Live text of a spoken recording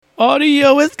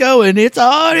Audio is going. It's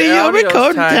audio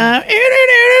recording time.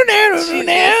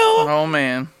 Oh,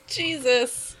 man.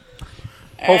 Jesus.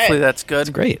 Hopefully that's good. It's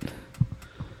great.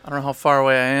 I don't know how far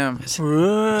away I am.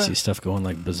 I see stuff going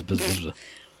like buzz, buzz, buzz.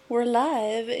 We're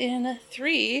live in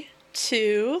 3,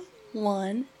 2,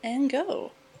 1, and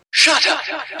go. Shut up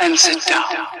and sit down.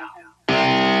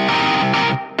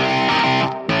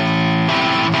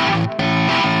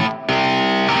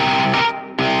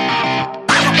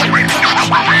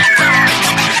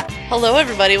 Hello,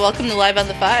 everybody. Welcome to Live on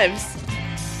the Fives.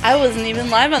 I wasn't even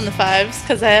live on the Fives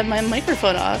because I have my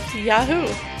microphone off. Yahoo.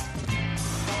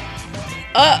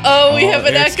 Uh-oh, we have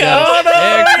an Eric's echo. got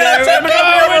it. We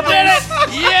did it.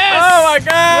 Yes. Oh, my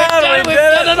God. We've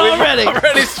done it already. We've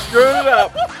already screwed it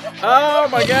up. Oh,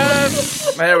 my God.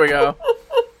 There we go.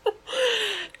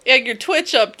 You had your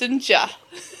Twitch up, didn't ya?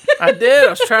 I did.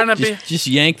 I was trying to be... Just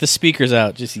yank the speakers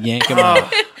out. Just yank them out.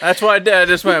 Oh, that's what I did. I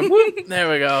just went, whoop.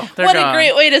 There we go. They're What gone. a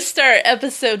great way to start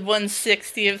episode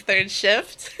 160 of Third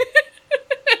Shift.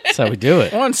 That's how we do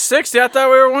it. 160? I thought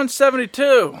we were 172.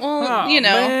 Well, Oh, you know,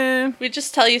 man. we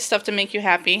just tell you stuff to make you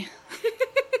happy.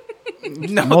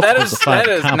 No, Multiples of five are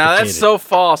now that's complicated. so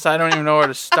false. I don't even know where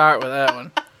to start with that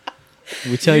one.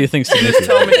 We tell you things to make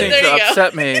Tell you. me things There to you go.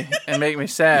 upset me and make me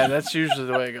sad. That's usually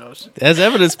the way it goes. As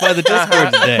evidenced by the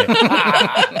Discord today.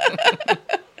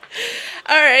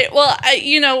 All right. Well,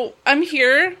 I'm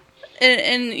here,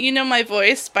 and you know my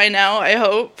voice by now, I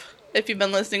hope, if you've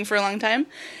been listening for a long time.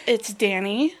 It's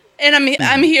Danny, and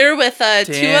I'm here with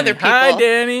two Danny. other people. Hi,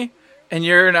 Danny. And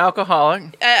you're an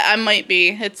alcoholic. I might be.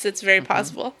 It's very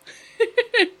possible.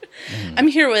 I'm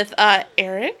here with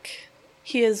Eric.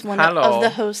 He is one Hello. of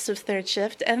the hosts of Third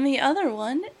Shift, and the other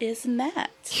one is Matt.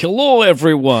 Hello,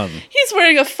 everyone. He's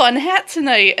wearing a fun hat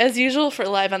tonight, as usual, for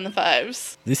Live on the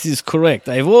Fives. This is correct.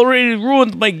 I've already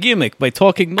ruined my gimmick by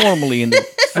talking normally in the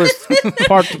first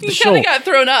part of the You show. kind of got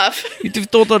thrown off. If you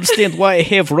don't understand why I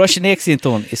have Russian accent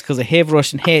on, it's because I have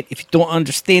Russian hat. If you don't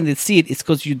understand and see it, it's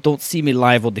because you don't see me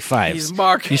live on the Fives. He's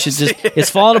marking. You should just, it's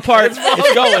falling apart.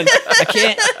 It's going. I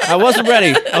can't, I wasn't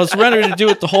ready. I was ready to do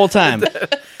it the whole time.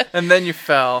 And then you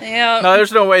fell. Yeah. No,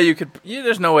 there's no way you could.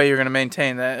 There's no way you're going to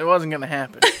maintain that. It wasn't going to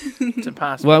happen. It's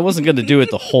impossible. Well, I wasn't going to do it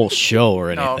the whole show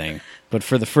or Oh, anything. But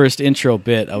for the first intro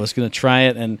bit, I was going to try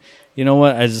it. And you know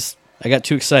what? I got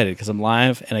too excited because I'm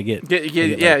live and I get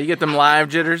You get them live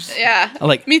jitters. Yeah. I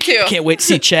like, Me too. Can't wait to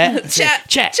see chat.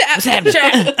 Chat. What's happening?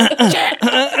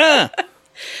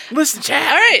 Listen,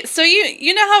 chat. All right, so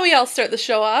you know how we all start the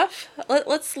show off.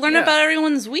 Let's learn Yeah. about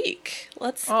everyone's week.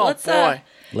 Let's Oh, boy.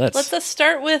 let's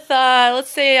start with let's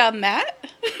say Matt.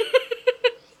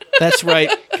 That's right,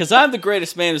 because I'm the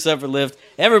greatest man who's ever lived.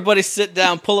 Everybody sit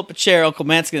down, pull up a chair. Uncle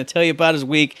Matt's going to tell you about his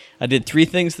week. I did 3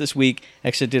 things this week.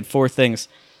 Actually, I did 4 things.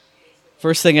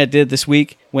 First thing I did this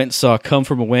week, went and saw Come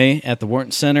From Away at the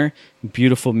Wharton Center.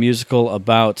 Beautiful musical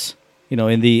about,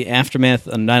 in the aftermath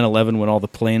of 9/11 when all the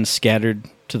planes scattered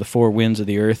to the 4 winds of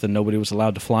the earth and nobody was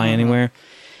allowed to fly anywhere.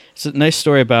 It's a nice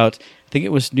story about, I think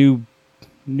it was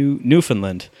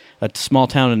Newfoundland, a small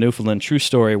town in Newfoundland, true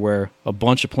story where a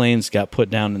bunch of planes got put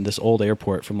down in this old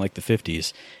airport from like the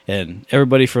 50s. And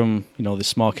everybody from, this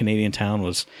small Canadian town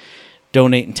was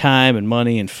donating time and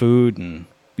money and food and,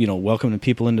 welcoming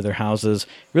people into their houses.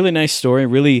 Really nice story,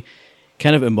 really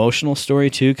kind of emotional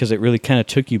story too, because it really kind of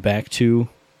took you back to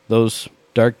those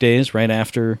dark days right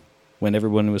after when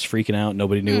everyone was freaking out,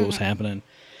 nobody knew what was happening.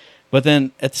 But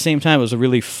then at the same time, it was a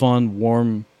really fun,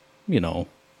 warm,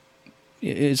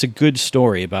 it's a good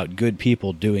story about good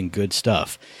people doing good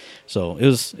stuff. So it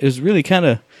was really kind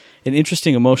of an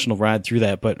interesting emotional ride through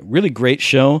that, but really great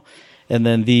show. And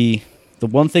then the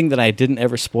one thing that I didn't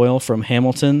ever spoil from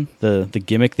Hamilton, the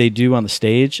gimmick they do on the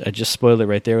stage, I just spoiled it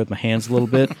right there with my hands a little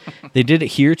bit. They did it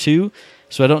here too,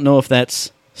 so I don't know if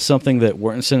that's something that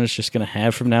Wharton Center is just going to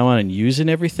have from now on and use in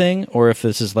everything, or if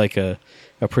this is like a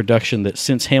production that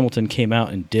since Hamilton came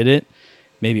out and did it,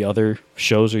 maybe other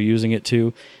shows are using it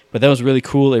too. But that was really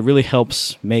cool. It really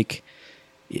helps make,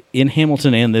 in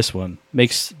Hamilton and this one,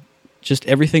 makes just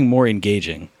everything more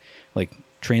engaging. Like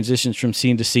transitions from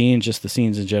scene to scene, just the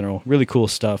scenes in general. Really cool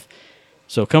stuff.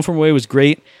 So Come From Away was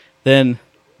great. Then,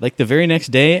 like the very next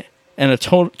day, and a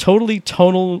totally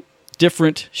tonal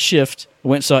different shift, I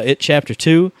went and saw It Chapter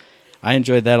 2. I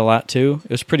enjoyed that a lot too.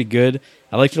 It was pretty good.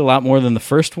 I liked it a lot more than the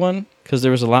first one because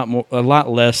there was a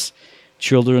lot less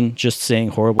children just saying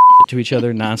horrible to each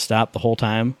other nonstop the whole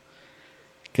time.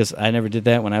 Because I never did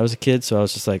that when I was a kid, so I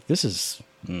was just like, this is,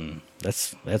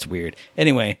 that's weird.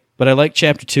 Anyway, but I liked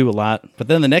Chapter 2 a lot. But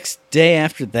then the next day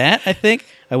after that, I think,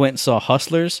 I went and saw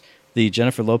Hustlers, the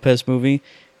Jennifer Lopez movie,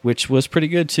 which was pretty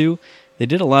good too. They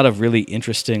did a lot of really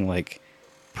interesting, like,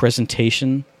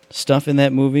 presentation stuff in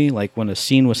that movie. Like when a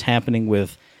scene was happening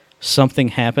with something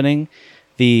happening,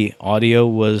 the audio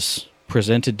was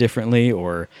presented differently,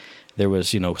 or there was,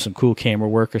 some cool camera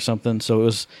work or something. So it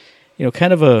was,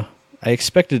 kind of I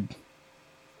expected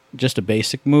just a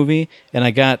basic movie, and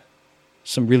I got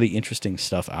some really interesting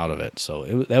stuff out of it.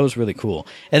 So that was really cool.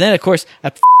 And then, of course,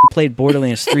 I played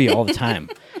Borderlands 3 all the time.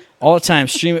 All the time.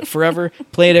 Stream it forever.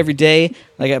 Play it every day.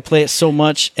 Like, I play it so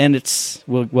much, and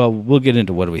we'll get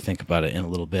into what do we think about it in a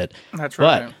little bit. That's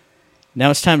right. But now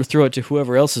it's time to throw it to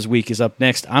whoever else's week is up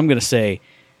next. I'm going to say,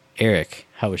 Eric,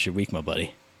 how was your week, my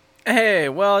buddy? Hey,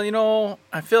 well,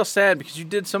 I feel sad because you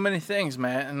did so many things,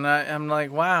 Matt, and I'm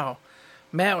like, wow,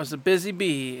 Matt was a busy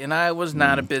bee, and I was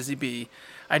not a busy bee.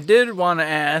 I did want to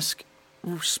ask,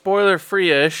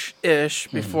 spoiler-free-ish,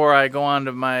 before I go on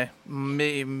to my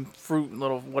fruit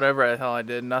little whatever the hell I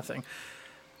did, nothing.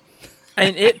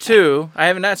 And it, too, I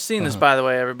have not seen this, by the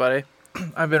way, everybody.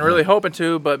 I've been really hoping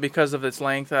to, but because of its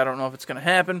length, I don't know if it's going to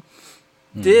happen.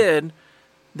 Did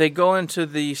they go into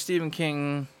the Stephen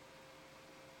King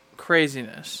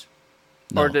craziness?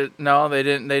 No. Or they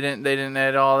didn't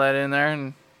add all that in there?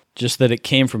 And Just that it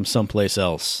came from someplace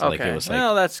else. okay. Like it was like,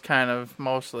 Well, that's kind of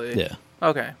mostly. yeah.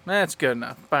 Okay, that's good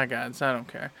enough. By God, I don't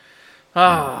care.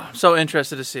 Oh, I'm so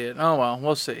interested to see it. Oh, well,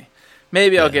 we'll see.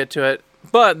 Maybe I'll get to it.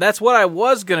 But that's what I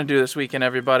was going to do this weekend,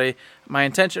 everybody. My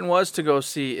intention was to go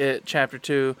see it, Chapter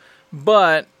 2.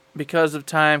 But because of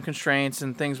time constraints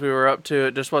and things we were up to,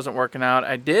 it just wasn't working out.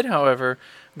 I did, however,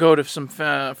 go to some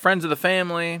friends of the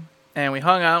family, and we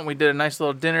hung out, and we did a nice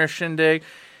little dinner shindig.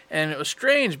 And it was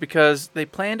strange because they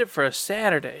planned it for a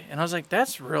Saturday. And I was like,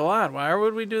 that's real odd. Why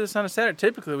would we do this on a Saturday?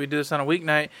 Typically, we do this on a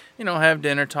weeknight, have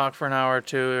dinner, talk for an hour or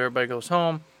two, everybody goes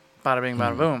home, bada bing,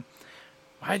 bada boom.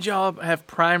 Why'd y'all have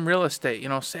prime real estate,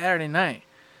 Saturday night?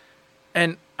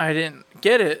 And I didn't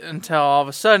get it until all of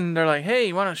a sudden they're like, hey,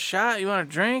 you want a shot? You want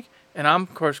a drink? And I'm,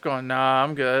 of course, going, nah,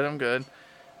 I'm good.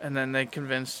 And then they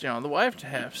convinced, the wife to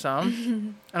have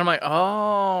some. And I'm like,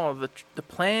 oh, the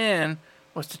plan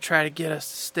was to try to get us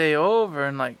to stay over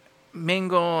and, like,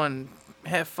 mingle and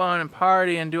have fun and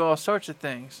party and do all sorts of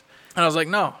things. And I was like,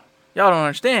 no, y'all don't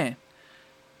understand.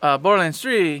 Borderlands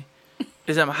 3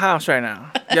 is at my house right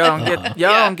now. Y'all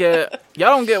don't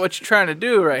get what you're trying to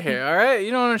do right here, all right?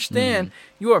 You don't understand.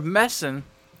 You are messing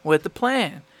with the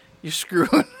plan. You're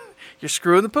screwing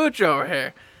the pooch over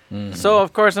here. So,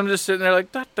 of course, I'm just sitting there like,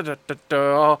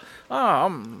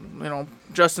 I'm,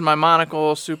 adjusting my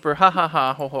monocle, super ha,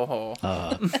 ho, ho, ho.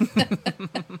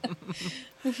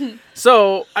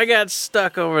 So, I got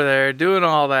stuck over there doing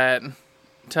all that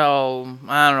till,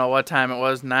 I don't know what time it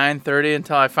was, 9:30,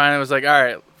 until I finally was like, all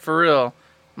right, for real,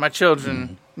 my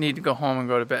children need to go home and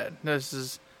go to bed.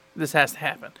 This has to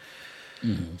happen.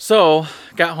 So,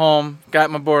 got home,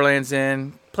 got my Borderlands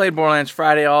in, played Borderlands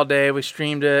Friday all day. We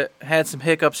streamed it. Had some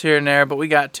hiccups here and there, but we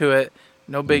got to it.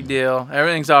 No big deal.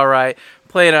 Everything's all right.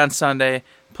 Played on Sunday.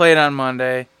 Played on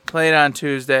Monday. Played on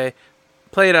Tuesday.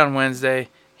 Played on Wednesday.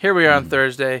 Here we are on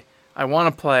Thursday. I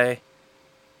want to play,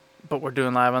 but we're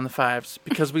doing live on the 5s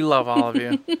because we love all of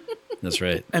you. That's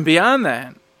right. And beyond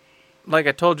that, like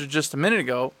I told you just a minute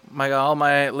ago, all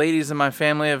my ladies in my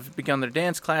family have begun their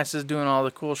dance classes, doing all the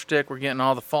cool shtick. We're getting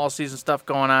all the fall season stuff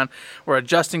going on. We're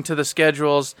adjusting to the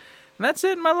schedules. And that's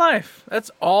it in my life. That's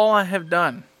all I have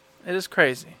done. It is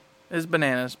crazy. It is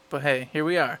bananas. But hey, here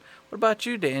we are. What about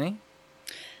you, Danny?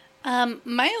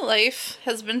 My life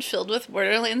has been filled with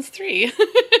Borderlands 3.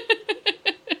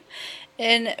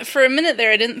 And for a minute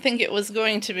there, I didn't think it was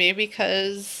going to be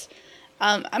because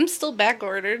I'm still back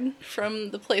ordered from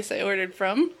the place I ordered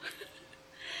from.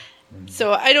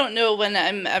 So I don't know when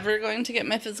I'm ever going to get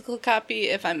my physical copy,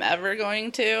 if I'm ever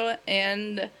going to,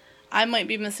 and I might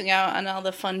be missing out on all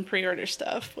the fun pre-order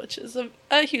stuff, which is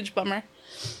a huge bummer.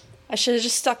 I should have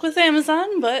just stuck with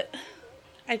Amazon, but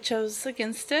I chose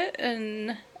against it,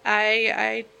 and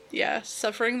I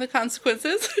suffering the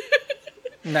consequences.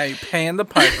 Now you're paying the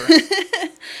piper.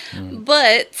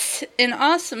 But an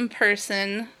awesome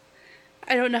person,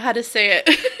 I don't know how to say it.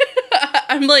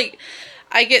 I'm like,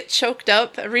 I get choked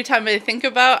up every time I think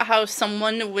about how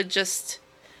someone would just,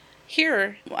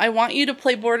 here, I want you to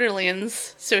play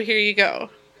Borderlands, so here you go.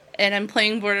 And I'm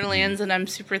playing Borderlands, and I'm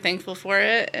super thankful for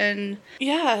it. And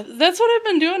yeah, that's what I've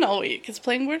been doing all week, is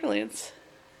playing Borderlands.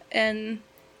 And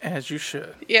as you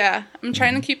should. Yeah, I'm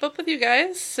trying to keep up with you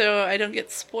guys so I don't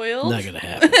get spoiled. Not going to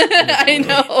happen. I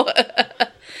know.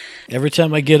 Every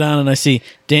time I get on and I see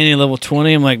Danny level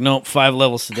 20, I'm like, nope, 5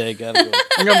 levels today. Gotta go.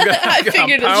 I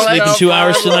figured it's Sleeping 2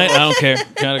 hours tonight? I don't care.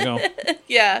 Gotta go.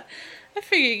 Yeah. I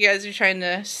figure you guys are trying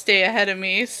to stay ahead of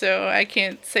me, so I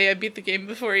can't say I beat the game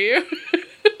before you.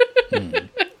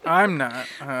 I'm not.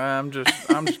 I'm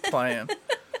just playing.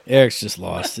 Eric's just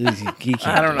lost. He can't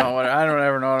I don't do it. know I don't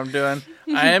ever know what I'm doing.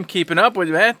 I am keeping up with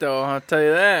that though. I'll tell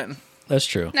you that. That's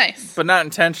true. Nice. But not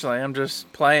intentionally. I'm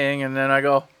just playing, and then I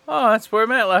go, "Oh, that's where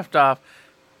Matt left off."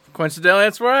 Coincidentally,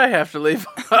 that's where I have to leave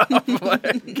off.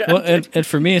 Well, and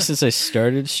for me, since I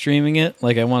started streaming it,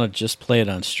 like I want to just play it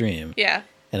on stream, Yeah.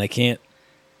 and I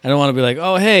don't want to be like,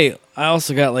 oh hey, I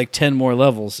also got like 10 more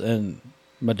levels, and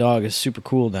my dog is super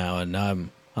cool now, and now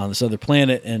I'm on this other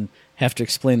planet and have to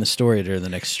explain the story during the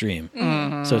next stream.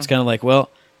 Mm-hmm. So it's kind of like, well,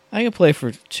 I can play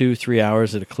for 2-3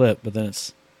 hours at a clip, but then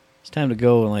it's time to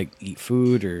go and like eat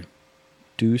food or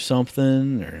do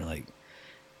something, or like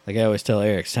I always tell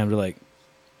Eric, it's time to like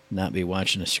not be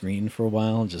watching a screen for a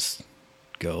while and just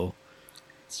go.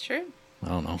 It's true. I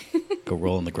don't know. Go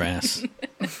roll in the grass.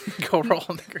 Go roll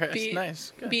in the grass. Be-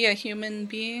 Nice. Good. Be a human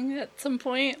being at some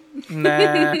point.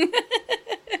 Nah.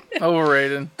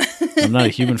 Overrated. I'm not a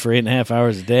human for 8.5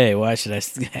 hours a day. Why should I?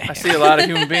 I see a lot of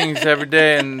human beings every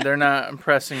day, and they're not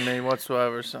impressing me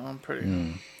whatsoever. So I'm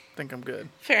pretty. Think I'm good.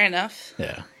 Fair enough.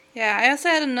 Yeah. Yeah, I also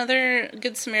had another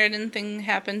Good Samaritan thing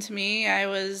happen to me. I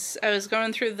was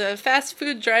going through the fast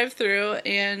food drive-thru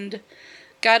and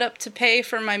got up to pay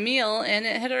for my meal, and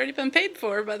it had already been paid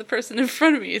for by the person in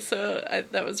front of me. So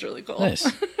that was really cool.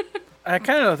 Nice. I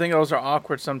kind of think those are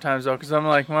awkward sometimes though, because I'm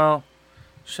like, well,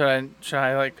 should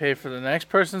I like pay for the next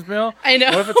person's meal? I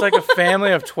know. What if it's like a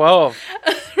family of 12,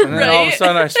 and then all of a Right?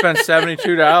 sudden I spend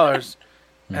 $72,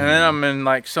 and then I'm in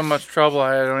like so much trouble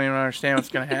I don't even understand what's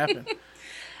gonna happen.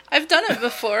 I've done it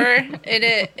before, and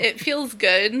it feels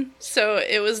good. So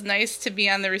it was nice to be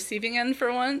on the receiving end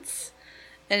for once,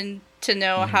 and to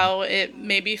know how it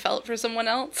maybe felt for someone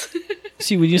else.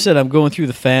 See, when you said I'm going through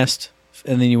the fast,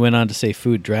 and then you went on to say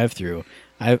food drive-through,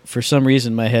 for some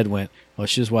reason my head went, well,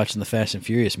 she was watching the Fast and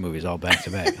Furious movies all back to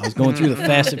back. I was going through the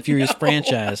Fast and Furious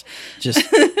franchise, just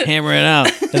hammering it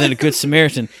out, and then a Good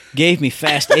Samaritan gave me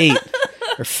Fast 8.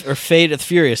 Or Fate of the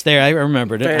Furious. There, I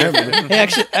remembered it. Hey,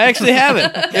 I actually have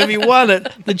it. If you want it,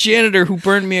 the janitor who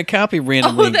burned me a copy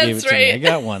randomly gave it that's to me. right. I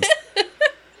got one.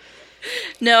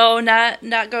 No, not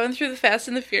going through the Fast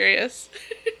and the Furious.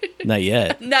 Not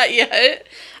yet. Not yet.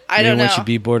 I Maybe don't know. once you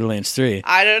beat Borderlands 3.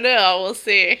 I don't know. We'll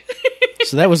see.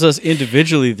 So that was us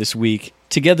individually this week.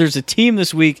 Together as a team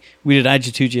this week, we did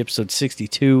IG2G episode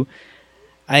 62.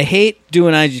 I hate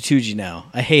doing IG2G now.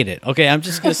 I hate it. Okay, I'm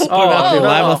just going to put it out there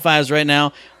live on the fives right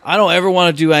now. I don't ever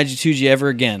want to do IG2G ever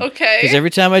again. Okay. Because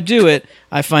every time I do it,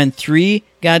 I find 3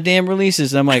 goddamn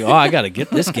releases, and I'm like, oh, I got to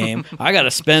get this game. I got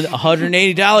to spend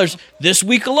 $180 this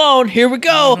week alone. Here we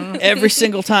go. Every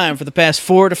single time for the past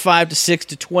 4 to 5 to 6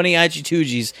 to 20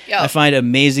 IG2Gs, Yep. I find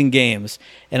amazing games.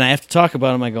 And I have to talk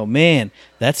about them. I go, man,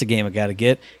 that's a game I got to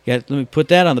get. Let me put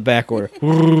that on the back order.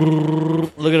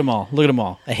 Look at them all. Look at them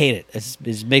all. I hate it.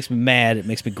 It makes me mad. It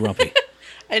makes me grumpy.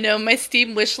 I know my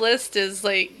Steam wish list is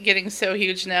like getting so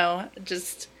huge now.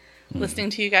 Just listening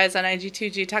to you guys on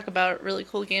IG2G talk about really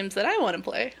cool games that I want to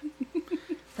play.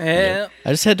 Yeah.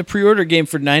 I just had to pre-order a game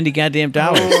for $90 goddamn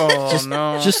dollars. Oh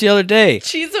no. Just the other day.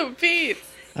 Cheese of Pete.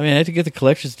 I mean, I had to get the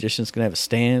collector's edition. It's gonna have a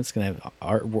stand. It's gonna have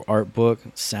art book,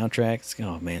 soundtrack.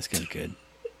 Oh man, it's gonna be good.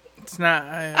 It's not.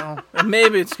 I don't,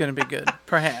 maybe it's gonna be good.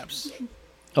 Perhaps.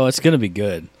 Oh, it's gonna be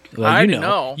good. Well, I you already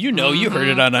know. You know. You heard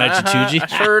it on I IG2G.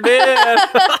 sure did.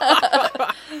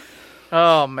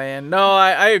 Oh man, no,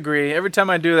 I agree. Every time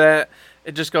I do that,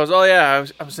 it just goes, oh yeah,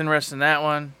 I was interested in that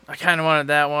one. I kind of wanted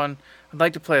that one. I'd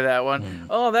like to play that one.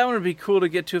 Oh, that one would be cool to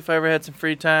get to if I ever had some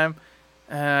free time.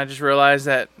 And I just realized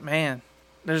that, man,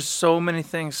 there's so many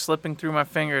things slipping through my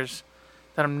fingers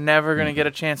that I'm never going to get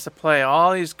a chance to play.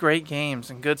 All these great games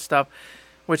and good stuff,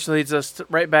 which leads us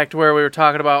right back to where we were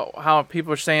talking about how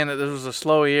people are saying that this was a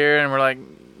slow year, and we're like,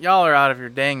 y'all are out of your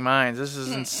dang minds. This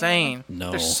is insane.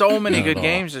 No, There's so many not good at all.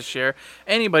 games this year.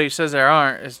 Anybody who says there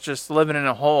aren't is just living in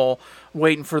a hole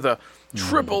waiting for the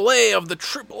AAA of the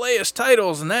AAAest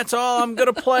titles, and that's all I'm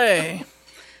going to play.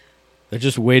 They're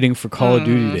just waiting for Call of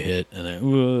Duty to hit, and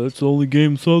that's the only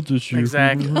game out this year.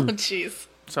 Exactly. Oh, jeez.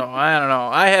 So, I don't know.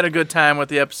 I had a good time with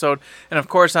the episode. And, of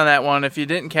course, on that one, if you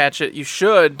didn't catch it, you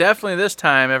should definitely this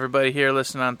time, everybody here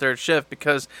listening on Third Shift,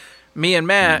 because me and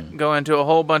Matt go into a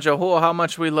whole bunch of how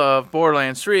much we love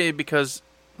Borderlands 3 because,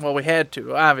 well, we had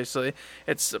to, obviously.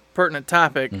 It's a pertinent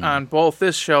topic on both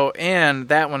this show and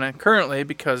that one currently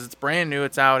because it's brand new.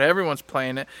 It's out. Everyone's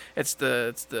playing it. It's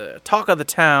the talk of the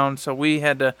town, so we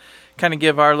had to kind of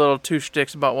give our little two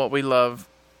shticks about what we love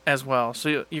as well.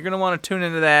 So you're going to want to tune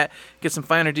into that, get some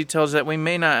finer details that we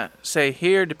may not say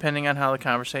here depending on how the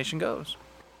conversation goes.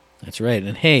 That's right.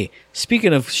 And hey,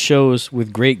 speaking of shows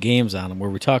with great games on them, where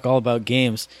we talk all about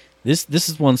games, This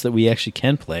is ones that we actually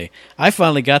can play. I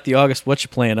finally got the August What You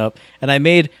Playing up, and I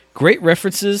made great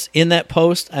references in that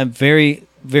post. I'm very,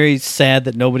 very sad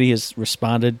that nobody has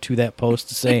responded to that post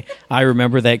to say, I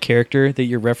remember that character that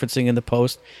you're referencing in the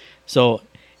post. So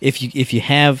if you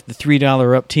have the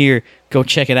 $3 up tier, go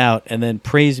check it out, and then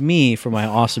praise me for my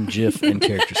awesome GIF and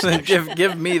character selection.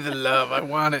 Give me the love. I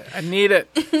want it. I need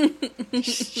it.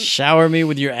 Shower me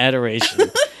with your adoration.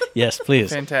 Yes,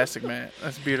 please. Fantastic, man.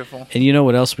 That's beautiful. And you know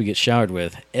what else we get showered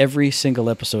with? Every single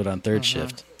episode on Third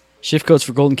Shift. Shift codes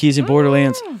for Golden Keys in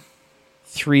Borderlands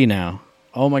 3 now.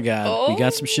 Oh my God. We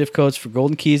got some shift codes for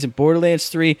Golden Keys in Borderlands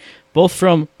 3, both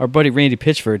from our buddy Randy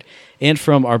Pitchford and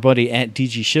from our buddy at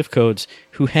DG Shift Codes,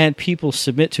 who had people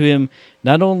submit to him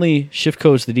not only shift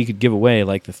codes that he could give away,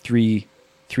 like the three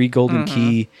Golden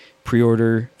Key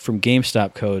pre-order from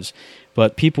GameStop codes,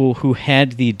 but people who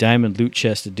had the Diamond Loot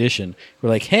Chest edition were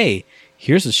like, hey,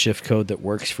 here's a shift code that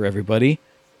works for everybody.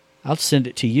 I'll send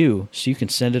it to you so you can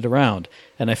send it around.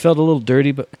 And I felt a little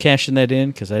dirty but cashing that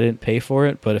in because I didn't pay for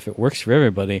it. But if it works for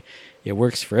everybody, it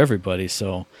works for everybody.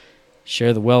 So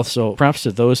share the wealth. So props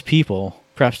to those people.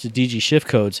 Props to DG Shift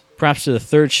Codes. Props to the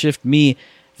Third Shift Me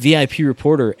VIP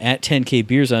reporter at 10K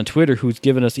Beers on Twitter, who's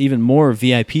given us even more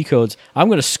VIP codes. I'm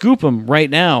going to scoop them right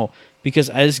now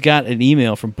because I just got an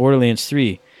email from Borderlands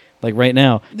 3. Like right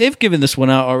now, they've given this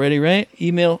one out already, right?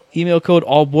 Email code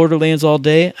all Borderlands all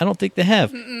day. I don't think they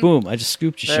have. Boom! I just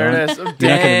scooped you, Sean. There it is. You're not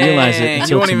going to realize it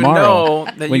until tomorrow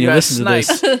when you listen to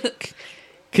this,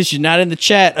 because you're not in the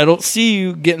chat. I don't see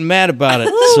you getting mad about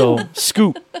it. So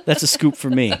scoop. That's a scoop for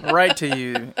me. Right to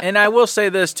you. And I will say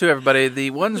this to everybody: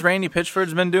 the ones Randy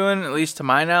Pitchford's been doing, at least to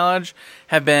my knowledge,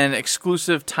 have been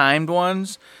exclusive timed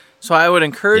ones. So I would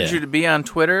encourage you to be on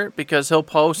Twitter because he'll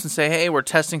post and say, hey, we're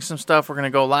testing some stuff. We're going to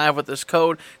go live with this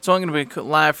code. It's only going to be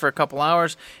live for a couple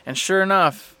hours. And sure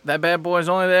enough, that bad boy's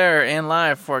only there and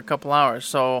live for a couple hours.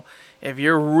 So if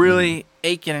you're really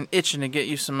aching and itching to get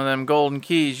you some of them golden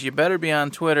keys, you better be on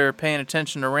Twitter paying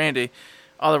attention to Randy.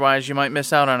 Otherwise, you might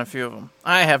miss out on a few of them.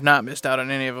 I have not missed out on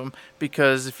any of them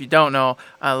because if you don't know,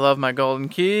 I love my golden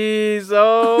keys.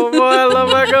 Oh, boy, I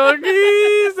love my golden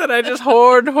keys that I just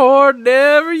hoard,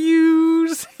 never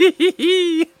use.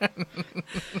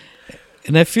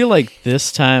 And I feel like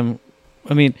this time,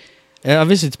 I mean,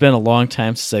 obviously it's been a long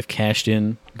time since I've cashed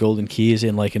in golden keys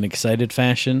in like an excited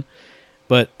fashion,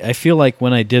 but I feel like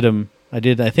when I did them, I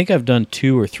think I've done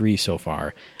 2 or 3 so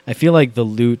far. I feel like the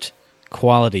loot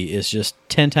quality is just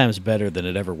 10 times better than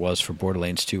it ever was for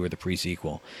Borderlands 2 or the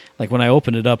pre-sequel. Like when I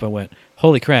opened it up, I went,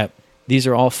 holy crap, these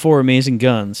are all 4 amazing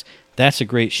guns. That's a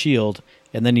great shield.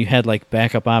 And then you had like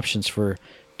backup options for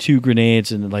 2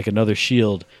 grenades and like another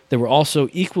shield that were also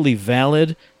equally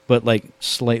valid, but like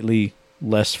slightly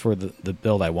less for the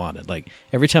build I wanted. Like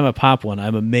every time I pop one,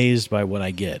 I'm amazed by what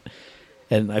I get.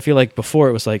 And I feel like before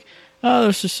it was like, oh,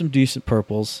 there's just some decent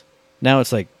purples. Now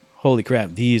it's like, holy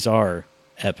crap, these are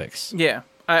epics. Yeah,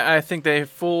 I think they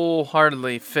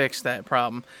full-heartedly fixed that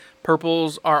problem.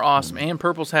 Purples are awesome, and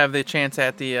purples have the chance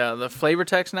at the flavor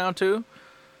text now too.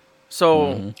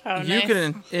 So you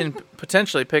can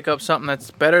potentially pick up something that's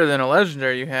better than a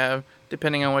legendary you have,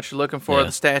 depending on what you're looking for, the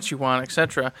stats you want,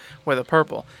 etc. with a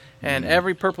purple. And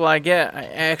every purple I get, I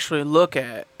actually look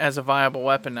at as a viable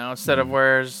weapon now, instead of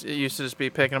whereas it used to just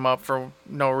be picking them up for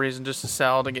no reason, just to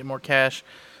sell to get more cash.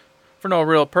 For no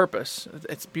real purpose.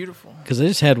 It's beautiful. Because I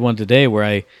just had one today where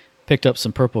I picked up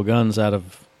some purple guns out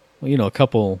of, a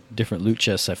couple different loot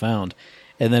chests I found.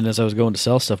 And then as I was going to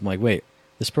sell stuff, I'm like, wait,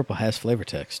 this purple has flavor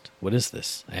text. What is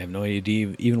this? I have no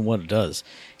idea even what it does.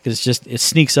 Because it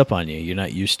sneaks up on you. You're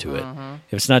not used to it.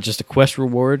 If it's not just a quest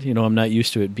reward, I'm not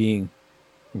used to it being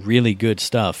really good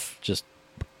stuff just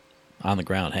on the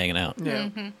ground hanging out. Yeah.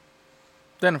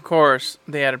 Then, of course,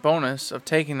 the added bonus of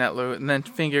taking that loot and then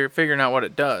figuring out what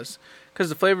it does. Because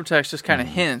the flavor text just kind of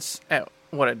hints at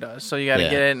what it does. So you got to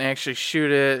get it and actually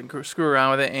shoot it, and screw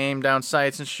around with it, aim down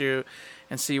sights and shoot,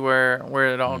 and see where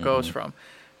it all goes from.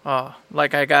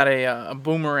 Like I got a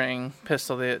boomerang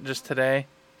pistol just today.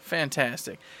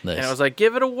 Fantastic. Nice. And it was like,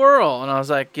 give it a whirl. And I was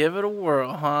like, give it a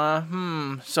whirl, huh?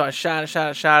 So I shot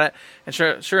it. And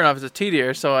sure enough, it's a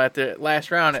T-deer. So at the last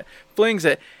round, it flings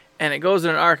it. And it goes in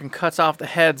an arc and cuts off the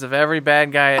heads of every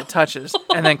bad guy it touches,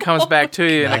 and then comes back to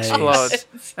you and explodes.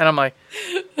 And I'm like,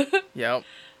 yep,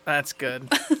 that's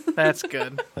good. That's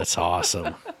good. That's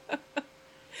awesome.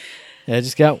 Yeah,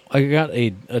 I got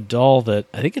a doll that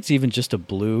I think it's even just a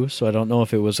blue, so I don't know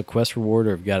if it was a quest reward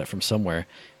or if I got it from somewhere.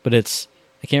 But I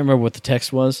can't remember what the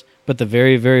text was, but the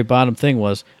very, very bottom thing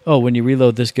was, when you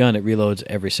reload this gun, it reloads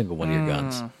every single one of your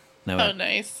guns. Now,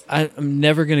 nice. I'm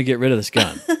never going to get rid of this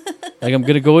gun. Like, I'm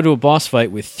going to go into a boss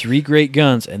fight with 3 great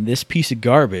guns and this piece of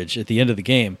garbage at the end of the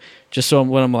game, just so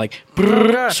when I'm like,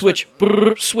 switch,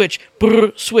 switch,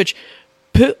 reload, switch.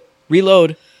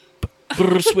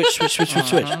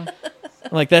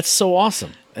 I'm like, that's so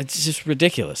awesome. It's just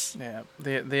ridiculous. Yeah,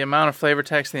 the amount of flavor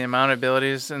text, the amount of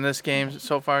abilities in this game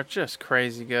so far, just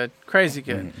crazy good.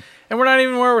 And we're not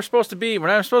even where we're supposed to be. We're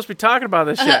not supposed to be talking about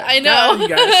this yet. I know. God, you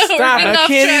guys stop it. I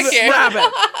can't even Stop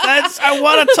it. I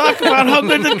want to talk about how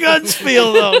good the guns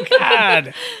feel, though.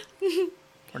 God.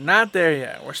 We're not there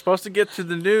yet. We're supposed to get to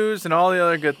the news and all the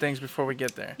other good things before we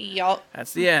get there. Yup.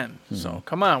 That's the end. So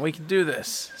come on, we can do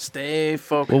this. Stay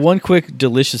focused. Well, one quick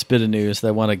delicious bit of news that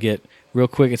I want to get real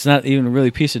quick. It's not even really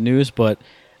a piece of news, but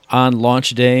on launch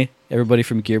day, everybody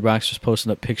from Gearbox was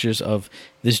posting up pictures of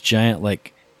this giant,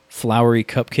 like, flowery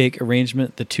cupcake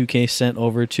arrangement that 2K sent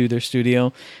over to their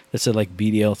studio that said, like,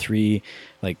 BDL3,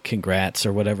 like, congrats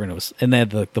or whatever. And they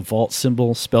had the vault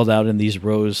symbol spelled out in these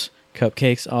rose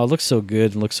cupcakes. Oh, it looks so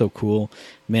good and looks so cool.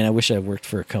 Man, I wish I worked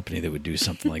for a company that would do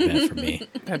something like that for me.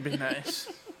 That'd be nice.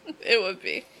 It would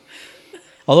be.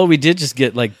 Although we did just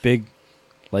get, like, big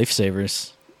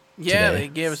lifesavers. Yeah, today. they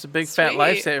gave us a big fat Sweet.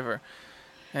 lifesaver.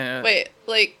 Wait,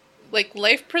 like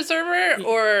life preserver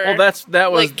or Well,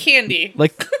 that was like candy?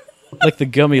 Like the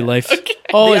gummy life. Okay.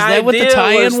 Oh, is that what the idea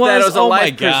tie-in was? That it was a Oh my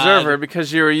life god! preserver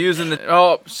because you were using the.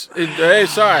 Hey,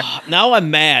 sorry. Now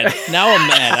I'm mad.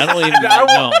 I don't even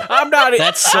know. I'm not.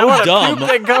 That's I so wanna dumb. Puke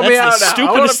that gummy That's the out now.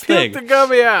 I want stupidest to puke thing. the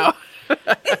gummy out.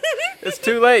 It's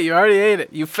too late. You already ate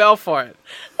it. You fell for it.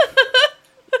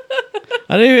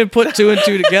 I didn't even put 2 and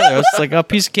 2 together. I was just like, a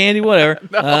piece of candy, whatever.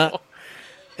 No.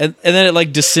 And then it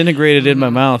like disintegrated in my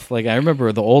mouth. Like I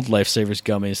remember the old Lifesavers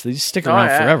gummies. They just stick around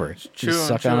yeah. forever. Chew You just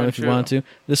suck on them if you want to.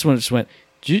 This one just went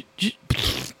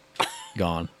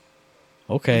gone.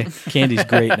 Okay, candy's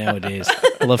great nowadays.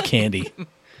 I love candy.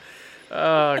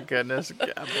 Oh goodness,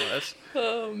 God bless.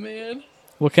 Oh man.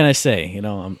 What can I say? You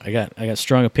know, I got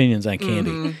strong opinions on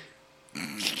candy.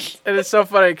 And it's so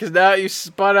funny because now you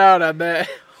spun out on that.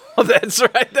 Oh, that's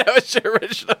right. That was your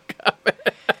original comment.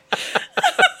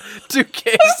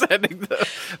 2K sending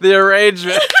the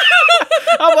arrangement.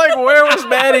 I'm like, where was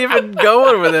Matt even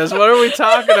going with this? What are we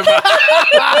talking about?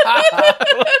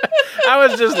 I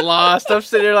was just lost. I'm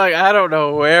sitting here like, I don't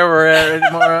know where we're at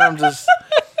anymore. I'm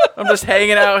just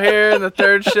hanging out here in the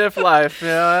third shift life. You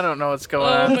know, I don't know what's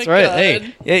going on. my That's right.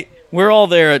 God. Hey, we're all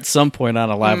there at some point on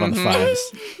Alive on the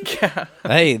Fives. Yeah.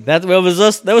 Hey, that was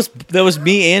us. That was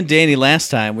me and Danny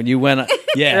last time when you went.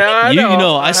 Yeah, I you know.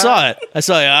 know, I saw it.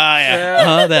 Ah,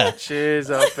 yeah, that. Jeez,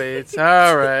 oh, Bates.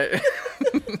 All right.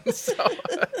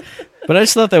 But I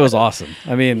just thought that was awesome.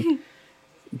 I mean,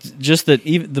 just that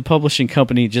even the publishing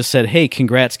company just said, "Hey,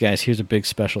 congrats, guys! Here's a big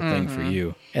special thing for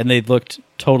you," and they looked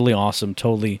totally awesome.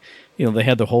 Totally, they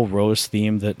had the whole rose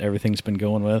theme that everything's been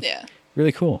going with. Yeah.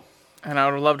 Really cool. And I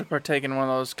would have loved to partake in one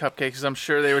of those cupcakes. I'm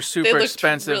sure they were They super looked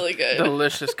expensive, really good.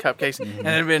 delicious cupcakes. And it'd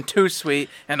have been too sweet,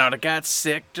 and I'd have got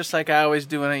sick, just like I always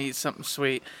do when I eat something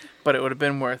sweet. But it would have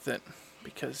been worth it,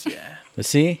 because, yeah. But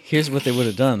see, here's what they would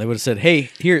have done. They would have said,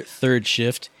 "Hey, here, third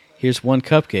shift. Here's one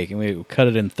cupcake," and we would cut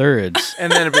it in thirds.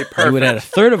 And then it'd be perfect. You would add a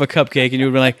third of a cupcake, and you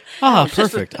would be like,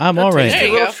 perfect. I'm all right." There It's a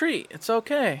you little go. treat. It's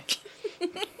okay.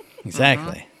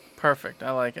 Exactly. Perfect.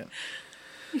 I like it.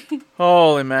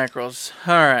 Holy mackerels.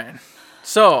 All right.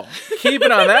 So,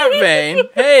 keeping on that vein,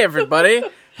 hey, everybody.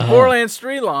 Borderlands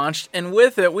 3 launched, and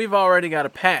with it, we've already got a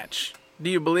patch.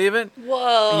 Do you believe it?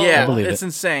 Whoa. Yeah, I believe it's it.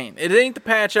 insane. It ain't the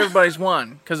patch everybody's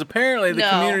won, because apparently the No.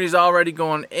 community's already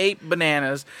going ape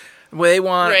bananas. They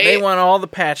want all the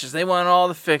patches. They want all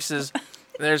the fixes.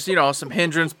 There's, some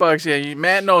hindrance bugs. Yeah,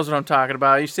 Matt knows what I'm talking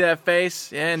about. You see that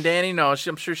face? Yeah, and Danny knows.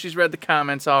 I'm sure she's read the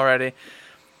comments already.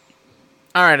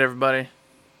 All right, everybody.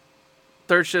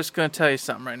 Third Shift's going to tell you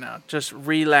something right now. Just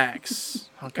relax,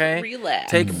 okay?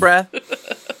 Relax. Take a breath.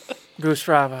 Goose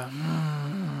Frava.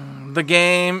 The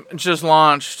game just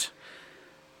launched.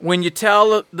 When you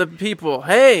tell the people,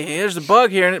 hey, there's a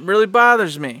bug here and it really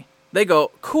bothers me, they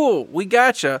go, cool, we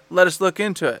gotcha. Let us look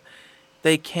into it.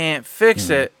 They can't fix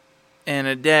it in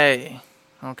a day,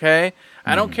 okay?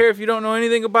 I don't care if you don't know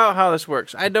anything about how this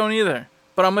works. I don't either.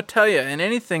 But I'm going to tell you, in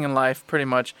anything in life, pretty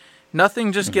much,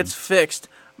 nothing just gets fixed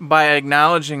by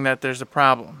acknowledging that there's a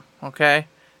problem, okay?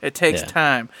 It takes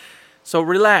time. So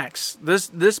relax.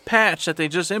 This patch that they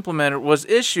just implemented was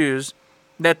issues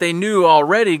that they knew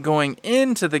already going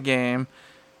into the game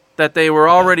that they were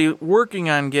already working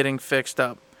on getting fixed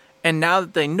up. And now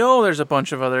that they know there's a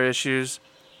bunch of other issues,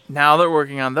 now they're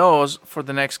working on those for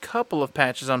the next couple of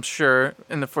patches, I'm sure,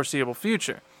 in the foreseeable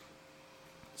future.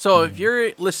 So if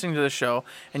you're listening to the show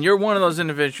and you're one of those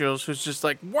individuals who's just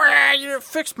like, "Wow, you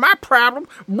fixed my problem,"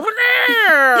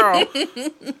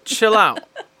 chill out.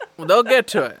 Well, they'll get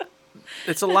to it.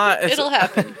 It's a lot. It'll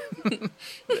happen.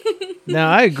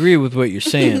 Now, I agree with what you're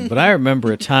saying, but I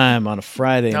remember a time on a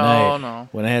Friday night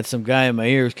when I had some guy in my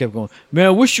ears kept going, "Man, I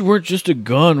wish you weren't just a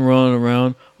gun running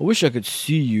around. I wish I could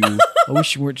see you. I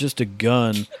wish you weren't just a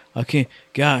gun. I can't.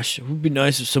 Gosh, it would be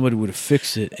nice if somebody would have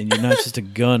fixed it and you're not just a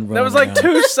gun running That was like around."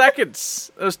 2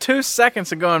 seconds. It was 2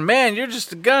 seconds of going, "Man, you're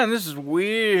just a gun. This is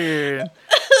weird."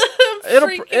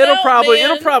 It'll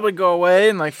probably go away,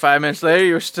 and like 5 minutes later,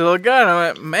 you're still a gun. I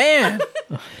went, "Man,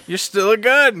 you're still a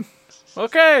gun."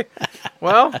 Okay,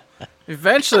 well,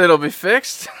 eventually it'll be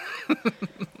fixed.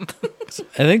 I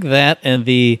think that and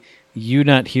you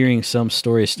not hearing some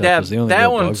story stuff was the only that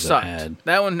real one bugs I sucked. had.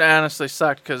 That one honestly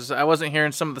sucked because I wasn't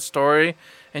hearing some of the story,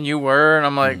 and you were, and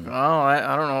I'm like, "Oh,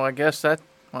 I don't know. I guess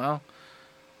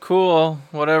cool.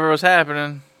 Whatever was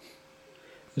happening."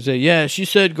 I say, "Yeah, she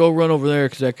said go run over there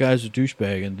because that guy's a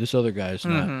douchebag and this other guy's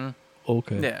not."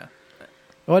 Okay. Yeah.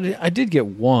 Well, I did get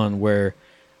one where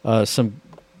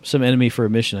some enemy for a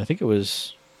mission. I think it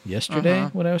was yesterday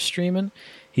when I was streaming.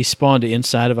 He spawned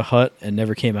inside of a hut and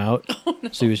never came out. Oh, no.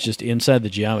 So he was just inside the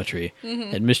geometry.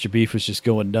 And Mr. Beef was just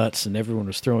going nuts, and everyone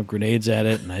was throwing grenades at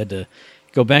it. And I had to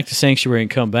go back to Sanctuary and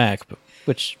come back,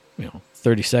 which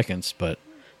 30 seconds. But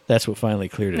that's what finally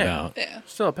cleared it out. Yeah.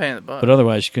 Still a pain in the butt. But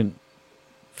otherwise, you couldn't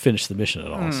finish the mission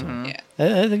at all. So Yeah.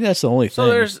 I think that's the only thing.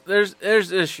 So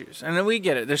there's issues, and then we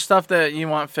get it. There's stuff that you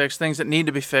want fixed, things that need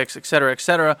to be fixed, et cetera, et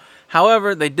cetera.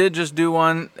 However, they did just do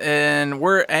one, and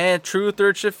we're in true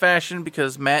third shift fashion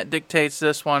because Matt dictates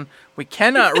this one. We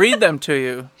cannot read them to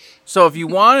you. So if you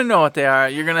want to know what they are,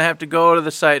 you're going to have to go to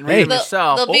the site and read them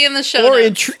yourself. They'll be in the show Or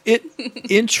notes.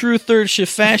 in true third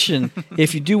shift fashion,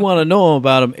 if you do want to know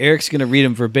about them, Eric's going to read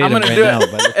them verbatim right now. By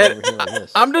looking over here like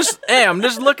this. I'm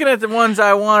just looking at the ones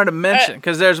I wanted to mention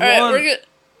because there's All right, one.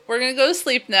 we're gonna go to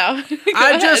sleep now.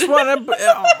 I just want to.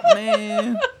 Oh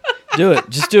man. Do it.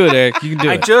 Just do it, Eric. You can do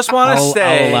it. I just want to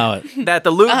say I'll allow it. that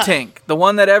the Loot Tink, the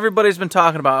one that everybody's been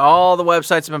talking about, all the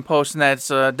websites have been posting, that's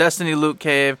Destiny Loot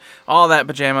Cave, all that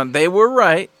pajama, they were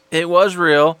right. It was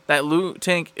real. That Loot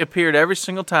Tink appeared every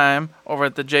single time over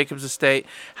at the Jacobs Estate.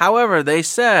 However, they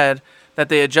said that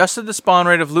they adjusted the spawn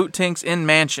rate of Loot Tinks in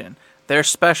Mansion. They're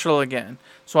special again.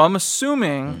 So I'm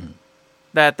assuming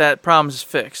that problem is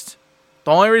fixed.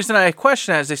 The only reason I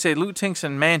question that is they say Loot Tinks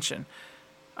in Mansion.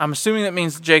 I'm assuming that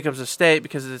means Jacob's Estate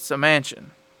because it's a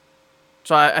mansion.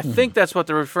 So I think that's what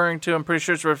they're referring to. I'm pretty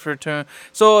sure it's referred to.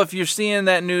 So if you're seeing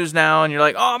that news now and you're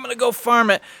like, "Oh, I'm going to go farm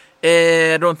it,"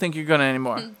 I don't think you're going to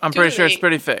anymore. I'm pretty sure it's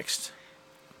pretty fixed.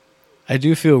 I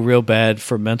do feel real bad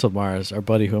for Mental Mars, our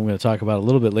buddy who I'm going to talk about a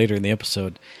little bit later in the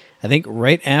episode. I think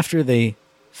right after they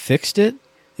fixed it,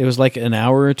 it was like an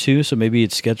hour or two, so maybe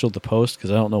it's scheduled to post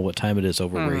because I don't know what time it is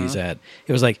over where he's at.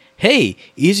 It was like, "Hey,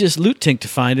 easiest loot tink to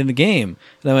find in the game."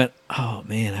 And I went, "Oh,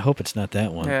 man, I hope it's not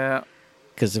that one." Yeah.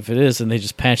 Because if it is and they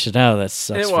just patched it out, that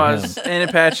sucks It for was, him. and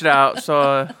it patched it out.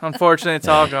 So unfortunately, it's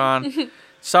all gone.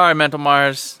 Sorry, Mental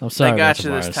Mars. I'm sorry, They got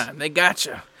Mental you this Mars. time. They got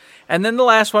you. And then the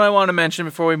last one I want to mention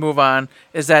before we move on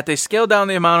is that they scaled down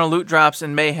the amount of loot drops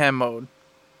in Mayhem mode.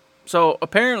 So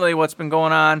apparently what's been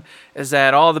going on is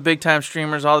that all the big-time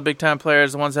streamers, all the big-time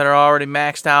players, the ones that are already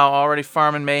maxed out, already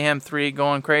farming Mayhem 3,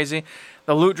 going crazy,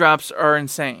 the loot drops are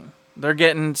insane. They're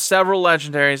getting several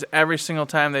legendaries every single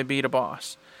time they beat a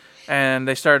boss. And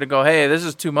they started to go, "Hey, this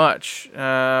is too much.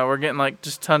 We're getting like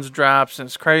just tons of drops, and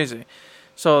it's crazy."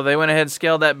 So they went ahead and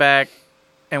scaled that back,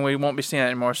 and we won't be seeing that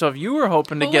anymore. So if you were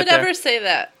hoping to Who get would there... ever say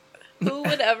that? Who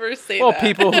would ever say Well, that?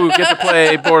 people who get to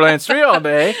play Borderlands 3 all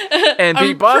day and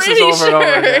beat bosses pretty over and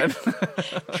over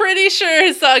again. Pretty sure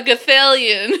I saw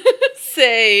Gathalion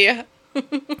say...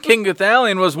 King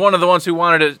Gathalion was one of the ones who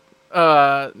wanted it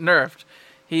nerfed.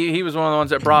 He was one of the ones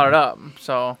that brought it up.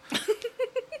 So,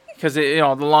 because the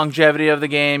longevity of the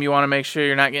game, you want to make sure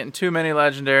you're not getting too many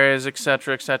legendaries,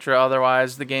 etc., etc.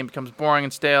 Otherwise, the game becomes boring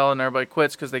and stale, and everybody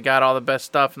quits because they got all the best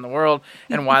stuff in the world.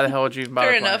 And why the hell would you even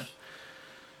bother Fair playing? enough.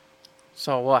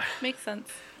 So what? Makes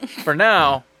sense. For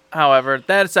now, however,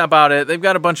 that's about it. They've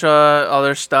got a bunch of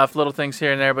other stuff, little things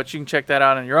here and there, but you can check that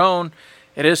out on your own.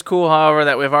 It is cool, however,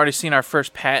 that we've already seen our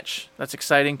first patch. That's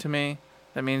exciting to me.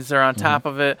 That means they're on top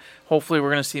of it. Hopefully we're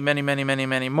going to see many, many, many,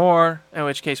 many more, in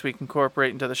which case we can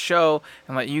incorporate into the show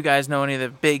and let you guys know any of the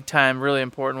big-time, really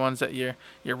important ones that you're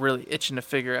really itching to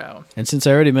figure out. And since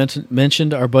I already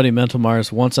mentioned our buddy Mental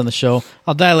Mars once on the show,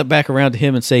 I'll dial it back around to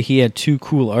him and say he had 2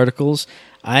 cool articles.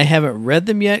 I haven't read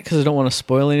them yet because I don't want to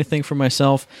spoil anything for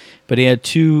myself, but he had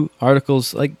 2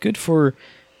 articles, like good for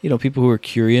people who are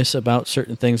curious about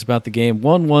certain things about the game.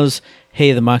 One was,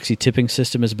 hey, the Moxie tipping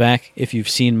system is back. If you've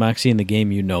seen Moxie in the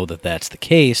game, you know that that's the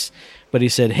case. But he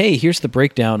said, hey, here's the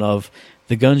breakdown of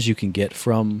the guns you can get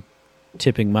from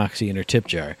tipping Moxie in her tip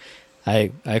jar.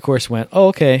 I of course went, oh,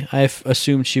 okay, I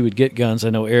assumed she would get guns. I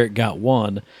know Eric got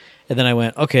one. And then I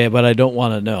went, okay, but I don't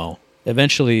want to know.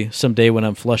 Eventually, someday when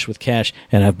I'm flush with cash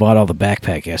and I've bought all the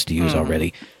backpack SDUs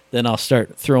already, then I'll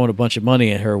start throwing a bunch of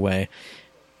money at her way.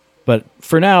 But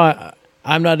for now,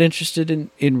 I'm not interested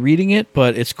in reading it,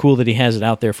 but it's cool that he has it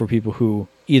out there for people who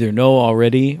either know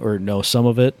already or know some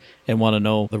of it and want to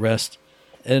know the rest.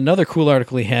 And another cool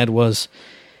article he had was,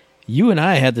 you and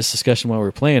I had this discussion while we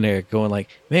were playing, Eric, going like,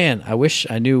 man, I wish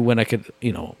I knew when I could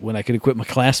equip my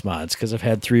class mods, because I've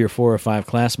had 3 or 4 or 5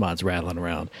 class mods rattling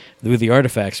around. With the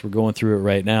artifacts, we're going through it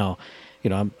right now.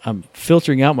 I'm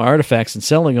filtering out my artifacts and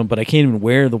selling them, but I can't even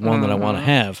wear the one that I want to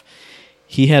have.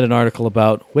 He had an article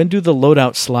about when do the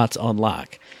loadout slots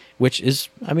unlock, which is,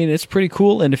 it's pretty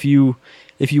cool. And if you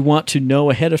want to know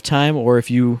ahead of time, or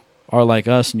if you are like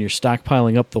us and you're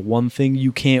stockpiling up the one thing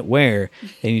you can't wear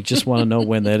and you just want to know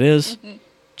when that is,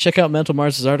 check out Mental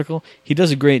Mars' article. He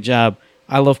does a great job.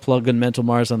 I love plugging Mental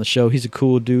Mars on the show. He's a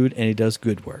cool dude, and he does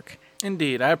good work.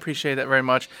 Indeed. I appreciate that very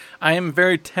much. I am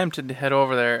very tempted to head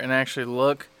over there and actually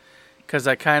look, because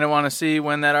I kind of want to see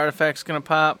when that artifact's going to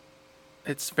pop.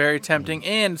 It's very tempting,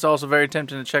 and it's also very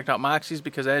tempting to check out Moxie's,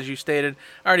 because as you stated,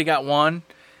 I already got one,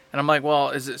 and I'm like, well,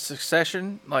 is it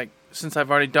succession? Like, since I've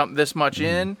already dumped this much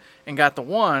in and got the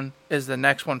one, is the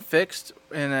next one fixed?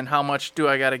 And then how much do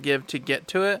I got to give to get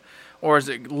to it? Or is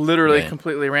it literally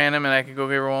completely random and I could go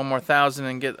give her one more 1,000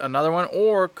 and get another one?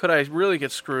 Or could I really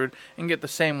get screwed and get the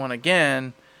same one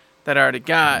again that I already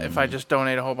got if I just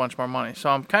donate a whole bunch more money?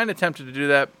 So I'm kind of tempted to do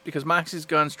that, because Moxie's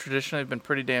guns traditionally have been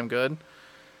pretty damn good.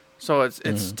 So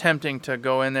it's tempting to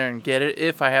go in there and get it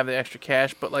if I have the extra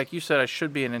cash. But like you said, I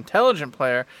should be an intelligent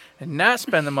player and not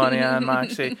spend the money on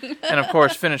Moxie. And, of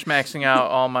course, finish maxing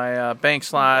out all my bank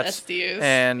slots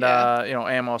and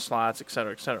ammo slots, et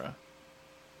cetera, et cetera.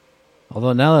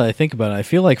 Although now that I think about it, I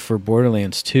feel like for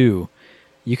Borderlands 2,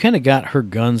 you kind of got her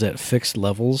guns at fixed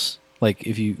levels. Like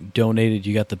if you donated,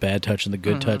 you got the bad touch and the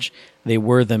good touch. They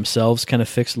were themselves kind of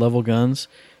fixed level guns.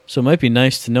 So it might be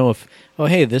nice to know if, oh,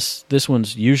 hey, this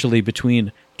one's usually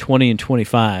between 20 and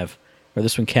 25, or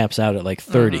this one caps out at like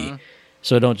 30.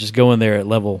 So I don't just go in there at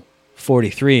level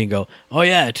 43 and go, oh,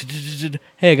 yeah,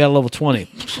 hey, I got a level 20.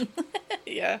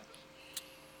 Yeah.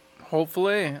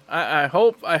 Hopefully. I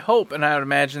hope, and I would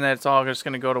imagine that it's all just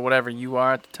going to go to whatever you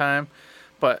are at the time.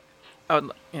 But,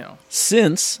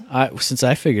 Since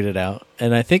I figured it out,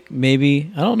 and I think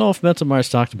maybe, I don't know if Mental Mars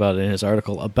talked about it in his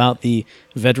article, about the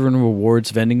Veteran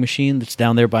Rewards vending machine that's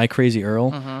down there by Crazy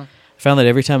Earl. I found that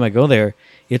every time I go there,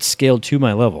 it's scaled to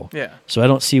my level. Yeah. So I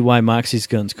don't see why Moxie's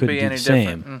guns couldn't do the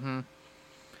same.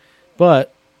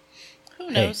 But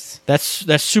who knows? Hey,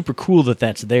 that's super cool that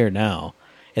that's there now,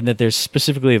 and that there's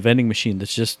specifically a vending machine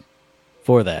that's just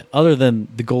for that, other than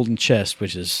the golden chest,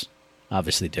 which is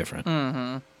obviously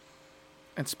different.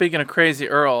 And speaking of Crazy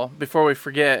Earl, before we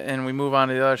forget and we move on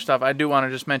to the other stuff, I do want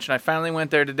to just mention I finally went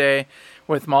there today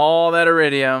with all that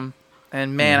iridium,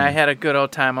 and man, I had a good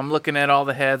old time. I'm looking at all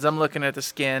the heads. I'm looking at the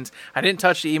skins. I didn't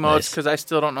touch the emotes because I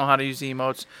still don't know how to use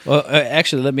emotes. Well,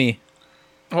 actually, let me...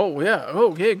 Oh, yeah.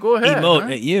 Okay, go ahead.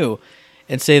 Emote at you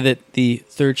and say that the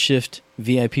Third Shift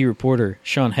VIP reporter,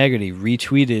 Sean Haggerty,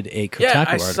 retweeted a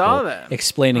Kotaku article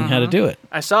explaining how to do it.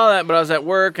 I saw that, but I was at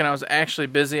work, and I was actually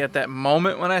busy at that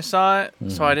moment when I saw it,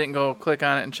 so I didn't go click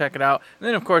on it and check it out. And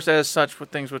then, of course, as such with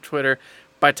things with Twitter,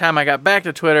 by the time I got back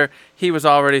to Twitter, he was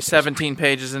already 17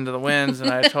 pages into the wins,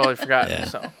 and I had totally forgotten.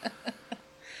 So,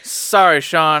 sorry,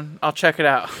 Sean. I'll check it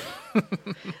out.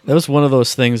 That was one of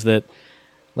those things that,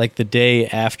 like, the day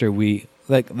after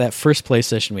that first play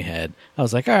session we had, I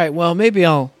was like, all right, well, maybe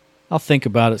I'll think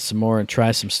about it some more and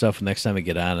try some stuff next time I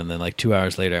get on. And then like 2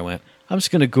 hours later, I went, I'm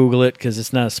just going to Google it because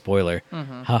it's not a spoiler.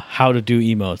 How to do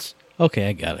emotes. Okay,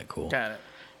 I got it. Cool. Got it.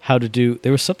 How to do...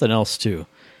 There was something else, too.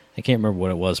 I can't remember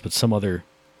what it was, but some other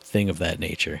thing of that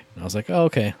nature. And I was like, oh,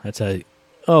 okay. That's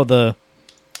how... the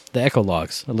echo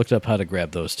logs. I looked up how to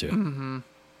grab those, too.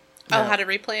 Oh, how to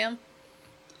replay them?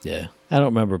 Yeah. I don't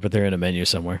remember, but they're in a menu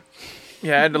somewhere.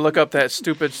 Yeah, I had to look up that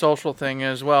stupid social thing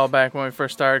as well back when we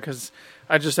first started, because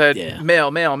I just had mail,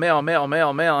 and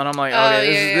I'm like,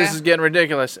 okay, this is getting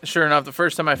ridiculous. Sure enough, the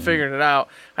first time I figured it out,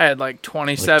 I had like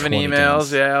 27 emails.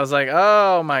 Guns. Yeah, I was like,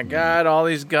 oh my God, all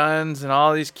these guns and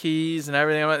all these keys and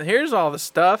everything. I went, here's all the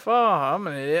stuff. Oh, I'm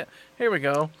an idiot. Here we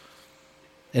go.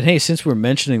 And hey, since we're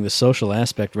mentioning the social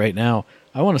aspect right now,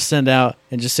 I want to send out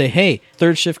and just say, hey,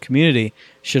 Third Shift community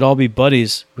should all be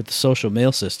buddies with the social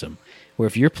mail system. where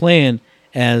if you're playing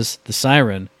as the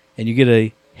Siren and you get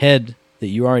a head that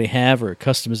you already have or a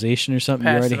customization or something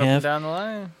Pass you already it up have, and down the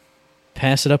line.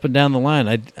 pass it up and down the line.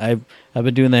 I've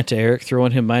been doing that to Eric,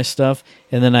 throwing him my stuff,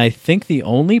 and then I think the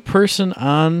only person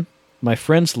on my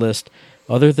friends list,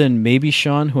 other than maybe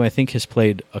Sean, who I think has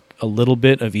played a little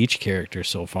bit of each character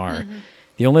so far,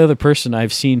 the only other person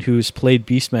I've seen who's played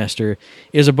Beastmaster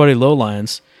is our buddy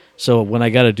Lowlines. So when I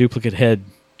got a duplicate head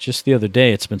just the other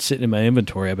day, it's been sitting in my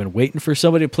inventory. I've been waiting for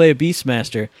somebody to play a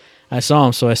Beastmaster. I saw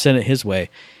him, so I sent it his way.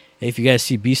 If you guys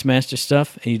see Beastmaster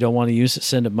stuff and you don't want to use it,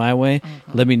 send it my way.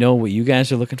 Let me know what you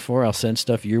guys are looking for. I'll send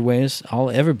stuff your ways.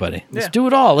 Everybody. Let's do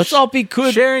it all. Let's all be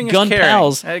good Sharing is gun caring.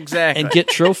 pals Exactly. and get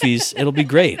trophies. It'll be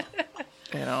great.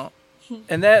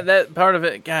 And that part of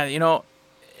it, God,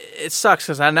 it sucks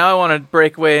because now I want to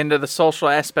break away into the social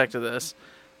aspect of this.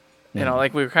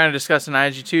 Like we were kind of discussing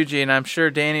IG2G, and I'm sure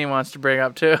Danny wants to bring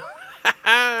up too.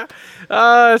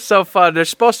 Oh, it's so fun. There's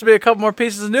supposed to be a couple more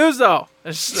pieces of news, though.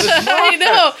 I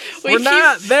know. We're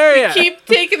not there yet. We keep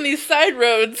taking these side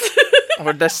roads.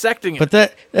 We're dissecting it. But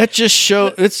that just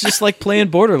shows, it's just like playing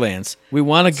Borderlands. We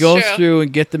want to go true. through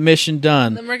and get the mission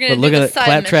done. Then we're gonna but look do the at side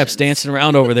Claptrap's missions. dancing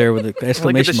around over there with the Look at the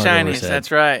exclamation mark over his shinies. head.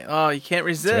 That's right. Oh, you can't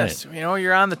resist. That's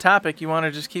You're on the topic. You want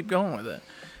to just keep going with it.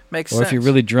 Makes Or sense. if you're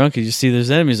really drunk and you see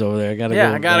there's enemies over there,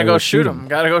 I gotta go shoot them.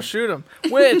 Gotta go shoot them.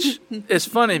 Which is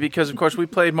funny because, of course, we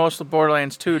played most of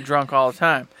Borderlands 2 drunk all the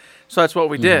time. So that's what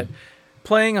we did.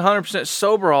 Playing 100%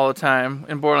 sober all the time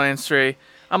in Borderlands 3,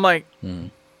 I'm like,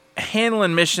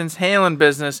 handling missions, handling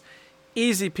business,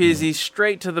 easy peasy,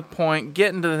 straight to the point,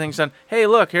 getting to the things done. Hey,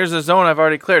 look, here's a zone I've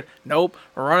already cleared. Nope,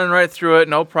 running right through it,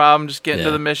 no problem, just getting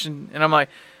to the mission. And I'm like,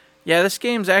 yeah, this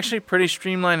game's actually pretty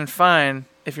streamlined and fine.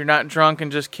 If you're not drunk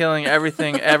and just killing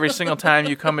everything every single time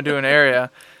you come into an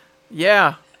area,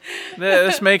 yeah,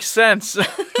 this makes sense.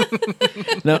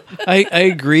 No, I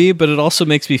agree, but it also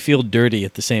makes me feel dirty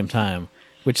at the same time,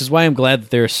 which is why I'm glad that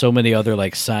there are so many other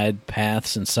like side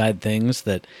paths and side things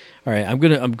that, all right, I'm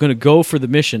gonna go for the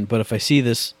mission, but if I see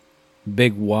this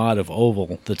big wad of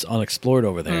oval that's unexplored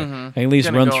over there, I can at least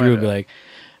run through and be like,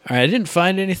 all right, I didn't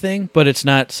find anything, but it's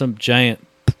not some giant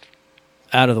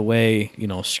out of the way,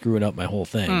 screwing up my whole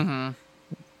thing,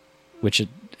 which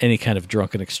any kind of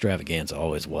drunken extravaganza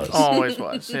always was. Always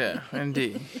was, yeah,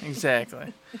 indeed,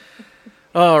 exactly.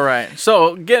 All right,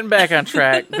 so getting back on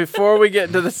track, before we get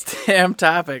into this damn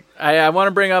topic, I want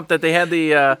to bring up that they had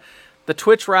the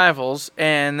Twitch Rivals,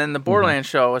 and then the Borderlands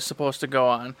show was supposed to go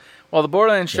on. Well, the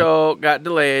Borderlands show got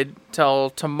delayed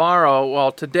till tomorrow,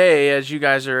 well, today, as you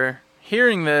guys are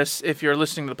hearing this, if you're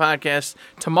listening to the podcast,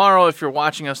 tomorrow, if you're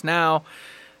watching us now,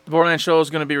 the Borderlands show is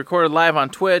going to be recorded live on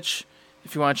Twitch.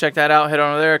 If you want to check that out, head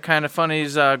on over there. Kind of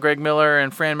Funny's Greg Miller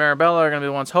and Fran Marabella are going to be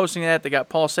the ones hosting that. They got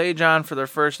Paul Sage on for their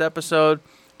first episode,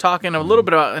 talking a little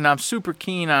bit about, and I'm super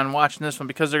keen on watching this one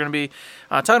because they're going to be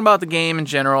talking about the game in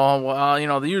general,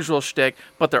 the usual shtick,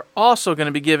 but they're also going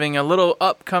to be giving a little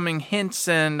upcoming hints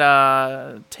and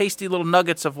tasty little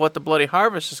nuggets of what the Bloody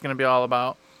Harvest is going to be all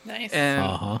about. Nice.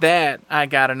 And that I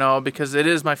got to know because it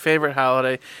is my favorite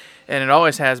holiday, and it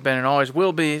always has been and always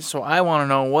will be, so I want to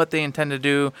know what they intend to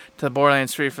do to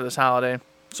Borderlands 3 for this holiday.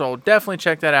 So definitely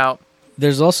check that out.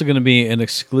 There's also going to be an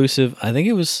exclusive, I think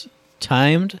it was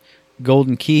timed,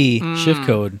 Golden Key shift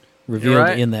code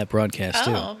revealed in that broadcast,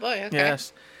 too. Oh, boy, okay.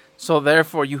 Yes. So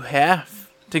therefore, you have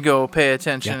to go pay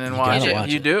attention and watch it.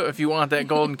 You do if you want that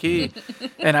Golden Key.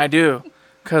 And I do.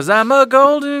 Because I'm a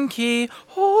Golden Key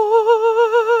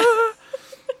whore.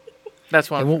 That's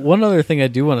one. And one other thing I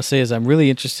do want to say is I'm really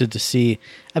interested to see,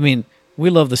 we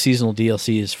love the seasonal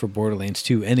DLCs for Borderlands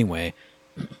 2 anyway,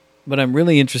 but I'm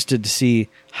really interested to see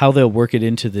how they'll work it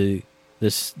into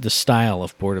the style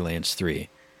of Borderlands 3.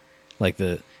 Like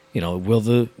will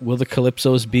the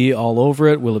Calypsos be all over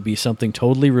it? Will it be something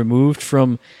totally removed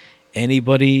from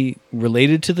anybody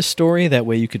related to the story? That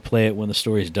way you could play it when the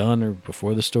story's done or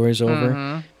before the story's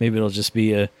over. Maybe it'll just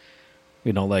be a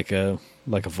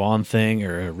Vaughn thing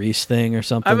or a Reese thing or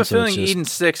something. I have a feeling Eden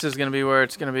 6 is going to be where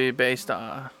it's going to be based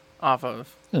off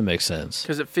of. That makes sense.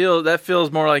 Because that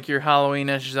feels more like your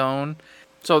Halloween-ish zone.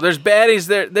 So there's baddies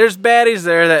there. There's baddies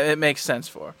there that it makes sense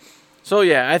for. So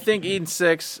yeah, I think Eden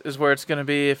 6 is where it's going to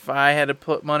be if I had to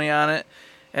put money on it,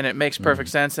 and it makes perfect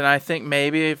sense. And I think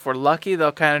maybe if we're lucky,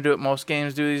 they'll kind of do what most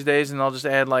games do these days, and they'll just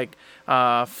add like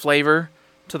flavor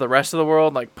to the rest of the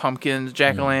world, like pumpkins,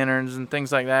 jack-o'-lanterns, and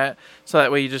things like that. So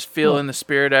that way you just feel in the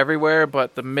spirit everywhere.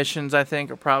 But the missions, I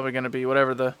think, are probably going to be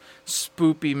whatever the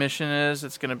spoopy mission is.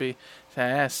 It's going to be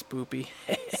spoopy.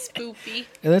 Spoopy.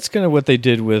 And that's kind of what they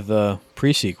did with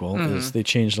pre-sequel, is they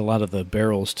changed a lot of the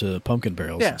barrels to pumpkin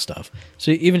barrels and stuff.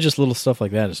 So even just little stuff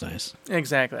like that is nice.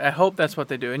 Exactly. I hope that's what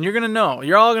they do. And you're going to know.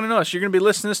 You're all going to know. So you're going to be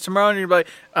listening to this tomorrow, and you're going to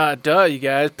be like, duh, you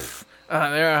guys.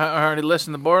 I already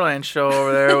listened to the Borderlands show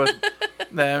over there with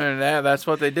them, and that's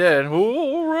what they did.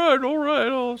 All right.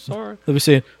 Oh, sorry. They'll be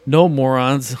saying, no,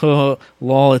 morons.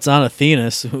 Lol, it's on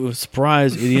Athena. So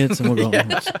surprise, idiots. And we'll go,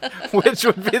 Which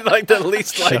would be like the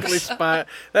least likely spot.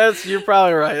 You're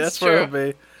probably right. That's where it'll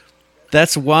be.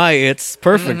 That's why it's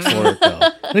perfect for it, though.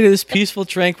 Look at this peaceful,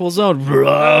 tranquil zone.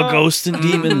 Ghosts and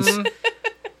demons.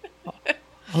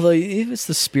 Although, if it's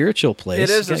the spiritual place, it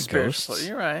is you a got spiritual. ghosts.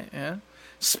 You're right, yeah.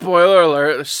 Spoiler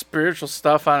alert, there's spiritual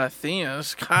stuff on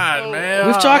Athena's. God, man.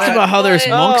 We've talked about how there's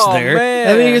monks there.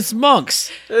 Man. I mean, it's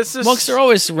monks. This is Monks are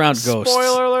always around ghosts.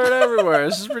 Spoiler alert everywhere.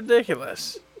 This is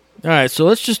ridiculous. All right, so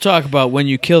let's just talk about when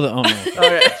you kill the... Oh, no.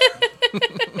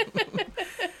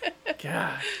 Okay.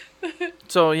 God.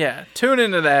 So, yeah, tune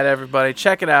into that, everybody.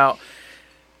 Check it out.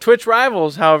 Twitch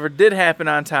Rivals, however, did happen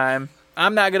on time.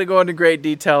 I'm not going to go into great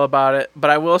detail about it,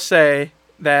 but I will say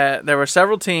that there were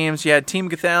several teams. You had Team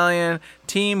Gathalion,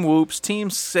 Team Whoops, Team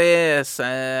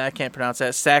I can't pronounce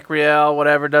that, Sacriel,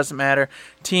 whatever, doesn't matter,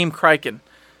 Team Kraken.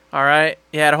 All right?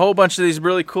 You had a whole bunch of these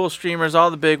really cool streamers,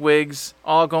 all the big wigs,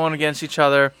 all going against each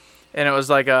other, and it was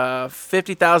like a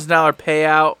 $50,000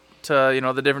 payout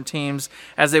to, the different teams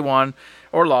as they won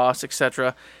or lost,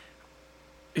 etc.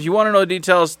 If you want to know the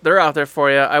details, they're out there for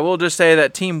you. I will just say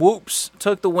that Team Whoops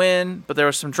took the win, but there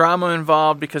was some drama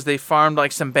involved because they farmed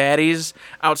like some baddies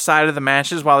outside of the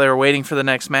matches while they were waiting for the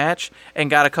next match and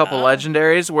got a couple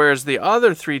legendaries, whereas the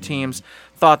other three teams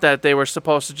thought that they were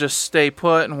supposed to just stay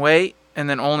put and wait and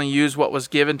then only use what was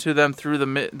given to them through the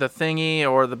thingy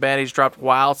or the baddies dropped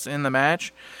whilst in the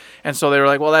match. And so they were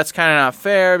like, well, that's kind of not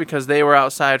fair because they were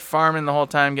outside farming the whole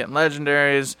time, getting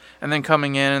legendaries, and then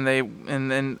coming in,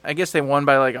 and then I guess they won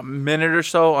by like a minute or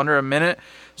so, under a minute.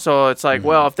 So it's like,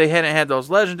 well, if they hadn't had those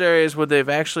legendaries, would they have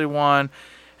actually won?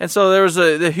 And so there was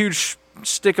a huge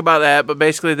stick about that, but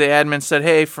basically the admin said,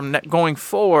 hey, from going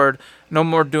forward, no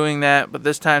more doing that, but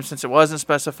this time, since it wasn't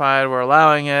specified, we're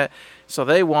allowing it. So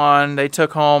they won. They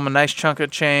took home a nice chunk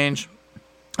of change.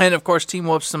 And, of course, Team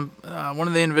Whoops, one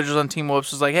of the individuals on Team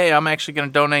Whoops was like, hey, I'm actually going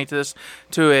to donate this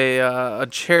to a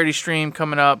charity stream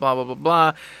coming up, blah, blah, blah,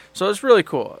 blah. So it's really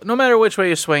cool. No matter which way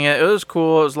you swing it, it was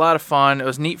cool. It was a lot of fun. It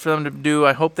was neat for them to do.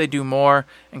 I hope they do more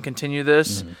and continue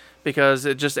this because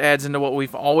it just adds into what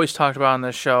we've always talked about on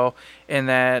this show, in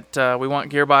that we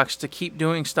want Gearbox to keep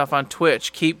doing stuff on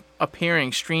Twitch, keep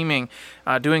appearing, streaming,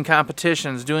 doing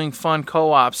competitions, doing fun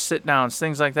co-ops, sit-downs,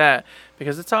 things like that,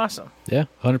 because it's awesome. Yeah,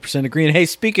 100% agree. And hey,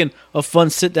 speaking of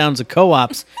fun sit-downs and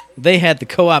co-ops, they had the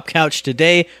co-op couch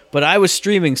today, but I was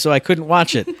streaming, so I couldn't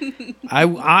watch it.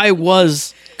 I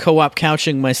was co-op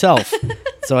couching myself,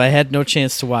 so I had no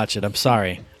chance to watch it. I'm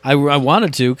sorry. I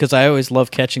wanted to, because I always love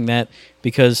catching that,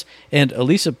 and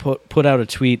Elisa put out a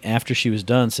tweet after she was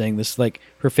done saying this is like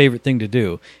her favorite thing to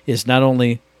do, is not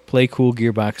only play cool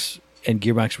Gearbox and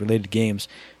Gearbox-related games,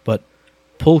 but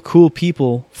pull cool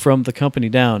people from the company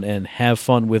down and have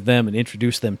fun with them and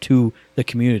introduce them to the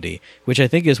community, which I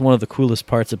think is one of the coolest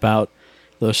parts about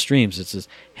those streams. It's this,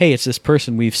 hey, it's this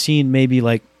person we've seen maybe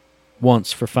like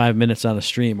once for 5 minutes on a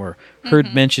stream or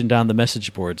heard mentioned on the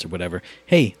message boards or whatever.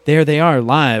 Hey, there they are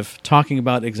live talking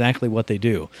about exactly what they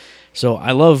do. So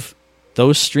I love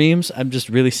those streams. I'm just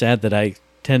really sad that I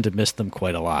tend to miss them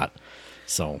quite a lot.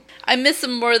 So I miss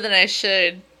them more than I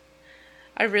should.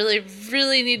 I really,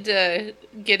 really need to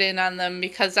get in on them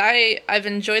because I've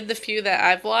enjoyed the few that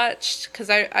I've watched, because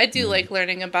I do like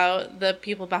learning about the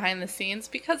people behind the scenes,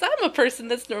 because I'm a person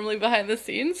that's normally behind the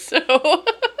scenes, so.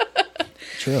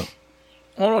 True.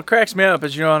 Well, what cracks me up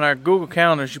is, on our Google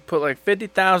Calendars, you put like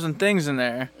 50,000 things in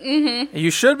there. Mm-hmm.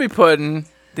 You should be putting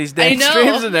these dang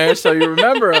streams in there so you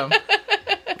remember them.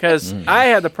 Because I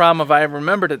had the problem of I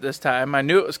remembered it this time. I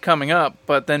knew it was coming up,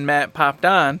 but then Matt popped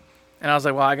on, and I was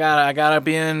like, well, I gotta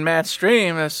be in Matt's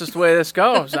stream. That's just the way this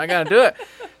goes. I gotta do it.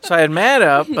 So I had Matt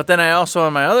up, but then I also,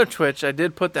 on my other Twitch, I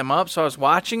did put them up, so I was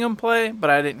watching them play,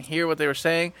 but I didn't hear what they were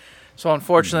saying. So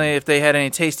unfortunately, if they had any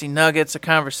tasty nuggets, a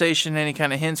conversation, any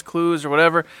kind of hints, clues, or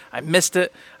whatever, I missed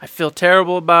it. I feel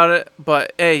terrible about it.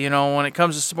 But, hey, when it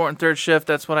comes to supporting Third Shift,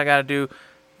 that's what I got to do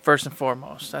first and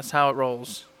foremost. That's how it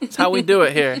rolls. That's how we do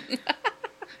it here.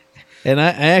 And I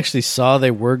actually saw they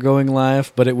were going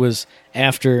live, but it was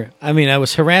after. I mean, I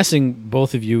was harassing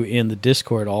both of you in the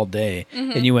Discord all day,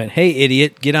 and you went, "Hey,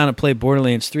 idiot, get on and play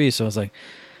Borderlands 3." So I was like,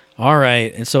 "All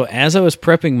right." And so as I was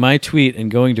prepping my tweet and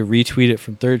going to retweet it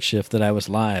from Third Shift that I was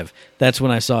live, that's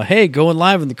when I saw, "Hey, going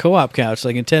live in the co-op couch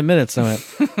like in 10 minutes." And I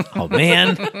went, "Oh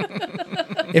man,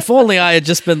 if only I had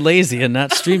just been lazy and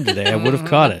not streamed today, I would have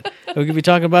caught it. We could be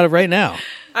talking about it right now."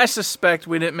 I suspect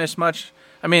we didn't miss much.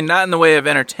 I mean, not in the way of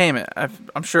entertainment.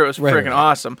 I'm sure it was Right, freaking right.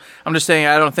 awesome. I'm just saying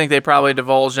I don't think they probably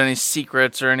divulged any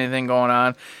secrets or anything going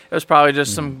on. It was probably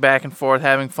just some back and forth,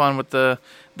 having fun with the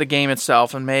game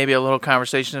itself, and maybe a little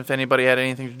conversation if anybody had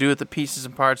anything to do with the pieces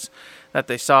and parts that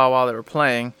they saw while they were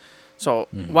playing. So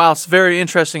while it's very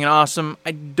interesting and awesome,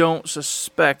 I don't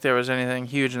suspect there was anything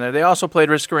huge in there. They also played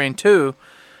Risk of Rain 2,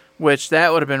 which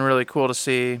that would have been really cool to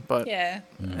see, but Yeah.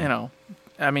 you know,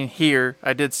 I mean,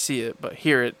 I did see it, but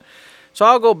hear it. So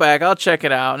I'll go back, I'll check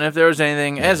it out, and if there was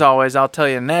anything, as always, I'll tell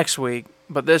you next week.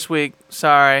 But this week,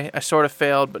 sorry, I sort of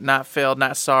failed, but not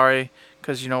sorry,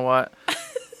 because you know what? I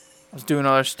was doing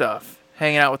other stuff,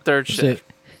 hanging out with Third Shift.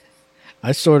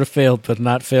 I sort of failed, but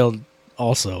not failed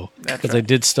also, That's because I right.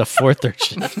 did stuff for Third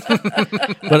Shift.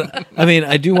 But, I mean,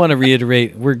 I do want to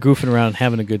reiterate, we're goofing around,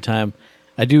 having a good time.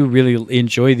 I do really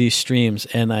enjoy these streams,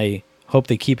 and I hope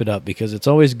they keep it up, because it's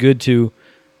always good to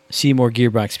see more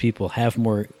Gearbox people, have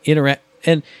more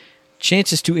and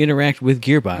chances to interact with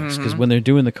Gearbox, because when they're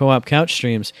doing the co-op couch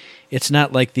streams, it's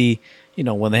not like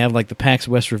when they have like the PAX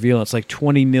West reveal, it's like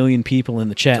 20 million people in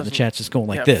the chat, and the chat's just going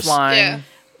like this. Flying.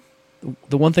 Yeah.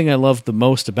 The one thing I love the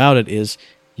most about it is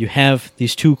you have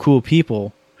these two cool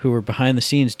people who are behind the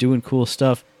scenes doing cool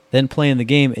stuff, then playing the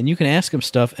game, and you can ask them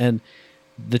stuff, and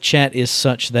the chat is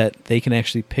such that they can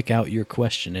actually pick out your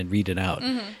question and read it out,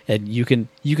 and you can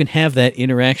have that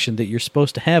interaction that you're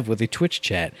supposed to have with a Twitch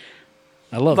chat.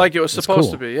 I love Like it was It's supposed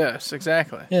cool. to be, yes,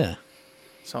 exactly. Yeah,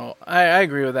 So I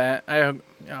agree with that. And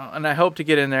I hope to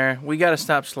get in there. We got to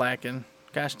stop slacking.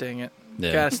 Gosh dang it.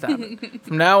 Yeah. Got to stop it.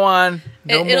 From now on,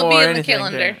 no It'll be more in the anything.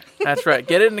 calendar. That's right.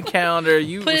 Get it in the calendar. Put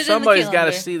it in the Somebody's got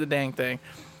to calendar. see the dang thing.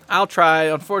 I'll try.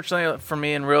 Unfortunately for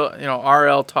me in real,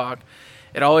 RL talk,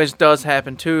 it always does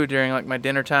happen too during like my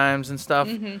dinner times and stuff.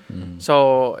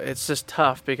 So it's just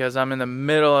tough because I'm in the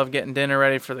middle of getting dinner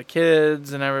ready for the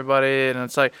kids and everybody, and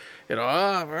it's like,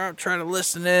 I'm trying to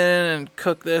listen in and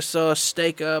cook this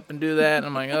steak up and do that, and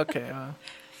I'm like, okay,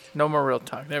 no more real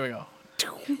talk. There we go.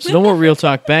 so no more real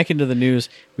talk. Back into the news.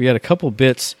 We got a couple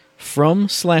bits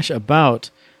from/about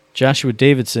Joshua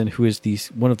Davidson, who is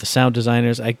one of the sound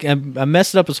designers. I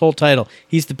messed up his whole title.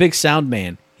 He's the big sound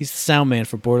man. He's the sound man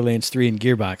for Borderlands 3 and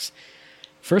Gearbox.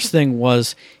 First thing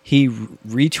was he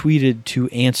retweeted to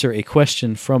answer a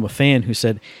question from a fan who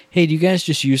said, "Hey, do you guys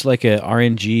just use like a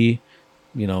RNG,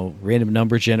 random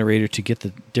number generator to get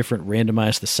the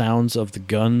randomize the sounds of the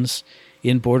guns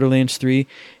in Borderlands 3?" And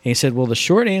he said, "Well, the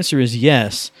short answer is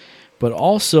yes, but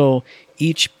also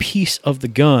each piece of the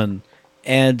gun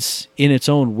adds in its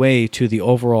own way to the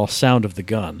overall sound of the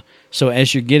gun. So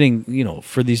as you're getting,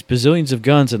 for these bazillions of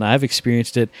guns, and I've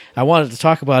experienced it, I wanted to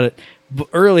talk about it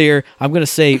earlier. I'm going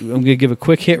to give a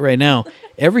quick hit right now.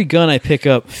 Every gun I pick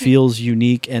up feels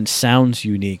unique and sounds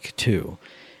unique too,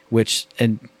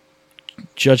 and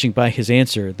judging by his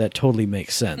answer, that totally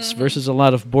makes sense. Versus a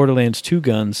lot of Borderlands 2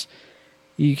 guns,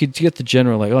 you could get the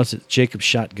general, like, it's a Jacob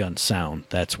shotgun sound.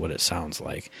 That's what it sounds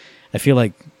like. I feel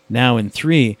like now in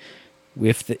 3,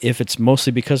 if it's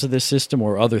mostly because of this system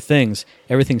or other things,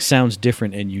 everything sounds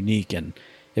different and unique, and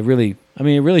it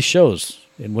really shows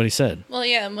in what he said. Well,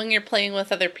 yeah, and when you're playing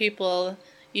with other people,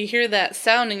 you hear that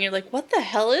sound and you're like, what the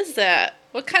hell is that?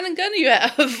 What kind of gun do you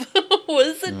have? What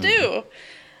does it do?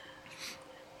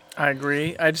 I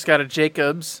agree. I just got a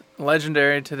Jacobs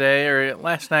Legendary today or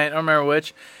last night. I don't remember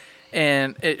which.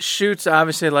 And it shoots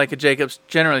obviously like a Jacobs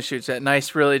generally shoots, that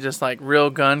nice, really just like real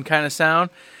gun kind of sound.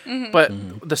 But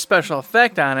the special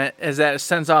effect on it is that it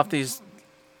sends off these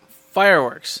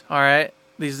fireworks, all right?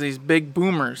 These big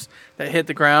boomers that hit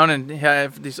the ground and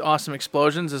have these awesome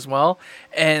explosions as well.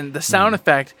 And the sound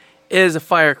effect is a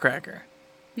firecracker.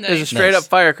 It's a Nice. straight up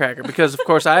firecracker because, of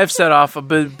course, I've set off a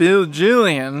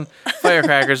bajillion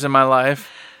firecrackers in my life.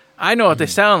 I know what they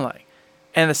sound like.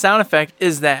 And the sound effect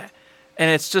is that. And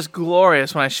it's just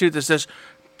glorious when I shoot this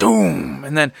doom,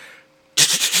 and then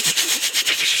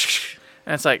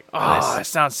and it's like, it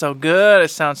sounds so good. It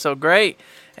sounds so great.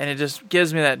 And it just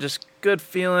gives me that just good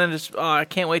feeling. I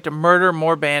can't wait to murder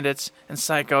more bandits and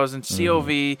psychos and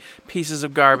COV pieces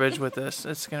of garbage with this.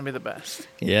 It's going to be the best.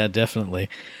 Yeah, definitely.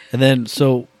 And then,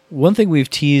 so one thing we've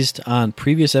teased on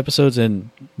previous episodes,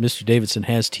 and Mr. Davidson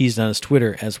has teased on his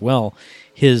Twitter as well,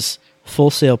 his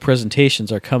Full Sail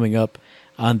presentations are coming up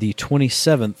on the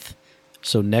 27th,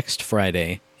 so next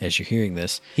Friday, as you're hearing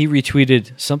this. He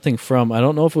retweeted something from, I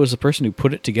don't know if it was the person who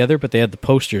put it together, but they had the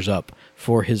posters up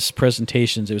for his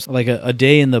presentations. It was like a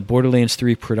day in the Borderlands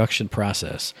 3 production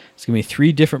process. It's going to be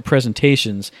 3 different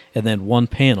presentations and then 1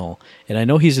 panel. And I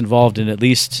know he's involved in at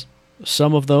least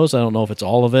some of those. I don't know if it's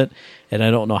all of it, and I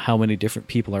don't know how many different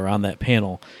people are on that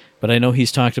panel. But I know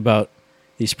he's talked about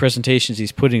these presentations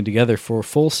he's putting together for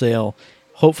Full Sail,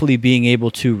 hopefully being able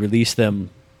to release them,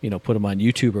 put them on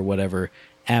YouTube or whatever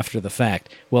after the fact.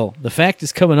 Well, the fact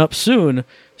is coming up soon,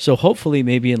 so hopefully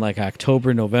maybe in like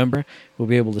October, November, we'll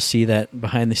be able to see that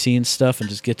behind-the-scenes stuff and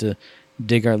just get to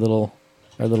dig our little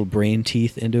brain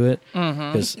teeth into it.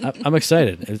 Because I'm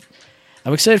excited.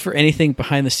 I'm excited for anything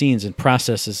behind the scenes and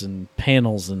processes and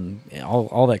panels and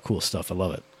all that cool stuff. I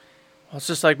love it. Well, it's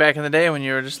just like back in the day when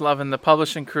you were just loving the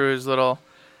publishing crew's little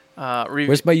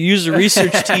Where's my user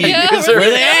research team? Yeah, Where are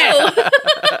they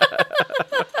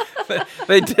at?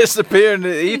 They disappear into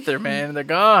the ether, man. They're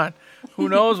gone. Who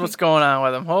knows what's going on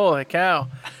with them? Holy cow.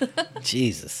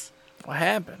 Jesus. What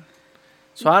happened?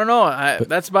 So I don't know.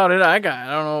 That's about it I got.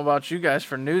 I don't know about you guys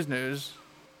for news.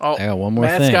 Oh, I got one more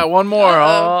Matt's thing. got one more.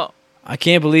 Oh. I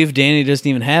can't believe Danny doesn't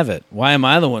even have it. Why am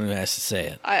I the one who has to say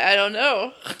it? I don't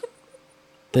know.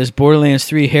 There's Borderlands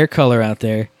 3 hair color out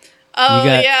there. Oh,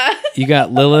 yeah. You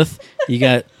got Lilith, you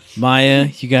got Maya,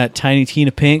 you got Tiny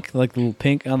Tina Pink, like the little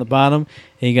pink on the bottom,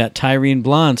 and you got Tyrene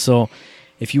Blonde. So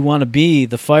if you want to be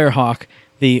the Firehawk,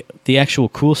 the actual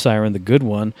cool siren, the good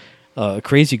one,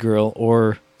 Crazy Girl,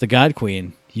 or the God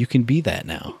Queen, you can be that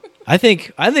now. I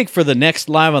think for the next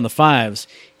Live on the Fives,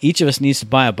 each of us needs to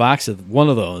buy a box of one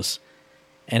of those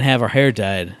and have our hair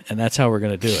dyed, and that's how we're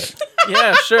going to do it.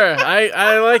 Yeah, sure.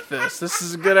 I like this. This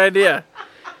is a good idea.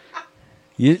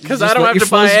 Because I Just don't let have your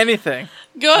to buy fuzz- anything.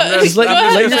 Just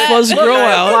let your fuzz Look, grow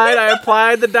out. I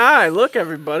applied the dye. Look,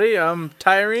 everybody. I'm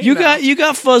Tyrene. You now.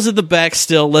 got fuzz at the back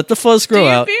still. Let the fuzz Do grow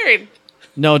your out. beard.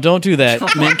 No, don't do that.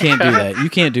 Men can't do that. You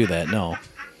can't do that. No.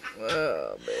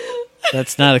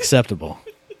 That's not acceptable.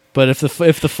 But if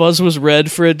the fuzz was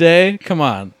red for a day, come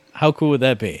on. How cool would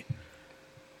that be?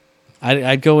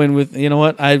 I'd go in with, you know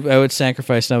what? I would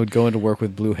sacrifice and I would go into work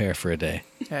with blue hair for a day.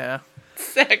 Yeah.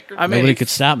 Sacrifice. I mean, Nobody could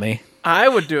stop me. I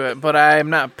would do it, but I am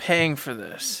not paying for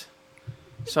this.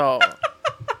 So,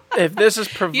 if this is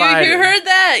You provided... heard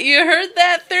that? You heard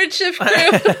that, Third Shift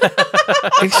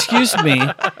Crew? Excuse me.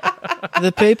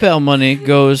 The PayPal money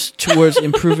goes towards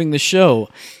improving the show.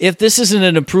 If this isn't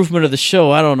an improvement of the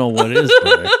show, I don't know what is,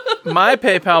 brother. My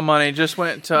PayPal money just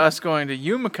went to us going to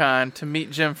UMaCon to meet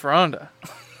Jim Ferronda.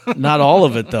 Not all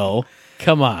of it, though.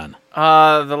 Come on.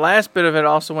 The last bit of it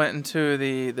also went into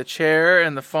the chair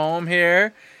and the foam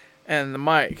here and the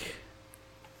mic.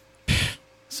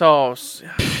 So,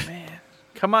 man,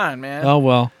 come on, man. Oh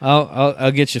well,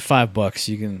 I'll get you $5.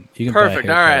 You can Perfect.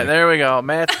 Buy a All hair right, color. there we go.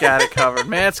 Matt's got it covered.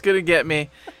 Matt's gonna get me.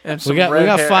 And some We got red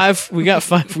hair.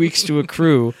 5 weeks to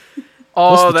accrue. Oh,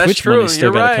 Plus the that's Twitch true. money's still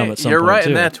You're gotta right. come at some You're point, right. too.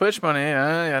 And that Twitch money,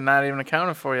 not even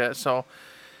accounted for yet. So,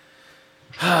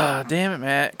 damn it,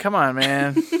 Matt. Come on,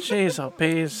 man. Jeez, oh,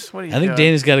 peas. What are you I think doing?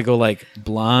 Danny's got to go like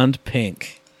blonde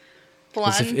pink.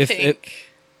 'Cause Blonde if pink.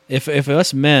 if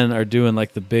us men are doing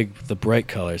like the bright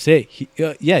colors, hey,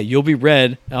 yeah, you'll be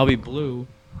red, I'll be blue.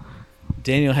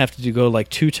 Danny will have to go like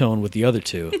two-tone with the other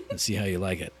two and see how you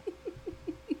like it.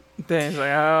 Danny's like,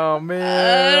 oh, man.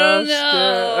 I don't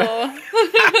know.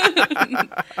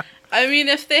 I mean,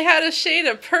 if they had a shade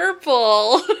of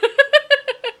purple.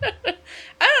 I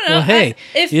don't know. Well, hey,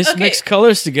 if, you just okay, mix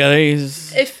colors together.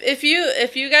 if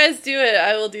you guys do it,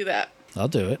 I will do that. I'll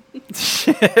do it.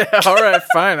 All right,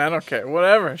 fine. I don't care.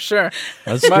 Whatever. Sure.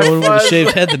 Let's My go in with a fuzz-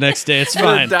 shaved head the next day. It's I'm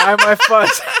gonna fine. dye my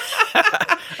fuzz.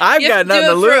 I've You got have to nothing to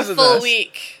do it lose for a in full this.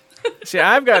 week. See,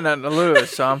 I've got nothing to lose,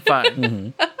 so I'm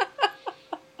fine.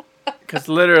 Because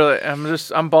literally,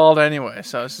 I'm bald anyway,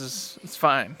 so it's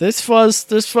fine. This fuzz,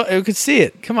 you can see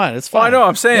it. Come on, it's Well, fine. I know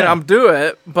I'm saying Yeah. I'm do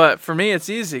it, but for me it's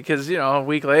easy because a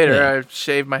week later Yeah. I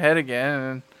shave my head again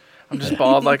and I'm just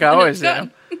bald like I always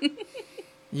am.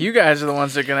 You guys are the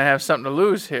ones that are gonna have something to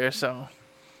lose here, so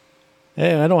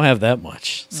Hey, I don't have that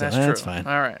much, so that's that's true. fine.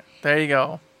 All right, there you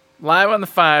go. Live on the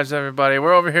Fives, everybody.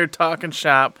 We're over here talking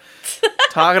shop,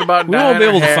 talking about. We won't be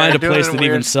dyeing able our to hair, find a doing place it that in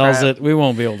even weird sells crap. it. We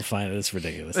won't be able to find it. It's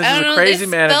ridiculous. This I is don't a know. crazy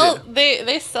man idea.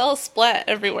 They sell Splat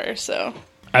everywhere, so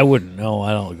I wouldn't know.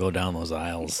 I don't go down those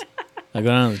aisles. I go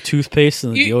down the toothpaste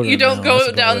and the deodorant. you don't aisle. go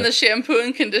That's down about the it. shampoo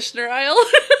and conditioner aisle.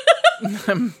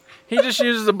 He just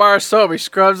uses a bar of soap. He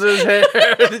scrubs his hair.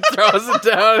 He throws it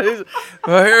down.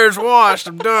 My hair's washed.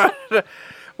 I'm done.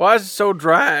 Why is it so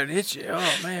dry and itchy?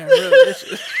 Oh man, really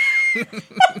itchy.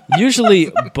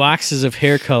 Usually, boxes of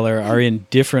hair color are in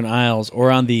different aisles, or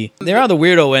they're on the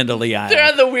weirdo end of the aisle.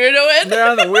 They're on the weirdo end. They're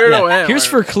on the weirdo end. Here's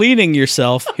for cleaning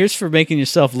yourself. Here's for making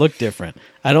yourself look different.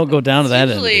 I don't go down to that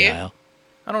end of the aisle.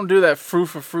 I don't do that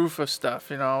froofa stuff,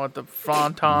 with the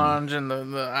frontage and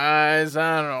the eyes.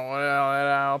 I don't know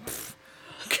what else.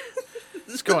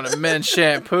 It's going to men's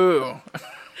shampoo.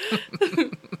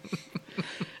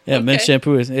 Yeah, men's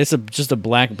shampoo it's just a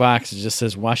black box. It just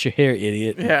says "Wash your hair,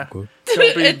 idiot." Yeah,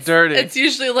 don't be dirty. It's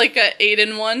usually like a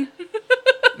 8-in-1.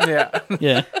 Yeah,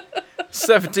 Yeah.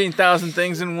 17,000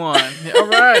 things in one. All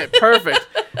right, perfect.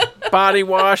 Body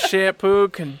wash, shampoo,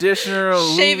 conditioner,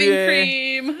 Shaving Louvier,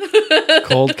 cream.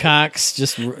 Cold cocks,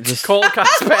 just cold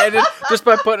constipated just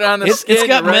by putting it on the skin. It's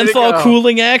got you're ready to menthol go.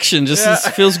 cooling action. Just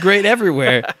it feels great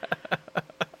everywhere.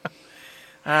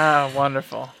 Ah,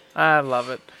 wonderful. I love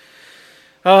it.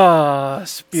 Oh,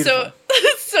 it's beautiful.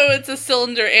 So it's a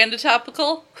cylinder and a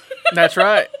topical. That's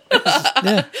right.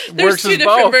 Yeah. There's Works two as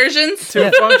different both. versions.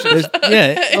 Two functions.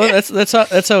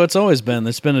 That's how it's always been.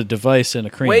 It's been a device and a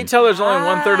cream. Wait till there's only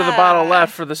 1/3 of the bottle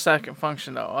left for the second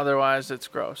function, though. Otherwise, it's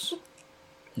gross.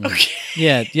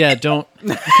 Yeah. Don't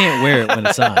you can't wear it when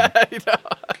it's on.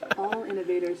 All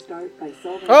innovators start by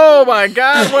solving. Oh my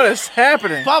God, what is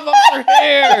happening? Pop up your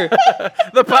hair.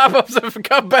 The pop-ups have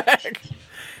come back.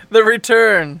 The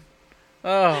return.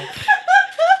 Oh.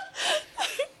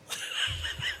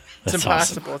 It's That's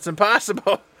impossible. awesome. It's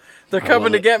impossible. They're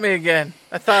coming to it. get me again.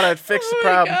 I thought I'd fix the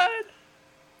problem. God.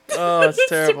 Oh, it's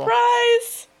terrible.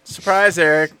 Surprise. Surprise,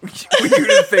 Eric. You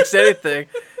didn't fix anything.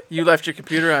 You left your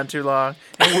computer on too long,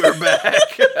 and we're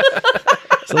back.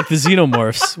 It's like the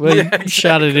xenomorphs. Well, you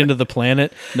shot it into the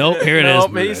planet. Nope, here it is.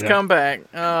 Nope, he's come back.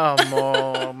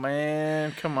 Oh,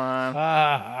 man. Come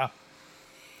on.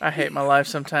 I hate my life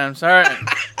sometimes. All right.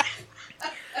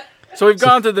 So we've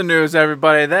gone through the news,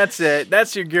 everybody. That's it.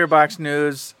 That's your Gearbox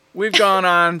news. We've gone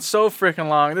on so freaking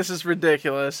long. This is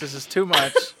ridiculous. This is too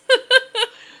much.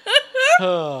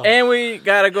 And we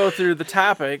got to go through the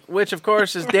topic, which, of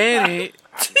course, is Danny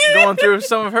going through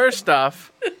some of her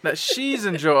stuff that she's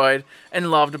enjoyed and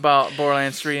loved about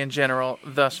Borderlands 3 in general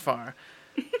thus far.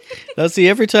 Now, see,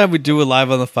 every time we do a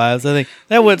live on the fives, I think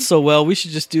that went so well. We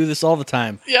should just do this all the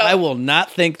time. Yeah. I will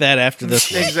not think that after this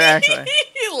one. Exactly.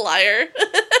 You liar.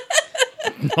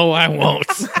 No, I won't.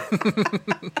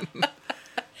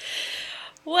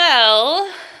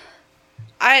 Well,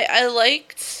 I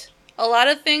liked a lot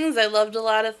of things. I loved a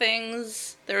lot of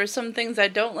things. There were some things I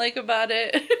don't like about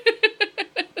it.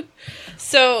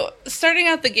 So, starting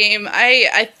out the game,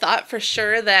 I thought for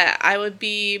sure that I would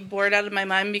be bored out of my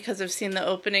mind because I've seen the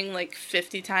opening like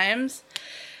 50 times.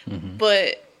 Mm-hmm.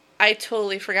 But I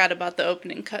totally forgot about the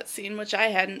opening cutscene, which I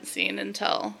hadn't seen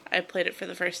until I played it for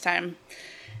the first time.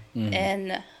 Mm-hmm.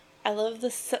 And I loved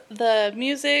the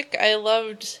music. I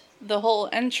loved the whole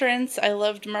entrance. I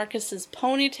loved Marcus's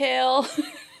ponytail.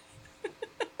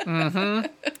 Mm-hmm.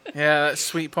 Yeah, that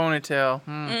sweet ponytail.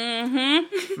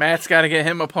 Mm-hmm. Matt's got to get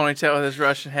him a ponytail with his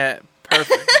Russian hat.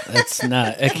 Perfect. That's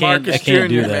not. I can't Marcus do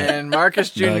Jr., that. man. Marcus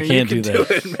Jr., No, I can't you do can that.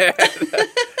 do it, man.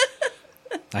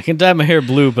 I can dye my hair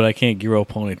blue, but I can't grow a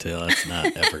ponytail. That's not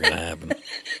ever going to happen.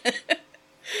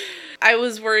 I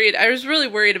was worried. I was really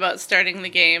worried about starting the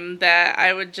game that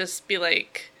I would just be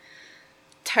like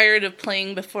tired of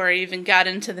playing before I even got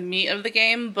into the meat of the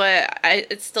game, but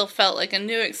it still felt like a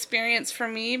new experience for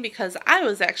me because I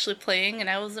was actually playing and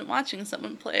I wasn't watching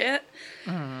someone play it.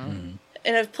 Mm.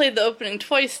 And I've played the opening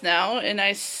twice now, and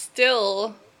I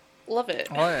still love it.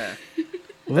 Oh, yeah.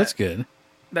 Well, that's good.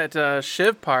 That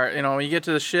Shiv part, you get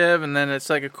to the Shiv, and then it's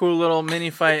like a cool little mini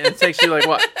fight, and it takes you,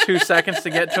 2 seconds to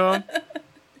get to him?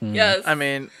 Yes. I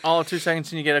mean, all of 2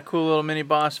 seconds, and you get a cool little mini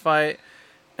boss fight.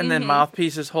 And then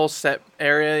Mouthpiece's whole set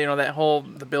area,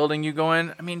 the building you go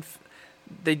in. I mean,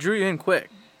 they drew you in quick.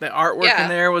 The artwork in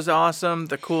there was awesome.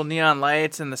 The cool neon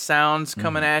lights and the sounds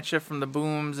coming at you from the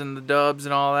booms and the dubs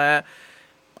and all that.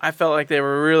 I felt like they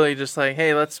were really just like,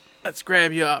 hey, let's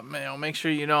grab you up, make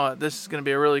sure you know it. This is going to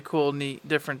be a really cool, neat,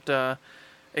 different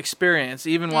experience.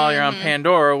 Even while you're on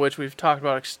Pandora, which we've talked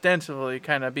about extensively,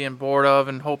 kind of being bored of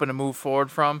and hoping to move forward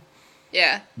from.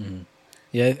 Yeah. Mm-hmm.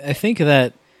 Yeah, I think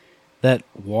that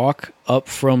walk up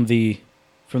from the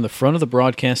front of the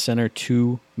broadcast center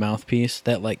to Mouthpiece,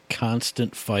 that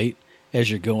constant fight as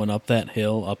you're going up that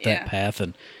hill, up that path,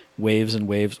 and waves.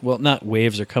 Well, not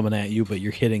waves are coming at you, but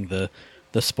you're hitting the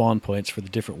spawn points for the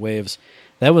different waves.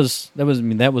 That was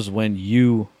when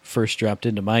you first dropped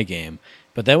into my game,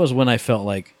 but that was when I felt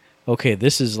like, okay,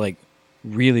 this is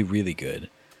really, really good.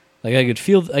 I could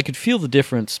feel the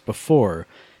difference before,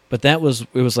 But it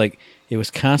was like it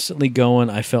was constantly going.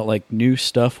 I felt like new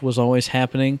stuff was always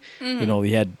happening. You know,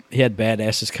 he had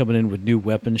badasses coming in with new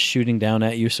weapons shooting down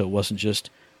at you, so it wasn't just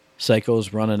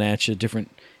psychos running at you.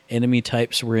 Different enemy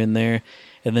types were in there,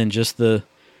 and then just the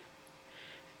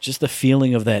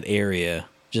feeling of that area,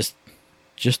 just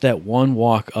that one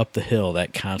walk up the hill,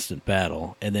 that constant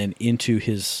battle, and then into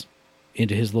his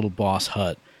little boss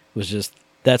hut was just,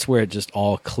 that's where it just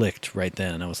all clicked right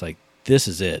then. And I was like, this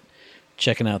is it.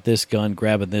 Checking out this gun,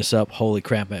 grabbing this up. Holy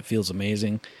crap, that feels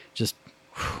amazing. Just,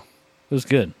 whew, it was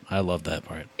good. I loved that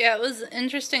part. Yeah, it was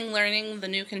interesting learning the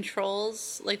new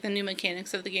controls, like the new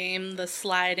mechanics of the game, the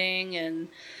sliding and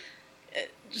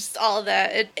just all of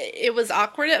that. It was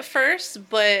awkward at first,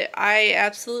 but I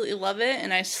absolutely love it,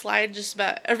 and I slide just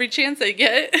about every chance I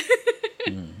get.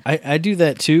 I do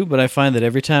that too, but I find that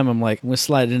every time I'm like, I'm going to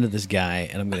slide into this guy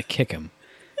and I'm going to kick him.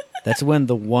 That's when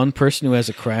the one person who has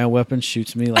a cryo weapon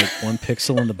shoots me like 1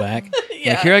 pixel in the back.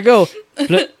 Yeah. Like, here I go.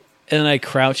 And then I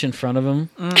crouch in front of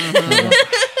him.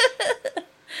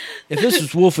 If this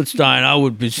was Wolfenstein, I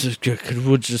would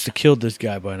just have killed this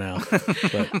guy by now.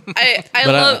 But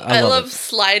I love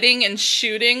sliding and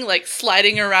shooting, like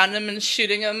sliding around him and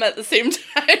shooting him at the same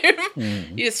time.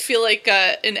 You just feel like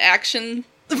an action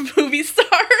movie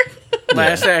star.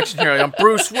 Last action hero. I'm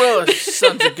Bruce Willis,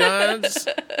 sons of guns.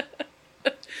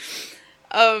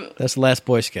 That's the Last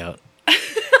Boy Scout.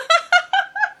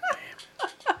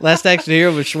 Last action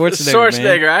hero was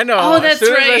Schwarzenegger. Man. I know. Oh, that's as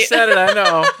soon right. as I said it, I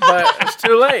know. But it's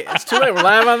too late. We're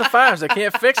live on the fives. I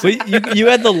can't fix it. But you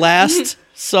had the last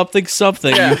something.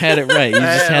 Yeah. You had it right. You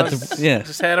just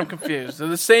Just had them confused. They're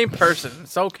the same person.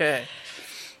 It's okay.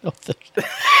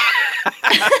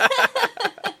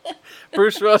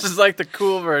 Bruce Willis is like the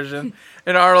cool version,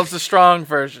 and Arnold's the strong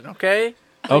version. Okay.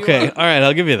 Okay. All right.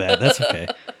 I'll give you that. That's okay.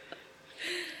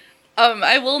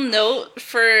 I will note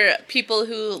for people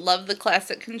who love the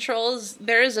classic controls,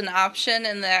 there is an option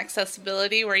in the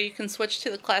accessibility where you can switch to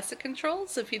the classic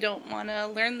controls if you don't want to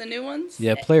learn the new ones.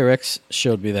 Yeah, Player X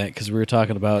showed me that because we were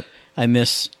talking about I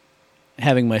miss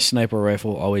having my sniper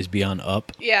rifle always be on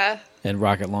up. Yeah. And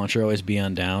rocket launcher always be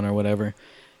on down or whatever.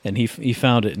 And he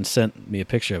found it and sent me a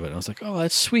picture of it. And I was like, oh,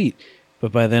 that's sweet.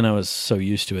 But by then I was so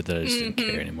used to it that I just didn't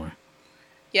care anymore.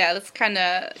 Yeah, that's kind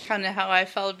of how I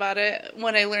felt about it.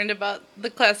 When I learned about the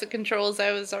classic controls,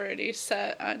 I was already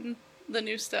set on the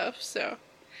new stuff. So,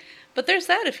 but there's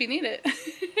that if you need it.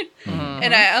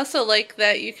 And I also like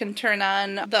that you can turn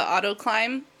on the auto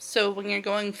climb. So when you're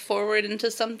going forward into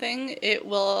something, it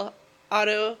will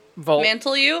auto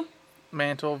mantle you.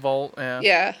 Mantle, vault, yeah.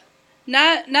 Yeah.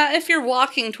 Not if you're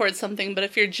walking towards something, but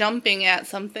if you're jumping at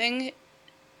something.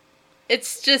 It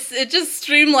just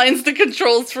streamlines the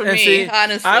controls for me, see,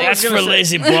 honestly. That's for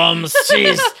lazy bums.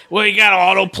 Jeez. Well, you got an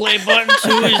auto-play button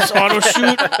too? It's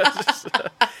auto-shoot?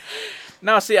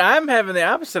 No, see, I'm having the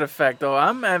opposite effect, though.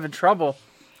 I'm having trouble.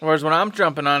 Whereas when I'm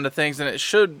jumping onto things, and it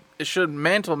should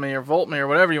mantle me or volt me or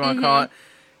whatever you want to call it,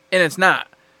 and it's not.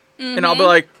 And I'll be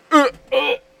like,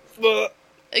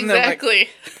 Exactly.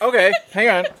 Like, okay, hang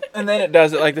on. And then it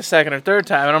does it like the second or third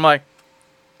time, and I'm like,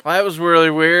 well, that was really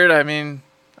weird. I mean,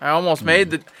 I almost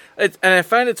made and I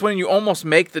find it's when you almost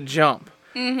make the jump.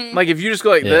 Like if you just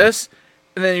go like this,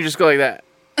 and then you just go like that,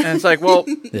 and it's like, well,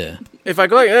 if I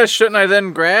go like this, shouldn't I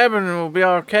then grab and we'll be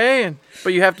okay?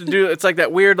 But you have to do. It's like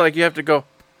that weird. Like you have to go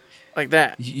like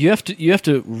that. You have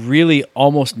to really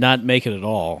almost not make it at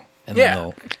all.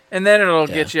 And then it'll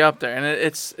get you up there, and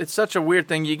it's such a weird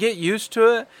thing. You get used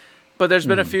to it. But there's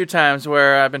been a few times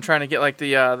where I've been trying to get like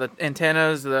the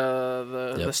antennas,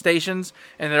 the stations,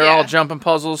 and they're all jumping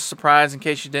puzzles, surprise in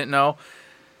case you didn't know.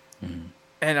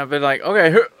 And I've been like,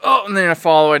 okay, and then I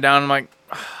fall all the way down. I'm like,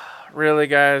 really,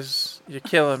 guys, you're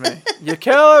killing me. You're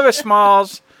killing me,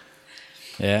 Smalls.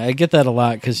 Yeah, I get that a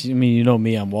lot because, I mean, you know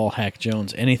me, I'm Wallhack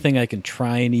Jones. Anything I can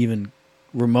try and even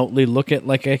remotely look at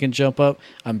like I can jump up,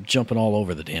 I'm jumping all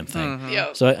over the damn thing.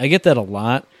 Yep. So I get that a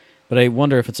lot, but I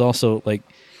wonder if it's also like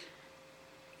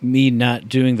me not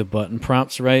doing the button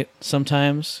prompts right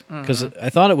sometimes, because I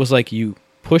thought it was like you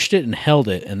pushed it and held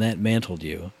it and that mantled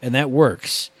you, and that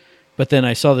works. But then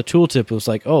I saw the tooltip, it was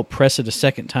like, oh, press it a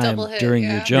second time during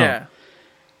your jump. Yeah.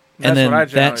 And then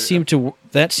that seemed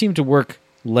to work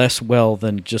less well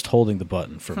than just holding the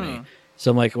button for me.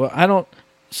 So I'm like, well, I don't.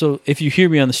 So if you hear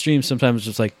me on the stream, sometimes it's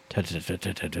just like tap, tap, tap,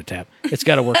 tap, tap, tap. It's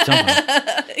got to work somehow.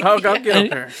 Oh, go get up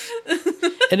there.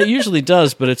 And it usually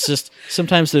does, but it's just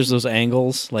sometimes there's those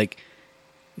angles, like,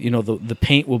 you know, the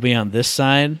paint will be on this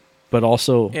side, but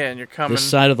also and you're coming. this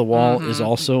side of the wall is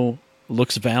also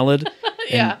looks valid.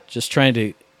 Yeah. And just trying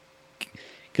to,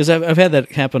 because I've had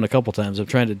that happen a couple times. I'm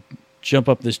trying to jump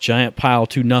up this giant pile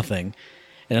to nothing,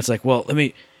 and it's like, well, let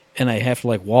me and I have to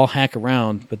like wall hack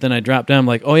around, but then I drop down, I'm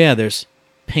like, oh yeah, there's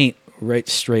paint right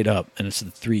straight up, and it's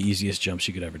the 3 easiest jumps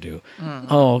you could ever do.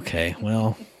 Oh, okay,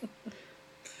 well,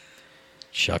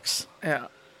 shucks. Yeah.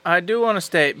 I do want to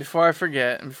state, before I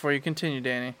forget, and before you continue,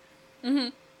 Danny,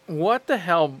 what the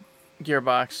hell,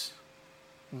 Gearbox?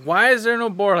 Why is there no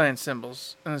Borderlands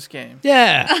symbols in this game?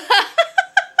 Yeah.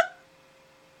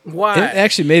 Why? It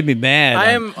actually made me mad.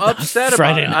 I am upset about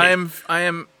Friday it. night. I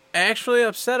am actually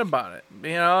upset about it.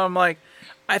 You know, I'm like,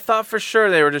 I thought for sure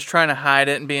they were just trying to hide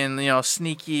it and being,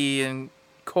 sneaky and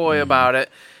coy about it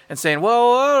and saying,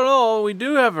 well, I don't know, we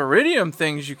do have Iridium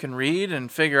things you can read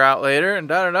and figure out later and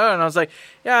da-da-da. And I was like,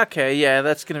 yeah, okay, yeah,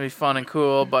 that's going to be fun and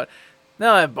cool, but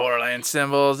they'll have Borderlands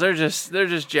symbols. They're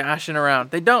just joshing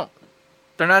around. They don't.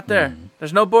 They're not there.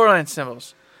 There's no Borderlands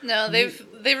symbols. No, they've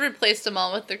replaced them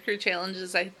all with the crew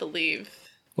challenges, I believe.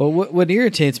 Well, what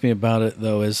irritates me about it,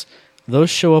 though, is those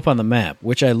show up on the map,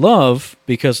 which I love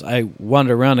because I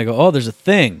wander around and go, oh, there's a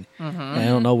thing. And I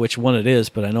don't know which one it is,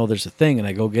 but I know there's a thing, and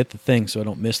I go get the thing so I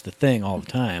don't miss the thing all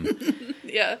the time.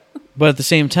 Yeah. But at the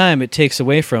same time, it takes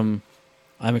away from,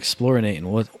 I'm exploring it,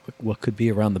 and what could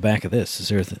be around the back of this? Is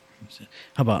there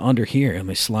how about under here? Let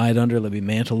me slide under, let me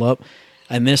mantle up.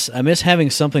 I miss having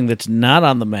something that's not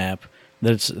on the map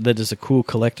that is a cool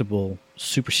collectible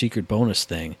super secret bonus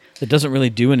thing that doesn't really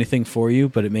do anything for you,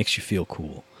 but it makes you feel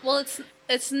cool. Well,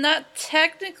 it's not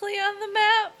technically on the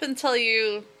map until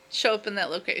you show up in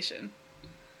that location.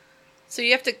 So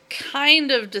you have to kind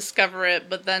of discover it,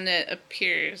 but then it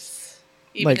appears.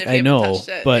 Even Like, if you I haven't know, touched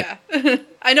it. but- Yeah.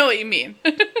 I know what you mean.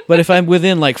 But if I'm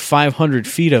within like 500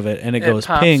 feet of it and it goes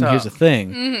pops ping, up. here's a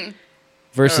thing,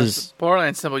 versus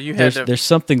Borderlands symbol, you had there's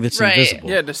something that's Right.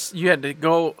 invisible. you had to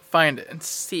go find it and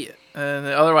see it, and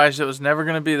otherwise it was never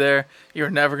going to be there. You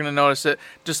were never going to notice it.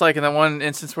 Just like in the one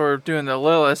instance where we were doing the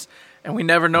Lilith, and we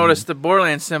never noticed the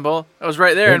Borderlands symbol. It was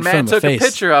right there, Right and in Matt front of took my a face.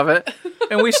 picture of it,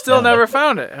 and we still never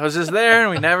found it. It was just there,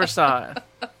 and we never saw it.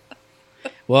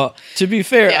 Well, to be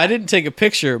fair, Yeah. I didn't take a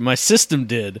picture. My system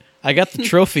did. I got the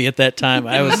trophy at that time.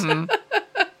 I was, We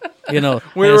I had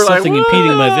were like, something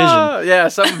impeding my vision. "Whoa!" Yeah,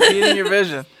 something impeding your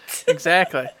vision.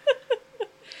 Exactly.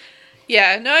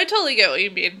 Yeah, no, I totally get what you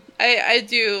mean. I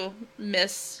do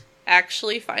miss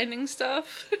actually finding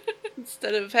stuff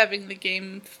instead of having the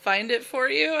game find it for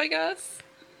you, I guess.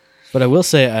 But I will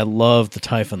say I love the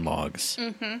Typhon logs.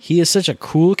 He is such a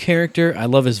cool character. I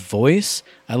love his voice.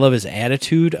 I love his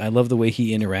attitude. I love the way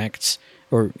he interacts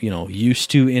or, used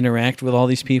to interact with all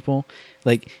these people.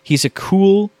 Like, he's a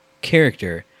cool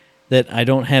character that I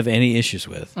don't have any issues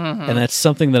with. And that's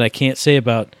something that I can't say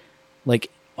about,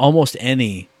 like, almost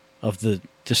any of the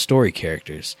story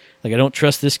characters. Like, I don't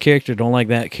trust this character, don't like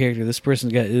that character. This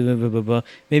person's got blah, blah, blah, blah.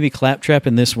 Maybe Claptrap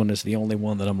in this one is the only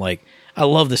one that I'm like, I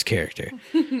love this character.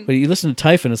 But you listen to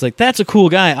Typhon, it's like, that's a cool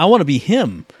guy. I want to be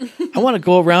him. I want to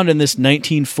go around in this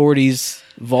 1940s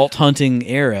vault hunting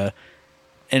era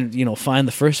and, find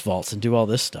the first vaults and do all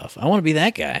this stuff. I want to be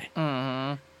that guy.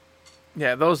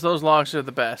 Yeah, those logs are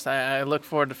the best. I look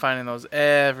forward to finding those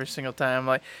every single time.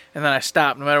 Like, and then I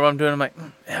stop no matter what I'm doing. I'm like,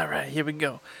 all right, here we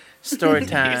go, story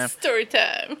time. Story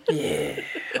time. Yeah,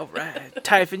 all right.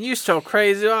 Typhon, you so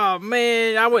crazy. Oh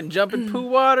man, I wouldn't jump in poo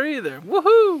water either.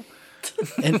 Woohoo!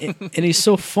 and he's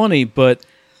so funny, but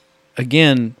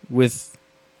again,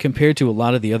 compared to a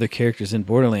lot of the other characters in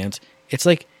Borderlands, it's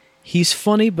like he's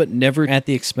funny, but never at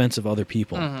the expense of other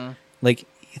people. Like,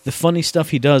 the funny stuff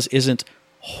he does isn't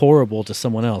horrible to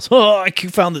someone else. Oh, I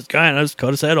found this guy and I just cut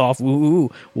his head off.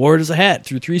 Woo, wore it as a hat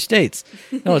through 3 states.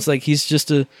 No, it's like he's just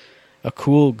a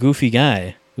cool, goofy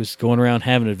guy who's going around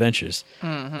having adventures.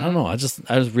 I don't know. I just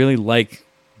really like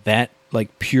that,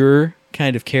 like, pure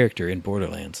kind of character in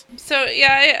Borderlands. So,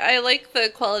 yeah, I like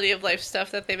the quality of life stuff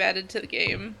that they've added to the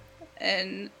game.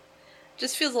 And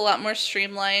just feels a lot more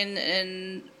streamlined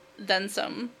and then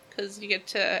some. Because you get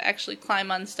to actually climb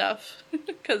on stuff.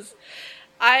 Because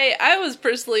I was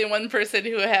personally one person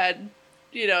who had,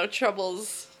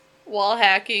 troubles wall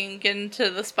hacking, getting to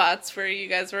the spots where you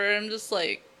guys were. I'm just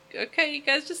like, okay, you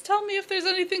guys just tell me if there's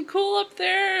anything cool up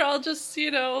there. I'll just,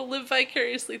 live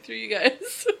vicariously through you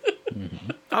guys.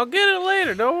 I'll get it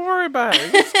later. Don't worry about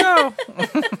it. Let's go.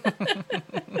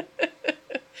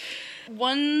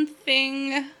 One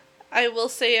thing I will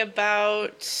say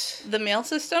about the mail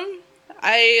system,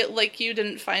 I, like you,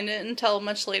 didn't find it until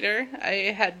much later.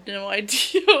 I had no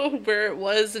idea where it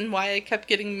was and why I kept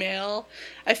getting mail.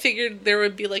 I figured there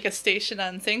would be like a station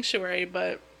on Sanctuary,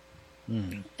 but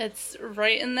it's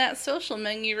right in that social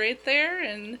menu right there,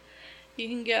 and you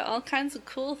can get all kinds of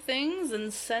cool things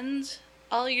and send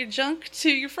all your junk to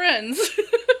your friends.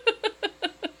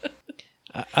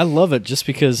 I love it just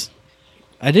because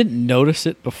I didn't notice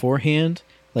it beforehand.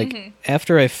 Like,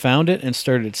 after I found it and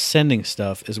started sending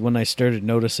stuff is when I started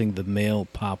noticing the mail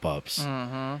pop-ups.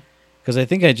 Because I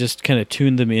think I just kind of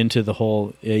tuned them into the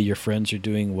whole, your friends are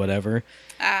doing whatever.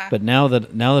 But now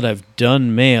that I've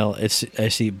done mail, I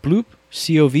see, bloop,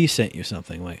 COV sent you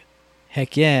something. Like,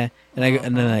 heck yeah.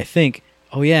 And then I think,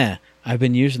 oh yeah, I've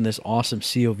been using this awesome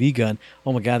COV gun.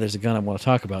 Oh my God, there's a gun I want to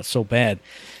talk about so bad.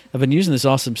 I've been using this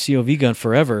awesome COV gun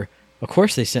forever. Of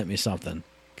course they sent me something.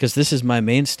 Because this is my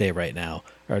mainstay right now.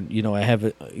 Or, I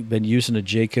have been using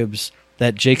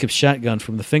that Jacobs shotgun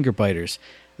from the Finger Biters.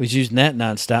 I was using that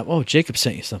nonstop. Oh, Jacobs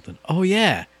sent you something. Oh,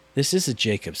 yeah, this is a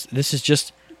Jacobs. This is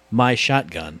just my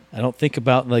shotgun. I don't think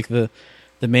about, like, the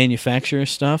manufacturer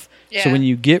stuff. Yeah. So when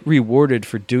you get rewarded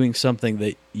for doing something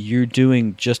that you're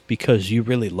doing just because you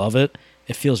really love it,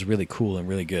 it feels really cool and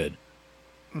really good.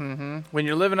 When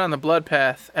you're living on the blood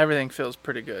path, everything feels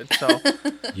pretty good. So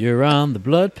You're on the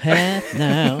blood path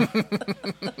now.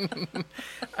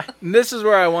 this is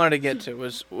where I wanted to get to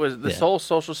was this whole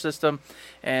social system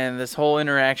and this whole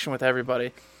interaction with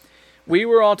everybody. We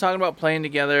were all talking about playing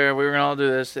together. We were going to all do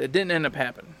this. It didn't end up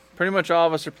happening. Pretty much all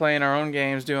of us are playing our own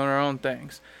games, doing our own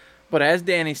things. But as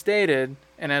Danny stated,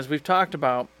 and as we've talked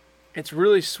about, it's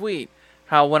really sweet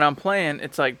how when I'm playing,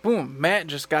 it's like, boom, Matt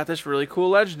just got this really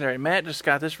cool legendary. Matt just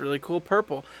got this really cool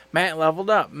purple. Matt leveled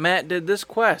up. Matt did this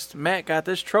quest. Matt got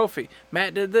this trophy.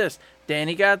 Matt did this.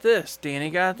 Danny got this. Danny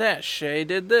got that. Shay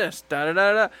did this.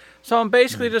 Da-da-da-da. So I'm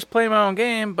basically just playing my own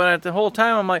game, but at the whole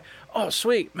time I'm like, oh,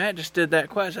 sweet, Matt just did that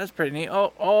quest. That's pretty neat.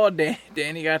 Oh,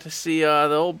 Danny got to see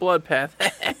the old blood path.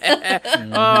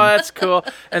 Oh, that's cool.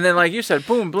 And then, like you said,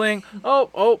 boom, bling.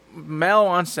 Oh,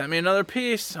 Malwan sent me another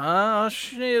piece. Oh,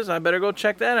 jeez, I better go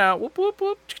check that out. Whoop, whoop,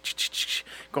 whoop.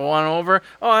 Go on over.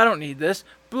 Oh, I don't need this.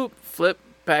 Boop, flip.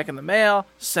 Back in the mail,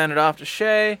 send it off to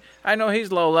Shay. I know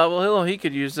he's low level. He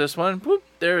could use this one. Boop,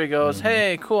 there he goes.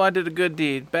 Hey, cool, I did a good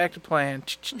deed. Back to playing.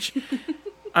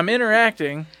 I'm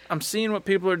interacting. I'm seeing what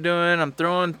people are doing. I'm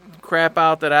throwing crap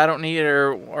out that I don't need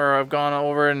or I've gone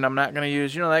over and I'm not going to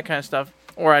use, that kind of stuff.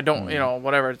 Or I don't,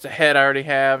 whatever. It's a head I already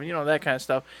have, that kind of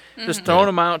stuff. Just throwing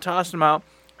them out, tossing them out.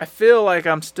 I feel like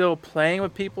I'm still playing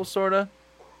with people, sort of.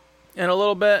 In a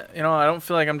little bit, I don't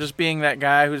feel like I'm just being that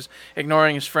guy who's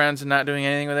ignoring his friends and not doing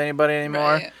anything with anybody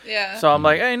anymore. Right. Yeah. So I'm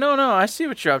like, hey, no, I see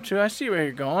what you're up to. I see where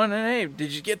you're going. And hey,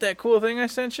 did you get that cool thing I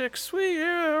sent you? Sweet,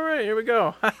 yeah, all right, here we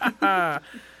go. And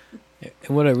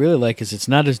what I really like is it's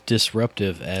not as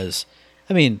disruptive as,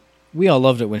 we all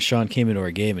loved it when Sean came into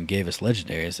our game and gave us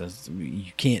legendaries.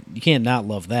 You can't not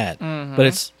love that.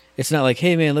 But it's not like,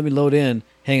 hey man, let me load in.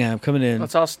 Hang on, I'm coming in.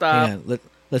 Let's all stop. Hang on,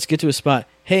 let's get to a spot.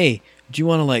 Hey, do you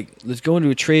want to let's go into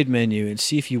a trade menu and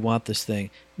see if you want this thing?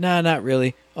 Nah, not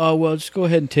really. Oh, well, just go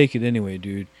ahead and take it anyway,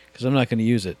 dude, because I'm not going to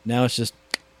use it. Now it's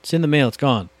in the mail, it's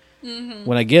gone.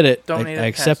 When I get it, I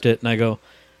accept it, and I go,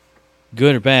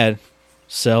 good or bad,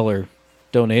 sell or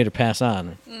donate or pass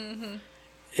on.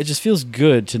 It just feels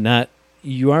good to not,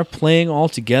 you are playing all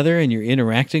together and you're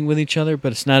interacting with each other,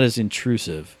 but it's not as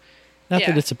intrusive. Not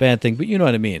that it's a bad thing, but you know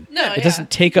what I mean. No, it doesn't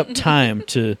take up time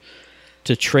to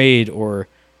trade or,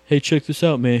 hey, check this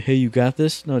out, man. Hey, you got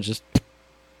this? No, just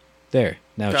there.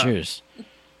 Now it's yours.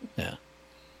 Yeah.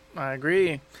 I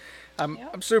agree.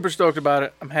 I'm super stoked about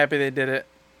it. I'm happy they did it.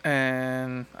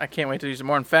 And I can't wait to use it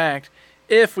more. In fact,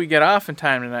 if we get off in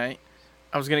time tonight,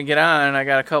 I was going to get on and I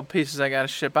got a couple pieces I got to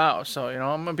ship out. So,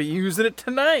 I'm going to be using it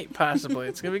tonight, possibly.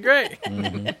 It's going to be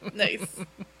great. Nice.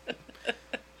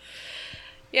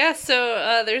 Yeah,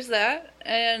 so there's that.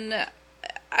 And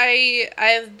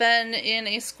I've been in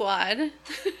a squad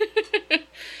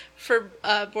for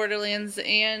Borderlands,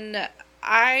 and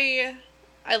I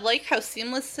like how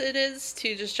seamless it is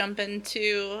to just jump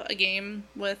into a game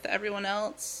with everyone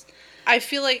else. I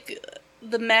feel like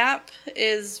the map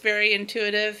is very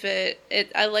intuitive.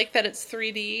 I like that it's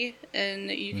 3D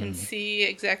and you can see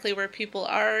exactly where people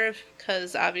are,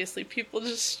 because obviously people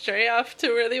just stray off to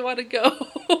where they want to go.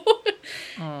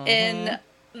 And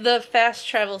the fast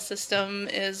travel system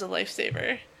is a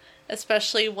lifesaver,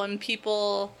 especially when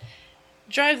people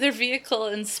drive their vehicle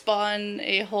and spawn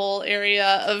a whole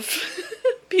area of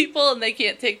people and they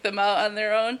can't take them out on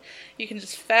their own. You can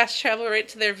just fast travel right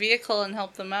to their vehicle and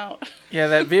help them out. Yeah,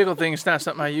 that vehicle thing is not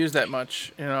something I use that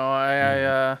much.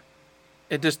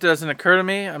 It just doesn't occur to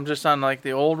me. I'm just on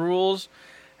the old rules,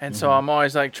 and so I'm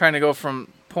always trying to go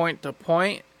from point to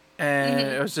point, and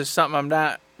it was just something I'm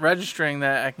not registering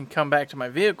that I can come back to my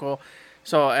vehicle.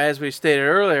 So as we stated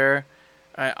earlier,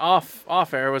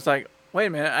 off air was wait a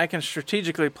minute, I can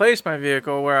strategically place my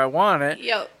vehicle where I want it.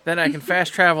 Yep. Then I can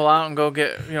fast travel out and go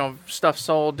get, stuff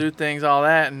sold, do things, all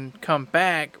that, and come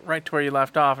back right to where you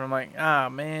left off. And I'm like,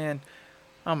 man,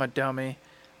 I'm a dummy.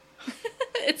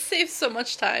 It saves so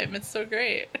much time. It's so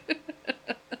great.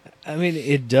 I mean,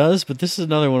 it does, but this is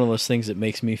another one of those things that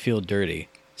makes me feel dirty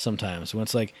sometimes. When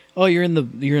it's like, oh, you're in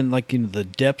the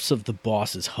depths of the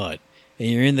boss's hut, and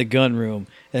you're in the gun room,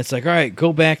 and it's like, all right,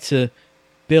 go back to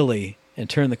Billy and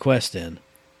turn the quest in.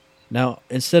 Now,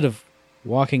 instead of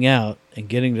walking out and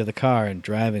getting to the car and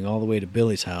driving all the way to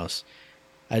Billy's house,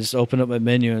 I just open up my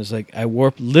menu and it's like, I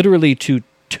warp literally to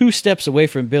 2 steps away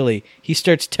from Billy. He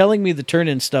starts telling me the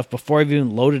turn-in stuff before I've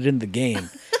even loaded in the game.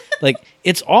 Like,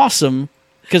 it's awesome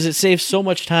because it saves so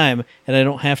much time, and I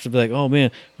don't have to be like, oh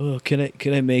man,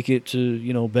 can I make it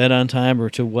to bed on time or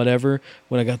to whatever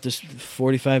when I got this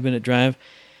 45-minute drive.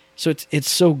 So it's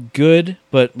so good,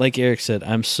 but like Eric said,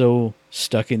 I'm so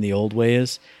stuck in the old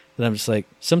ways that I'm just like,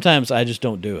 sometimes I just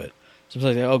don't do it.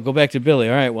 Sometimes I go back to Billy.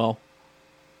 All right, well,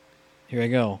 here I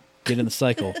go. Get in the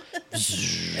cycle.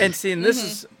 And see, and this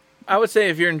is, I would say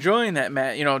if you're enjoying that,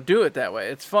 Matt, do it that way.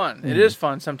 It's fun. It is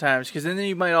fun sometimes, because then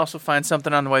you might also find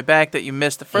something on the way back that you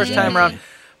missed the first time around.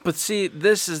 But see,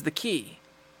 this is the key.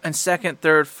 And second,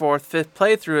 third, fourth, fifth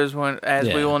playthrough is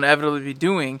we will inevitably be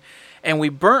doing. And we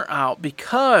burnt out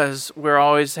because we're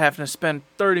always having to spend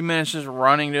 30 minutes just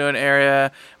running to an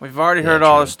area. We've already heard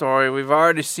all the story. We've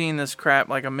already seen this crap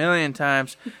like a million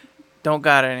times. Don't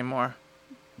got it anymore.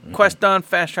 Quest done,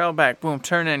 fast travel back. Boom,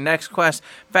 turn in. Next quest,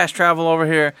 fast travel over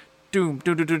here. Doom,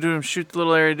 shoot the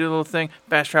little area, do the little thing.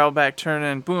 Fast travel back, turn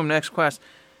in. Boom, next quest.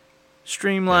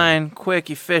 Streamline,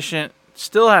 quick, efficient.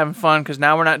 Still having fun because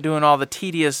now we're not doing all the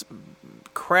tedious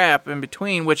crap in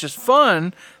between, which is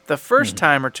fun the first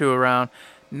time or two around.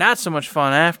 Not so much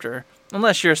fun after.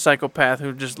 Unless you're a psychopath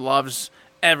who just loves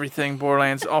everything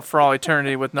Borderlands for all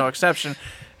eternity with no exception.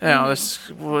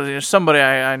 There's somebody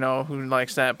I know who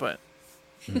likes that, but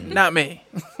not me.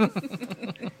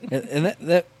 and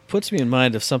that puts me in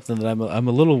mind of something that I'm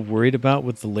a little worried about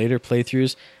with the later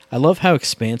playthroughs. I love how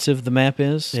expansive the map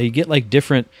is. You get like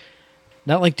different,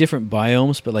 not like different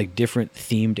biomes, but like different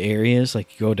themed areas.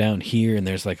 Like you go down here and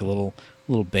there's like a little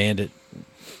bandit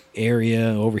area.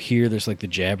 Over here there's like the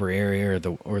jabber area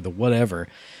or the whatever.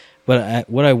 But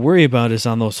what I worry about is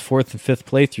on those 4th and 5th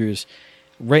playthroughs.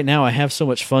 Right now I have so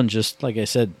much fun, just like I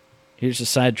said, here's a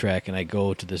sidetrack, and I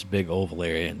go to this big oval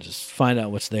area and just find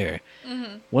out what's there.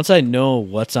 Mm-hmm. Once I know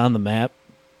what's on the map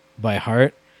by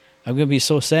heart, I'm going to be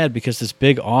so sad because this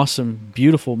big, awesome,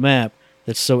 beautiful map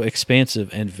that's so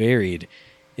expansive and varied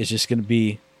is just going to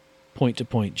be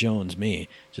point-to-point Jones me.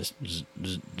 Just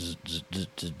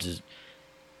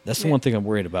that's the one thing I'm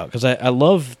worried about, because I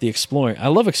love the exploring. I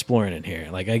love exploring in here.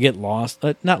 Like, I get lost.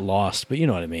 Not lost, but you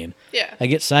know what I mean. Yeah. I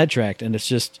get sidetracked, and it's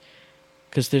just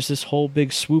because there's this whole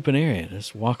big swooping area.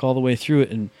 Just walk all the way through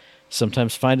it and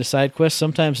sometimes find a side quest,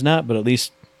 sometimes not, but at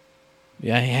least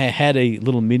I had a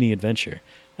little mini adventure.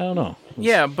 I don't know.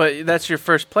 Yeah, but that's your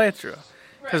first playthrough.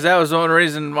 Because that was the only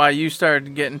reason why you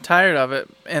started getting tired of it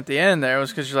at the end there,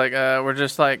 was because you're like, we're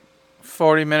just like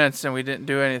 40 minutes and we didn't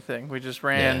do anything. We just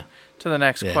ran to the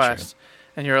next quest. True.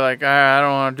 And you're like, I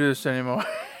don't want to do this anymore.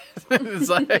 It's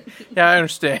like, yeah, I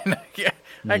understand.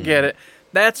 I get it.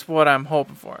 That's what I'm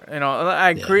hoping for. I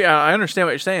agree. I understand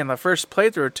what you're saying. The first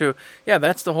playthrough or two,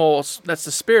 that's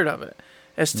the spirit of it.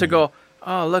 It's to go,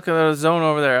 oh, look at the zone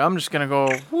over there. I'm just going to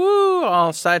go, woo,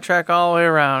 I'll sidetrack all the way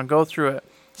around, go through it.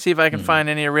 See if I can find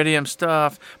any Iridium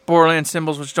stuff, Borderlands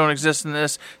symbols which don't exist in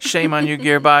this. Shame on you,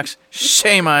 Gearbox.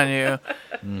 Shame on you.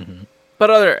 Mm-hmm. But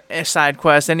other side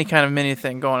quests, any kind of mini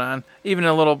thing going on, even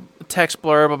a little text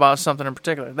blurb about something in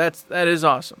particular, that is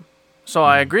awesome. So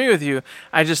I agree with you.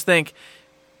 I just think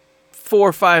 4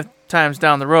 or 5 times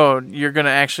down the road, you're going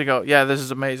to actually go, yeah, this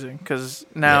is amazing, because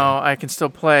now I can still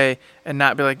play and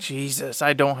not be like, Jesus,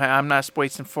 I'm not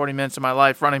wasting 40 minutes of my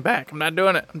life running back. I'm not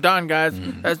doing it. I'm done, guys.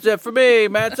 That's it for me.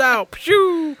 Matt's out.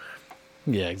 Pew!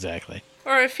 Yeah, exactly.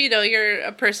 Or if, you're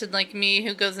a person like me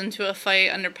who goes into a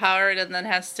fight underpowered and then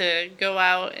has to go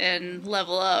out and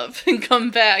level up and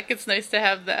come back, it's nice to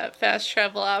have that fast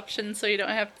travel option so you don't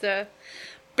have to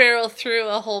barrel through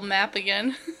a whole map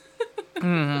again.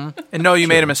 Mm-hmm. And know you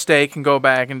made a mistake and go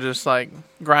back and just like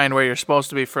grind where you're supposed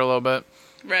to be for a little bit.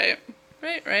 Right.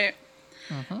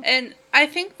 Mm-hmm. And I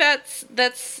think that's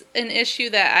an issue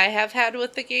that I have had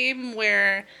with the game,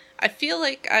 where I feel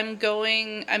like I'm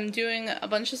doing a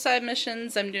bunch of side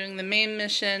missions, I'm doing the main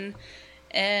mission,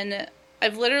 and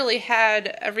I've literally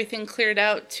had everything cleared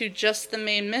out to just the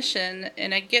main mission,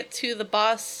 and I get to the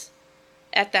boss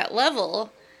at that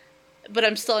level, but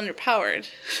I'm still underpowered.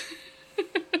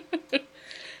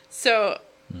 So,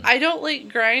 I don't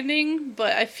like grinding,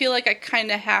 but I feel like I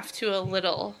kind of have to a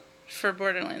little for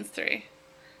Borderlands 3.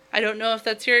 I don't know if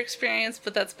that's your experience,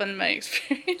 but that's been my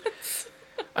experience.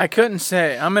 I couldn't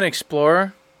say. I'm an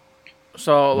explorer.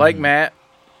 So, like Matt,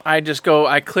 I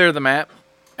clear the map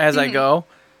as I go.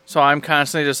 So I'm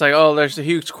constantly just like, oh, there's a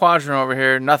huge quadrant over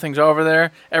here. Nothing's over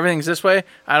there. Everything's this way.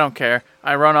 I don't care.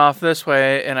 I run off this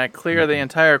way, and I clear the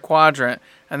entire quadrant,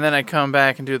 and then I come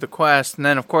back and do the quest. And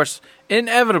then, of course,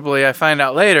 inevitably, I find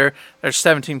out later there's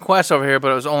 17 quests over here,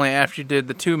 but it was only after you did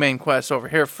the 2 main quests over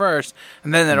here first,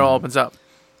 and then it all opens up.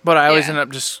 But I always end up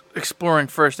just exploring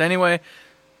first anyway.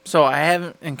 So I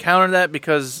haven't encountered that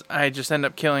because I just end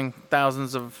up killing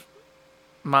thousands of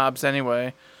mobs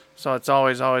anyway. So it's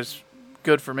always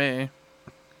good for me.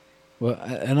 Well,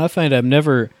 and I find I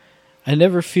never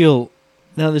feel.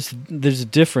 Now there's a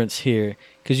difference here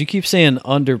because you keep saying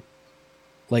under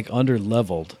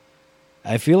leveled.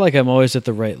 I feel like I'm always at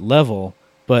the right level,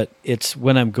 but it's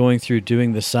when I'm going through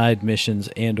doing the side missions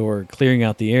and or clearing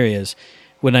out the areas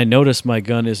when I notice my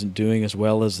gun isn't doing as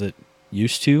well as it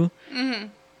used to. Mm-hmm.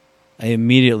 I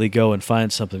immediately go and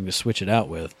find something to switch it out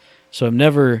with. So I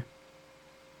never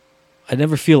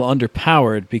feel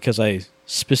underpowered because I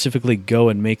specifically go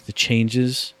and make the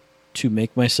changes to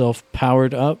make myself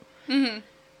powered up. Mm-hmm.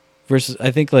 Versus,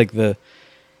 I think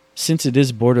since it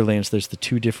is Borderlands, there's the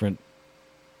 2 different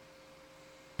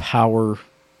power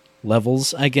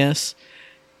levels, I guess.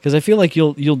 Because I feel like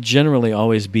you'll generally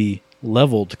always be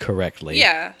leveled correctly.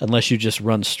 Yeah. Unless you just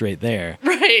run straight there.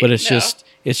 Right. But it's just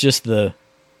the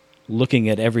looking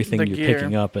at everything The you're gear.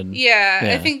 picking up and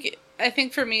Yeah, I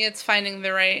think for me it's finding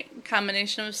the right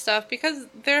combination of stuff because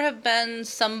there have been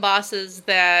some bosses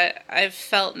that I've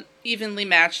felt evenly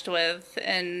matched with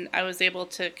and I was able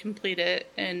to complete it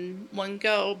in one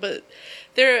go, but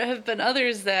there have been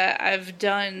others that I've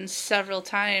done several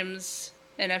times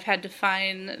and I've had to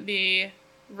find the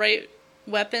right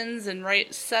weapons and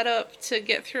right setup to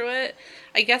get through it.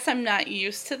 I guess I'm not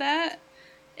used to that,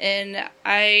 and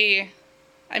I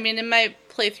mean in my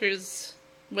playthroughs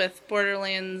with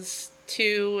Borderlands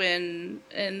 2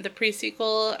 and the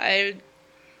pre-sequel, I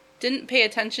didn't pay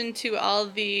attention to all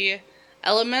the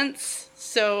elements,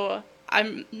 so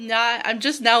I'm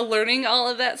just now learning all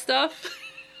of that stuff.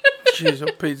 Jeez,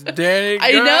 oh, Pete's Danny.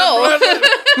 I know.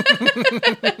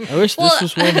 I wish this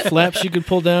was one of the flaps you could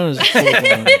pull down as a full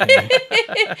blown.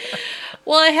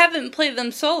 Well, I haven't played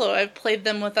them solo. I've played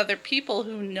them with other people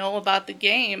who know about the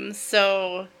game,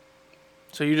 so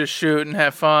you just shoot and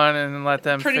have fun and let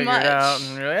them Pretty figure much. it out.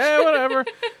 And you're like, yeah, whatever.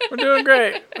 We're doing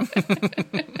great.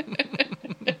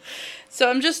 So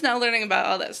I'm just now learning about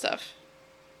all that stuff.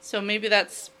 So maybe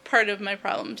that's part of my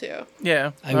problem too.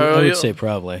 Yeah. I would say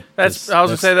probably. I was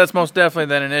gonna say that's most definitely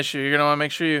then an issue. You're gonna want to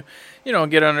make sure you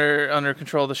get under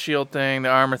control the shield thing, the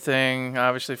armor thing,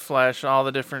 obviously flesh, all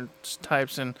the different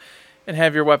types, and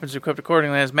have your weapons equipped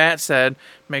accordingly. As Matt said,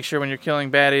 make sure when you're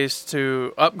killing baddies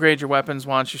to upgrade your weapons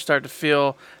once you start to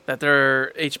feel that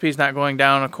their HP is not going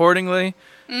down accordingly.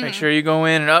 Mm-hmm. Make sure you go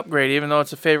in and upgrade, even though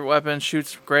it's a favorite weapon,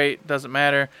 shoots great, doesn't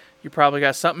matter. You probably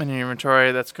got something in your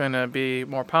inventory that's going to be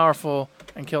more powerful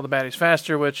and kill the baddies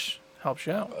faster, which helps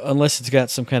you out. Unless it's got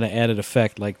some kind of added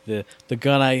effect, like the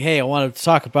gun. I want to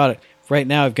talk about it right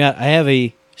now. I have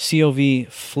a COV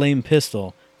flame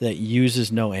pistol that uses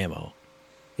no ammo.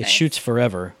 It shoots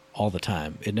forever, all the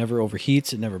time. It never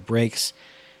overheats. It never breaks.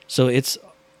 So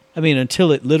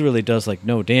until it literally does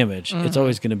no damage, it's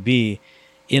always going to be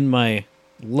in my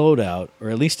loadout, or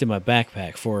at least in my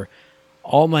backpack. For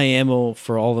all my ammo,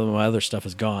 for all of my other stuff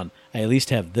is gone. I at least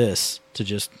have this to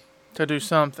do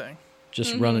something.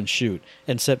 Just run and shoot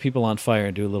and set people on fire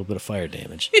and do a little bit of fire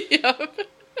damage. Yep.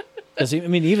 Because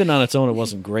even on its own, it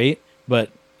wasn't great, but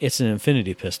it's an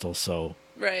infinity pistol, so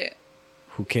Right. Uh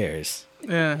who cares?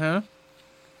 huh.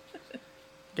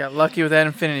 Got lucky with that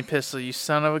infinity pistol, you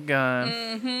son of a gun.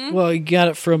 Mm-hmm. Well, you got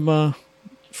it from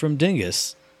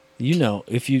Dingus.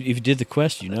 If you did the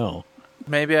quest,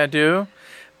 Maybe I do.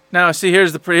 Now, see,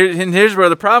 here's where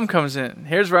the problem comes in.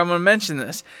 Here's where I'm going to mention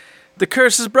this. The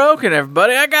curse is broken,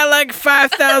 everybody. I got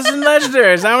 5,000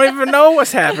 legendaries. I don't even know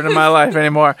what's happened in my life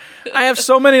anymore. I have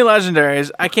so many legendaries,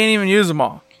 I can't even use them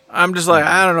all. I'm just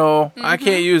I don't know. I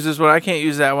can't use this one. I can't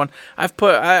use that one. I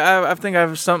think I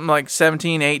have something like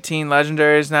 17, 18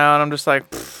 legendaries now, and I'm just I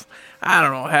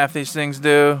don't know what half these things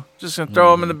do. Just going to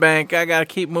throw them in the bank. I got to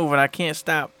keep moving. I can't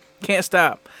stop.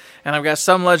 And I've got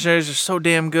some legendaries that are so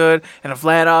damn good, and a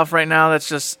Vladoff right now that's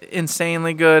just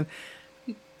insanely good.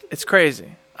 It's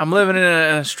crazy. I'm living in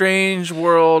a strange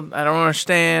world. I don't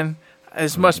understand.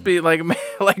 This must be like Matt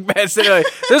said.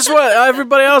 This is what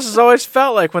everybody else has always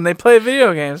felt like when they play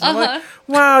video games. I'm like,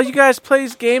 wow, you guys play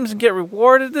these games and get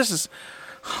rewarded. This is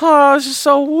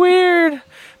so weird.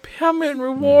 I'm getting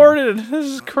rewarded. This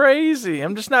is crazy.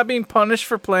 I'm just not being punished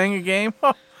for playing a game.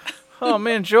 Oh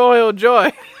man, joy, oh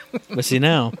joy. But see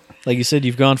now, like you said,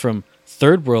 you've gone from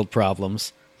third world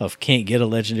problems of can't get a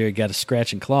legendary, got to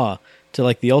scratch and claw, to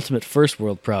like the ultimate first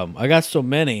world problem. I got so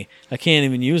many, I can't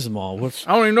even use them all. What's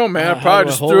I don't even know, man. I how probably do I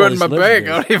just hold threw all it in my these bank. I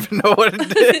legendaries? don't even know what it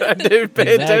did. I didn't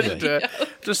pay attention Exactly. to it.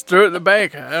 Just threw it in the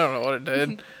bank. I don't know what it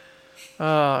did.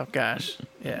 Oh, gosh.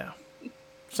 Yeah.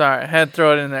 Sorry, I had to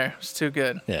throw it in there. It's too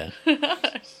good. Yeah.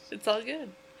 It's all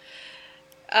good.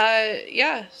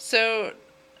 Yeah. So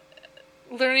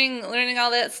learning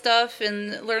all that stuff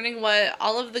and learning what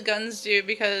all of the guns do,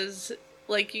 because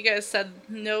like you guys said,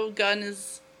 no gun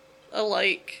is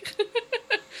alike.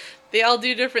 They all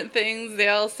do different things. They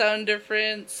all sound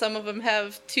different. Some of them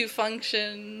have 2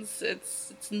 functions.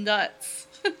 It's nuts.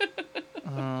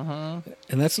 And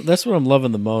that's what I'm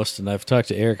loving the most, and I've talked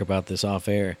to Eric about this off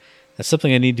air. That's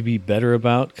something I need to be better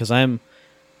about, because I'm,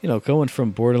 going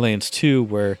from Borderlands 2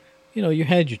 where, you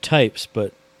had your types,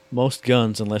 but most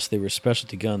guns, unless they were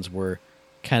specialty guns, were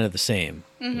kind of the same.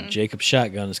 A Jacob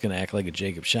shotgun is going to act like a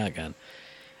Jacob shotgun.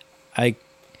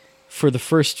 For the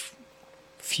first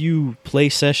few play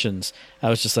sessions, I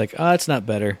was just like, it's not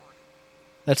better.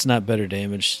 That's not better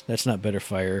damage. That's not better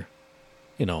fire,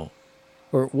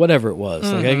 or whatever it was.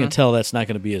 Like I can tell that's not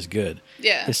going to be as good.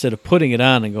 Yeah. Instead of putting it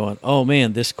on and going, oh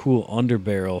man, this cool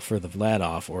underbarrel for the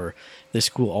Vladoff, or this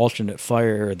cool alternate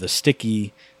fire, or the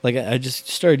sticky. Like I just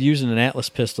started using an Atlas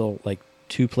pistol like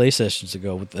 2 play sessions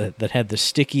ago with that had the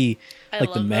sticky, I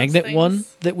like the love those magnet one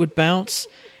things. that would bounce,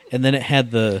 and then it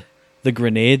had the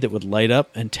grenade that would light up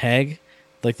and tag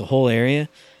like the whole area.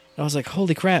 I was like,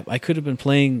 holy crap, I could have been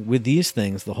playing with these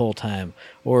things the whole time.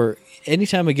 Or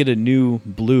anytime I get a new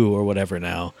blue or whatever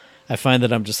now, I find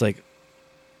that I'm just like,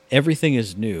 everything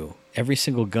is new. Every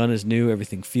single gun is new.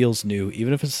 Everything feels new.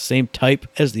 Even if it's the same type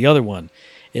as the other one,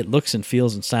 it looks and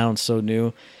feels and sounds so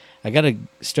new. I got to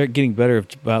start getting better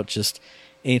about just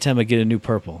anytime I get a new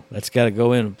purple. That's got to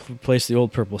go in and replace the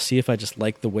old purple, see if I just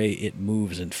like the way it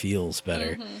moves and feels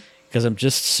better. Because I'm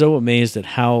just so amazed at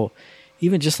how,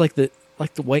 even just like the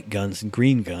white guns and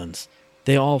green guns,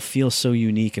 they all feel so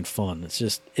unique and fun.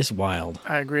 It's wild.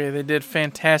 I agree. They did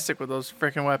fantastic with those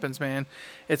freaking weapons, man.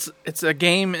 It's a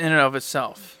game in and of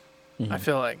itself. I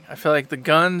feel like the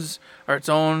guns are its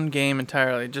own game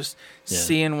entirely. Just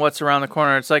seeing what's around the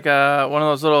corner. It's like one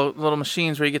of those little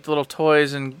machines where you get the little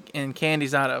toys and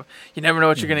candies out of. You never know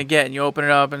what you're gonna get, and you open it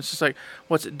up, and it's just like,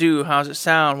 what's it do? How's it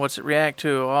sound? What's it react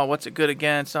to? Oh, what's it good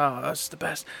against? Oh, that's the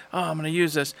best. Oh, I'm gonna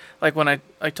use this. Like when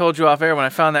I told you off air when I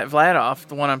found that Vladoff,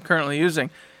 the one I'm currently using,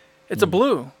 it's a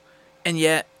blue, and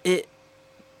yet it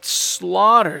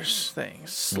slaughters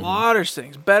things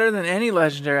better than any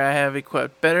legendary I have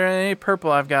equipped, better than any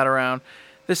purple I've got around.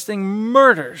 This thing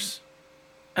murders,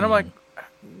 and I'm like,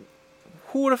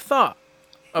 who would have thought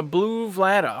a blue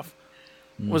Vladoff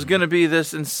was going to be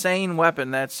this insane weapon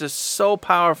that's just so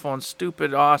powerful and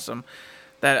stupid awesome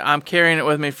that I'm carrying it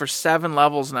with me for 7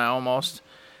 levels now almost,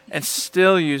 and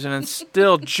still using, and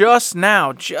still just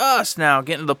now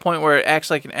getting to the point where it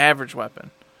acts like an average weapon.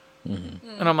 And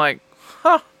I'm like,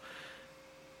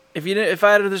 if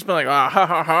I had just been like,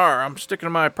 I'm sticking to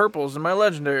my purples and my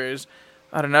legendaries,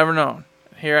 I'd have never known.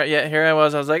 Here I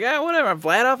was like, whatever,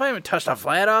 Vladoff, I haven't touched a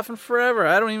Vladoff in forever.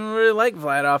 I don't even really like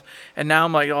Vladoff. And now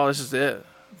I'm like, oh, this is it.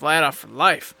 Vladoff for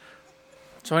life.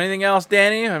 So anything else,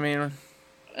 Danny? I mean,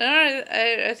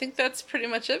 I think that's pretty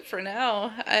much it for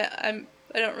now. I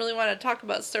don't really want to talk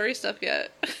about story stuff yet.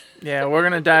 yeah, we're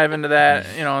going to dive into that,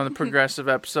 in the progressive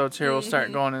episodes here. We'll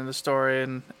start going into the story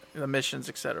and the missions,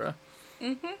 etc.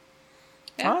 Yeah,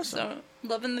 Awesome. So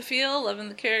loving the feel, loving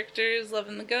the characters,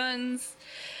 loving the guns.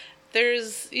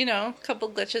 There's, a couple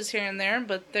glitches here and there,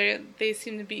 but they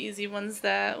seem to be easy ones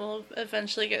that will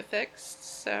eventually get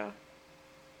fixed. So,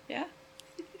 yeah.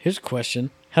 Here's a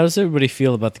question. How does everybody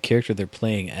feel about the character they're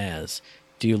playing as?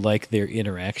 Do you like their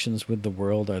interactions with the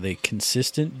world? Are they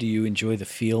consistent? Do you enjoy the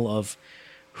feel of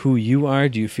who you are?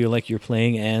 Do you feel like you're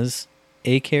playing as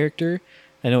a character?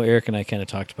 I know Eric and I kind of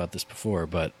talked about this before,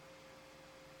 but...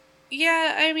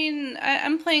 Yeah, I mean,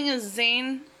 I'm playing as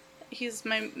Zane. He's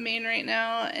my main right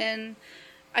now, and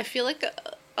I feel like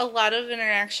a lot of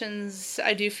interactions,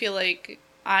 I do feel like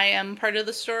I am part of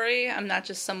the story. I'm not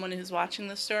just someone who's watching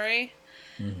the story.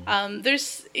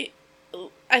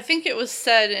 I think it was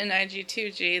said in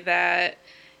IG2G that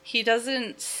he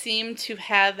doesn't seem to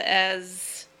have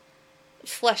as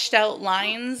fleshed out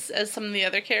lines as some of the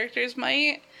other characters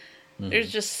might.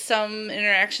 There's just some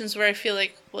interactions where I feel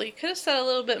like, well, you could have said a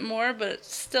little bit more, but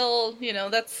still,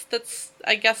 that's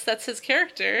I guess that's his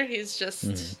character. He's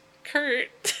just Kurt.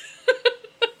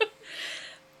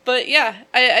 But yeah,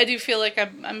 I do feel like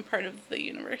I'm part of the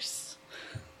universe.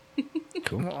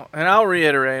 cool. Well, and I'll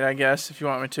reiterate, I guess, if you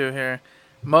want me to here.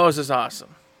 Moe's is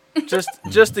awesome.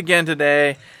 Just again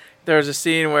today, there was a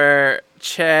scene where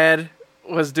Chad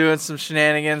was doing some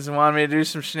shenanigans and wanted me to do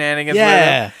some shenanigans with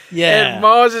him. Yeah. And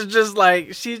Moe's is just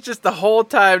like, she's just the whole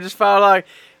time just felt like,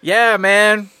 yeah,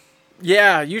 man.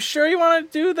 Yeah, you sure you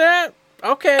want to do that?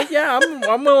 Okay, yeah,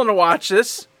 I'm willing to watch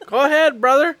this. Go ahead,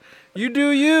 brother. You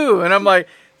do you. And I'm like,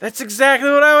 that's exactly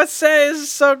what I would say. This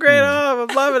is so great. Oh,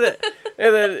 I'm loving it.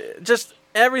 And then just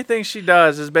everything she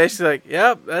does is basically like,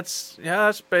 yep, that's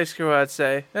basically what I'd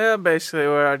say. Yeah, basically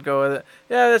where I'd go with it.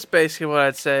 Yeah, that's basically what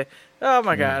I'd say. Oh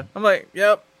my God. I'm like,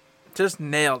 yep, just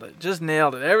nailed it. Just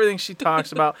nailed it. Everything she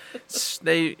talks about,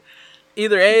 they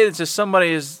either A, it's just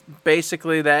somebody is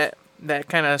basically that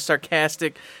kind of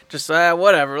sarcastic, just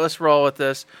whatever, let's roll with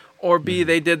this. Or B,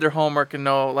 they did their homework and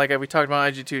know, like we talked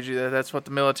about IG2G, that's what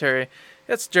the military,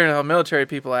 that's generally how military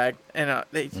people act, and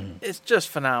it's just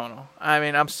phenomenal. I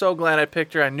mean, I'm so glad I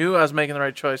picked her. I knew I was making the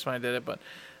right choice when I did it, but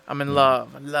I'm in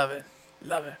love. I love it.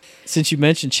 Love it. Since you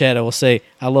mentioned Chad, I will say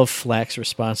I love Flack's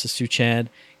responses to Chad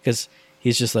because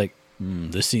he's just like,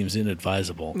 this seems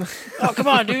inadvisable. Oh, come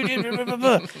on, dude.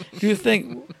 Do you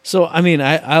think? So, I mean,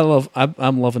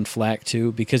 I'm loving Flack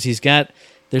too because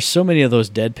there's so many of those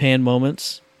deadpan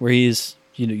moments where he's,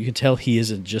 you can tell he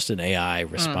isn't just an AI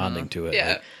responding to it. Yeah.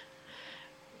 Like,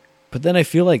 but then I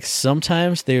feel like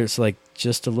sometimes there's like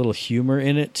just a little humor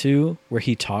in it too, where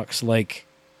he talks like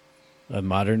a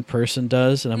modern person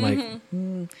does, and I'm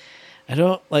like, I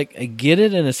don't like. I get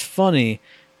it, and it's funny,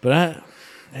 but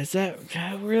is that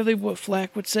really what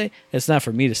Flack would say? It's not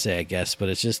for me to say, I guess, but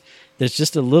it's just there's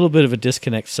just a little bit of a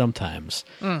disconnect sometimes,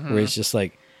 where it's just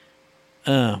like,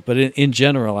 but in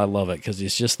general, I love it because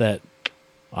it's just that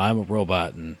I'm a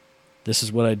robot and this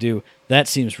is what I do. That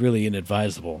seems really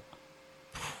inadvisable.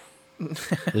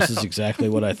 This is exactly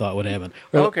what I thought would happen.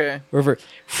 Okay. Or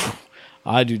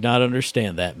I do not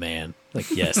understand that, man. Like,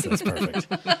 yes, that's perfect.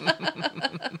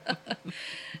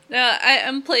 No,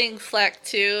 I'm playing Flack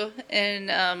 2 in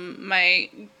my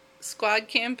squad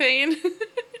campaign.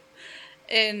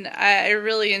 And I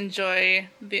really enjoy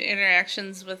the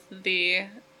interactions with the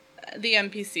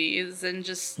NPCs and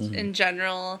just in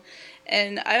general.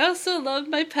 And I also love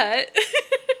my pet.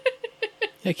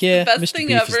 Heck yeah, Best Mr. thing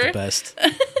Beef is ever. the best.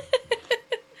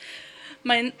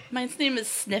 Mine's name is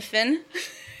Sniffin.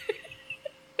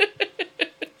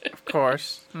 Of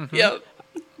course. Mm-hmm. Yep.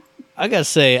 I gotta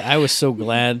say, I was so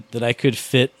glad that I could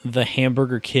fit the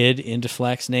Hamburger Kid into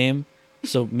Flack's name,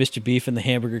 so Mr. Beef and the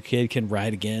Hamburger Kid can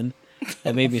ride again.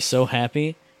 That made me so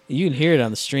happy. You can hear it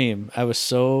on the stream. I was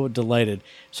so delighted.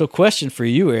 So, question for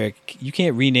you, Eric: you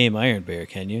can't rename Iron Bear,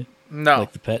 can you? No.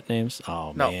 Like the pet names?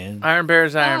 Oh No. man. Iron Bear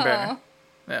is Iron Bear.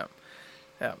 Yeah.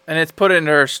 Yeah. And it's put into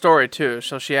her story, too,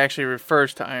 so she actually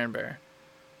refers to Iron Bear.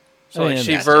 So like, yeah,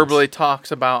 she that verbally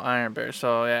talks about Iron Bear.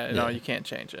 So, no, Yeah. you can't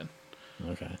change it.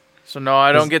 Okay. So, no,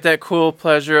 I don't get that cool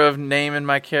pleasure of naming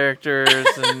my characters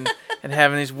and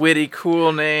having these witty,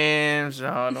 cool names. No,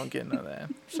 I don't get none of that.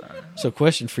 Sorry. So,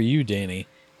 question for you, Danny: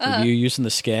 are you using the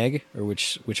Skag, or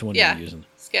which one are you using?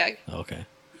 Skag. Oh, okay.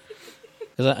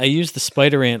 Because I used the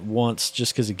Spider Ant once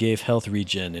just because it gave health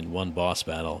regen in one boss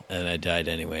battle, and I died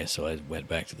anyway, so I went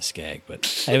back to the Skag.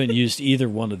 But I haven't used either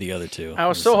one of the other two. I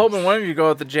was so hoping one of you would go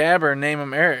with the Jabber and name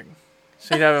him Eric.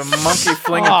 So you'd have a monkey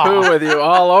flinging poo with you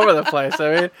all over the place.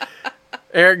 I mean,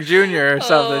 Eric Jr. or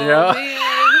something, you know? Man.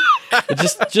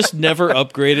 Just never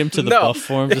upgrade him to the No. buff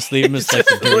form. Just leave him as like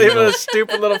the Just dirty leave him little- a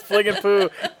stupid little flinging poo.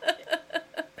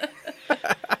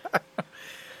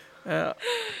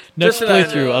 Next just an playthrough,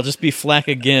 idea. I'll just be Flack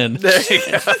again. There you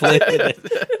go.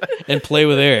 And play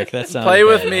with Eric. That sounds Play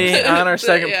with badass. me on our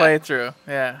second Yeah. playthrough.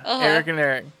 Yeah, Uh-huh. Eric and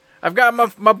Eric. I've got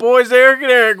my boys Eric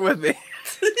and Eric with me.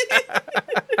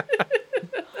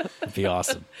 That'd be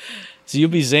awesome. So you'll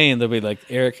be Zane. They'll be like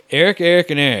Eric,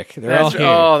 and Eric. They're all here.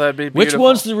 Oh, that'd be Which beautiful.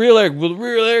 one's the real Eric? Will the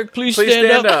real Eric please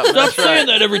stand up? Stop That's saying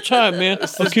right. that every time, man. I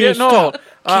It's can't getting stop. old.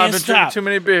 Oh, I've Can't been stop. drinking too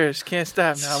many beers. Can't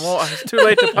stop now. It's too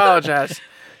late to apologize.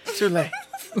 It's too late.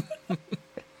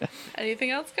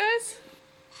 Anything else, guys?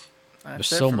 There's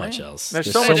That's it so for much me. else.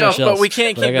 There's so much else, but we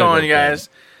can't But I keep gotta going, go you guys.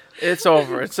 It's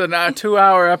over. It's a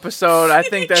 2-hour episode. I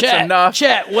think that's Chat, enough.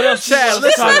 Chat, what else Chat, you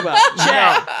want to talk about?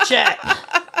 No.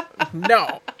 Chat.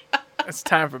 No. It's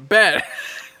time for bed.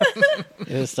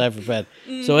 It's time for bed.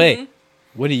 So, hey,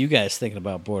 what are you guys thinking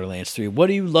about Borderlands 3? What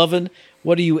are you loving?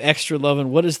 What are you extra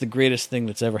loving? What is the greatest thing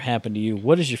that's ever happened to you?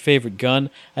 What is your favorite gun?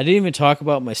 I didn't even talk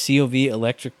about my COV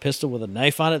electric pistol with a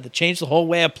knife on it that changed the whole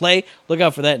way I play. Look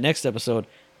out for that next episode.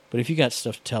 But if you got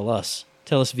stuff to tell us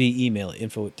via email at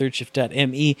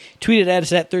info@thirdshift.me. Tweet it at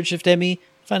us at ThirdShiftME.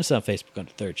 Find us on Facebook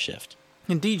under Third Shift.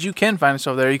 Indeed, you can find us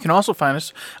over there. You can also find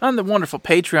us on the wonderful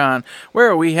Patreon,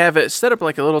 where we have it set up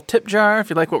like a little tip jar. If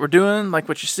you like what we're doing, like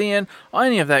what you're seeing,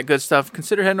 any of that good stuff,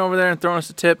 consider heading over there and throwing us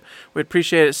a tip. We'd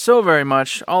appreciate it so very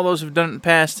much. All those who've done it in the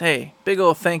past, hey, big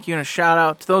old thank you and a shout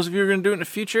out to those of you who are going to do it in the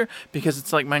future, because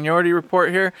it's like Minority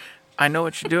Report here. I know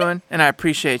what you're doing, and I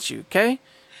appreciate you, okay?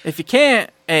 If you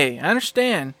can't, hey, I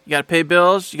understand. You got to pay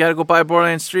bills. You got to go buy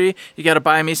Borderlands 3. You got to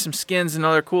buy me some skins and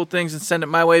other cool things and send it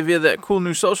my way via that cool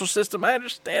new social system. I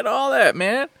understand all that,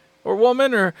 man. Or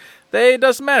woman, or they, it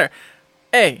doesn't matter.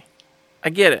 Hey, I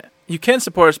get it. You can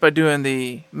support us by doing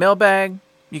the mailbag.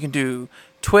 You can do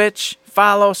Twitch,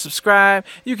 follow, subscribe.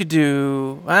 You could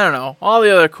do, I don't know, all the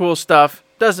other cool stuff.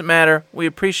 Doesn't matter. We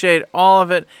appreciate all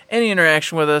of it. Any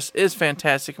interaction with us is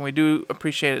fantastic, and we do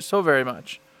appreciate it so very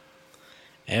much.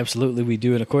 Absolutely, we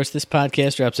do. And of course, this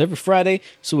podcast drops every Friday,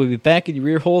 so we'll be back in your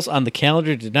ear holes on the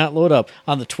calendar. Did not load up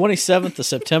on the 27th of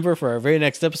September for our very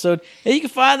next episode. And you can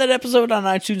find that episode on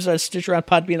iTunes, on Stitcher, on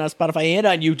Podbean, on Spotify, and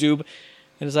on YouTube.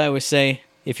 And as I always say,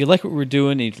 if you like what we're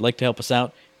doing and you'd like to help us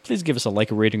out, please give us a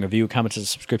like, a rating, review, a comment, and a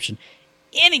subscription.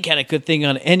 Any kind of good thing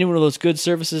on any one of those good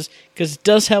services, because it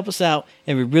does help us out,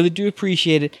 and we really do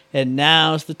appreciate it. And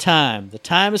now's the time. The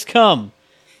time has come.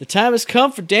 The time has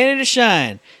come for Danny to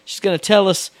shine. She's going to tell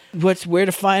us where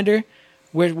to find her,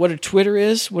 what her Twitter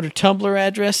is, what her Tumblr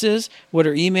address is, what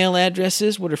her email address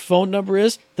is, what her phone number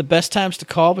is, the best times to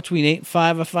call between 8 and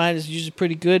 5 I find is usually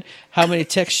pretty good, how many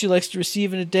texts she likes to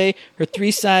receive in a day, her 3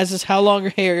 sizes, how long her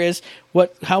hair is,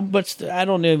 how much, I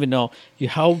don't even know, your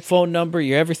home phone number,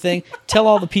 your everything. Tell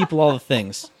all the people all the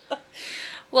things.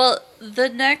 Well, the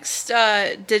next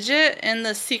digit in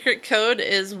the secret code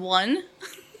is 1.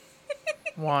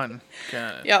 1.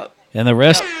 Got it. Yep. And the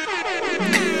rest...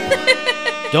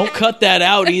 Don't cut that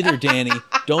out either, Danny.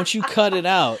 Don't you cut it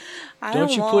out.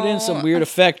 Don't you put in some weird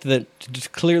effect that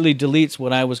just clearly deletes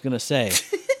what I was going to say.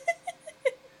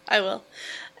 I will.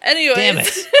 Anyways. Damn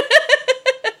it.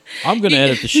 I'm going to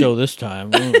edit the show this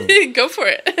time. Go for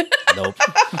it. Nope.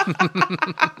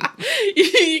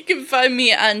 You can find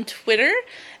me on Twitter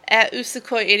at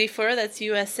Usakoi84. That's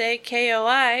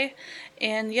USAKOI.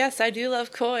 And yes, I do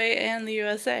love koi and the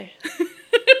USA.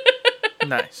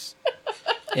 Nice.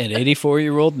 And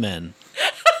 84-year-old men.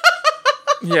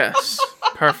 Yes.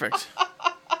 Perfect.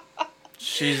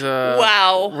 She's a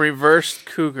wow. reversed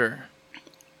cougar.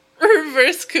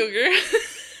 Reverse cougar.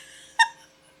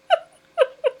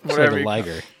 She's like a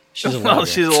liger. She's a liger. Oh,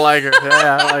 she's a liger.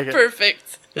 Yeah, I like it.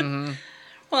 Perfect. Mm-hmm.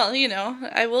 Well, you know,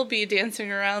 I will be dancing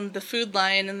around the Food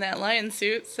Lion in that lion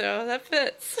suit, so that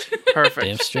fits. Perfect.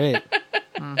 Damn straight.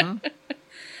 Mm-hmm.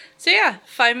 So yeah,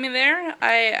 find me there.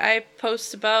 I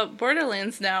post about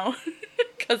Borderlands now,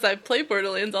 because I play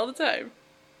Borderlands all the time.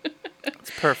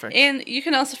 It's perfect. And you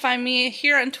can also find me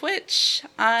here on Twitch,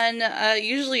 on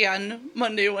usually on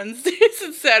Monday, Wednesdays,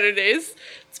 and Saturdays.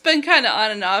 It's been kind of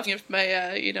on and off if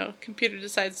my computer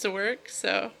decides to work.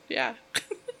 So yeah.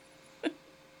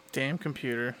 Damn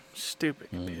computer. Stupid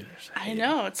computers. I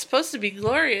know, it's supposed to be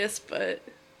glorious, but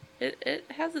it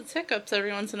has its hiccups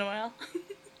every once in a while.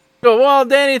 Well,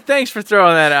 Danny, thanks for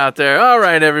throwing that out there. All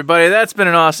right, everybody, that's been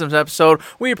an awesome episode.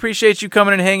 We appreciate you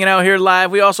coming and hanging out here live.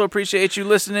 We also appreciate you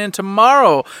listening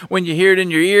tomorrow when you hear it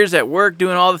in your ears at work,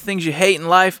 doing all the things you hate in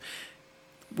life.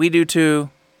 We do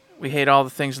too. We hate all the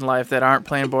things in life that aren't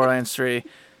playing Borderlands 3.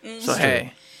 So,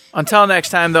 hey, until next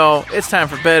time, though, it's time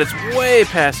for bed. It's way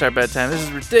past our bedtime. This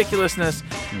is ridiculousness.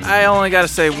 I only got to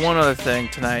say one other thing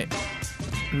tonight,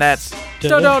 and that's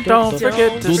don't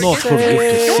forget to save.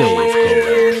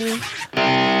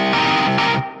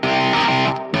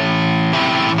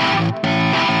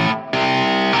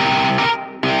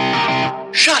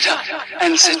 Shut up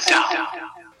and sit down.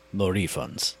 No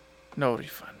refunds. No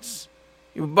refunds.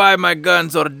 You buy my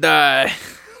guns or die.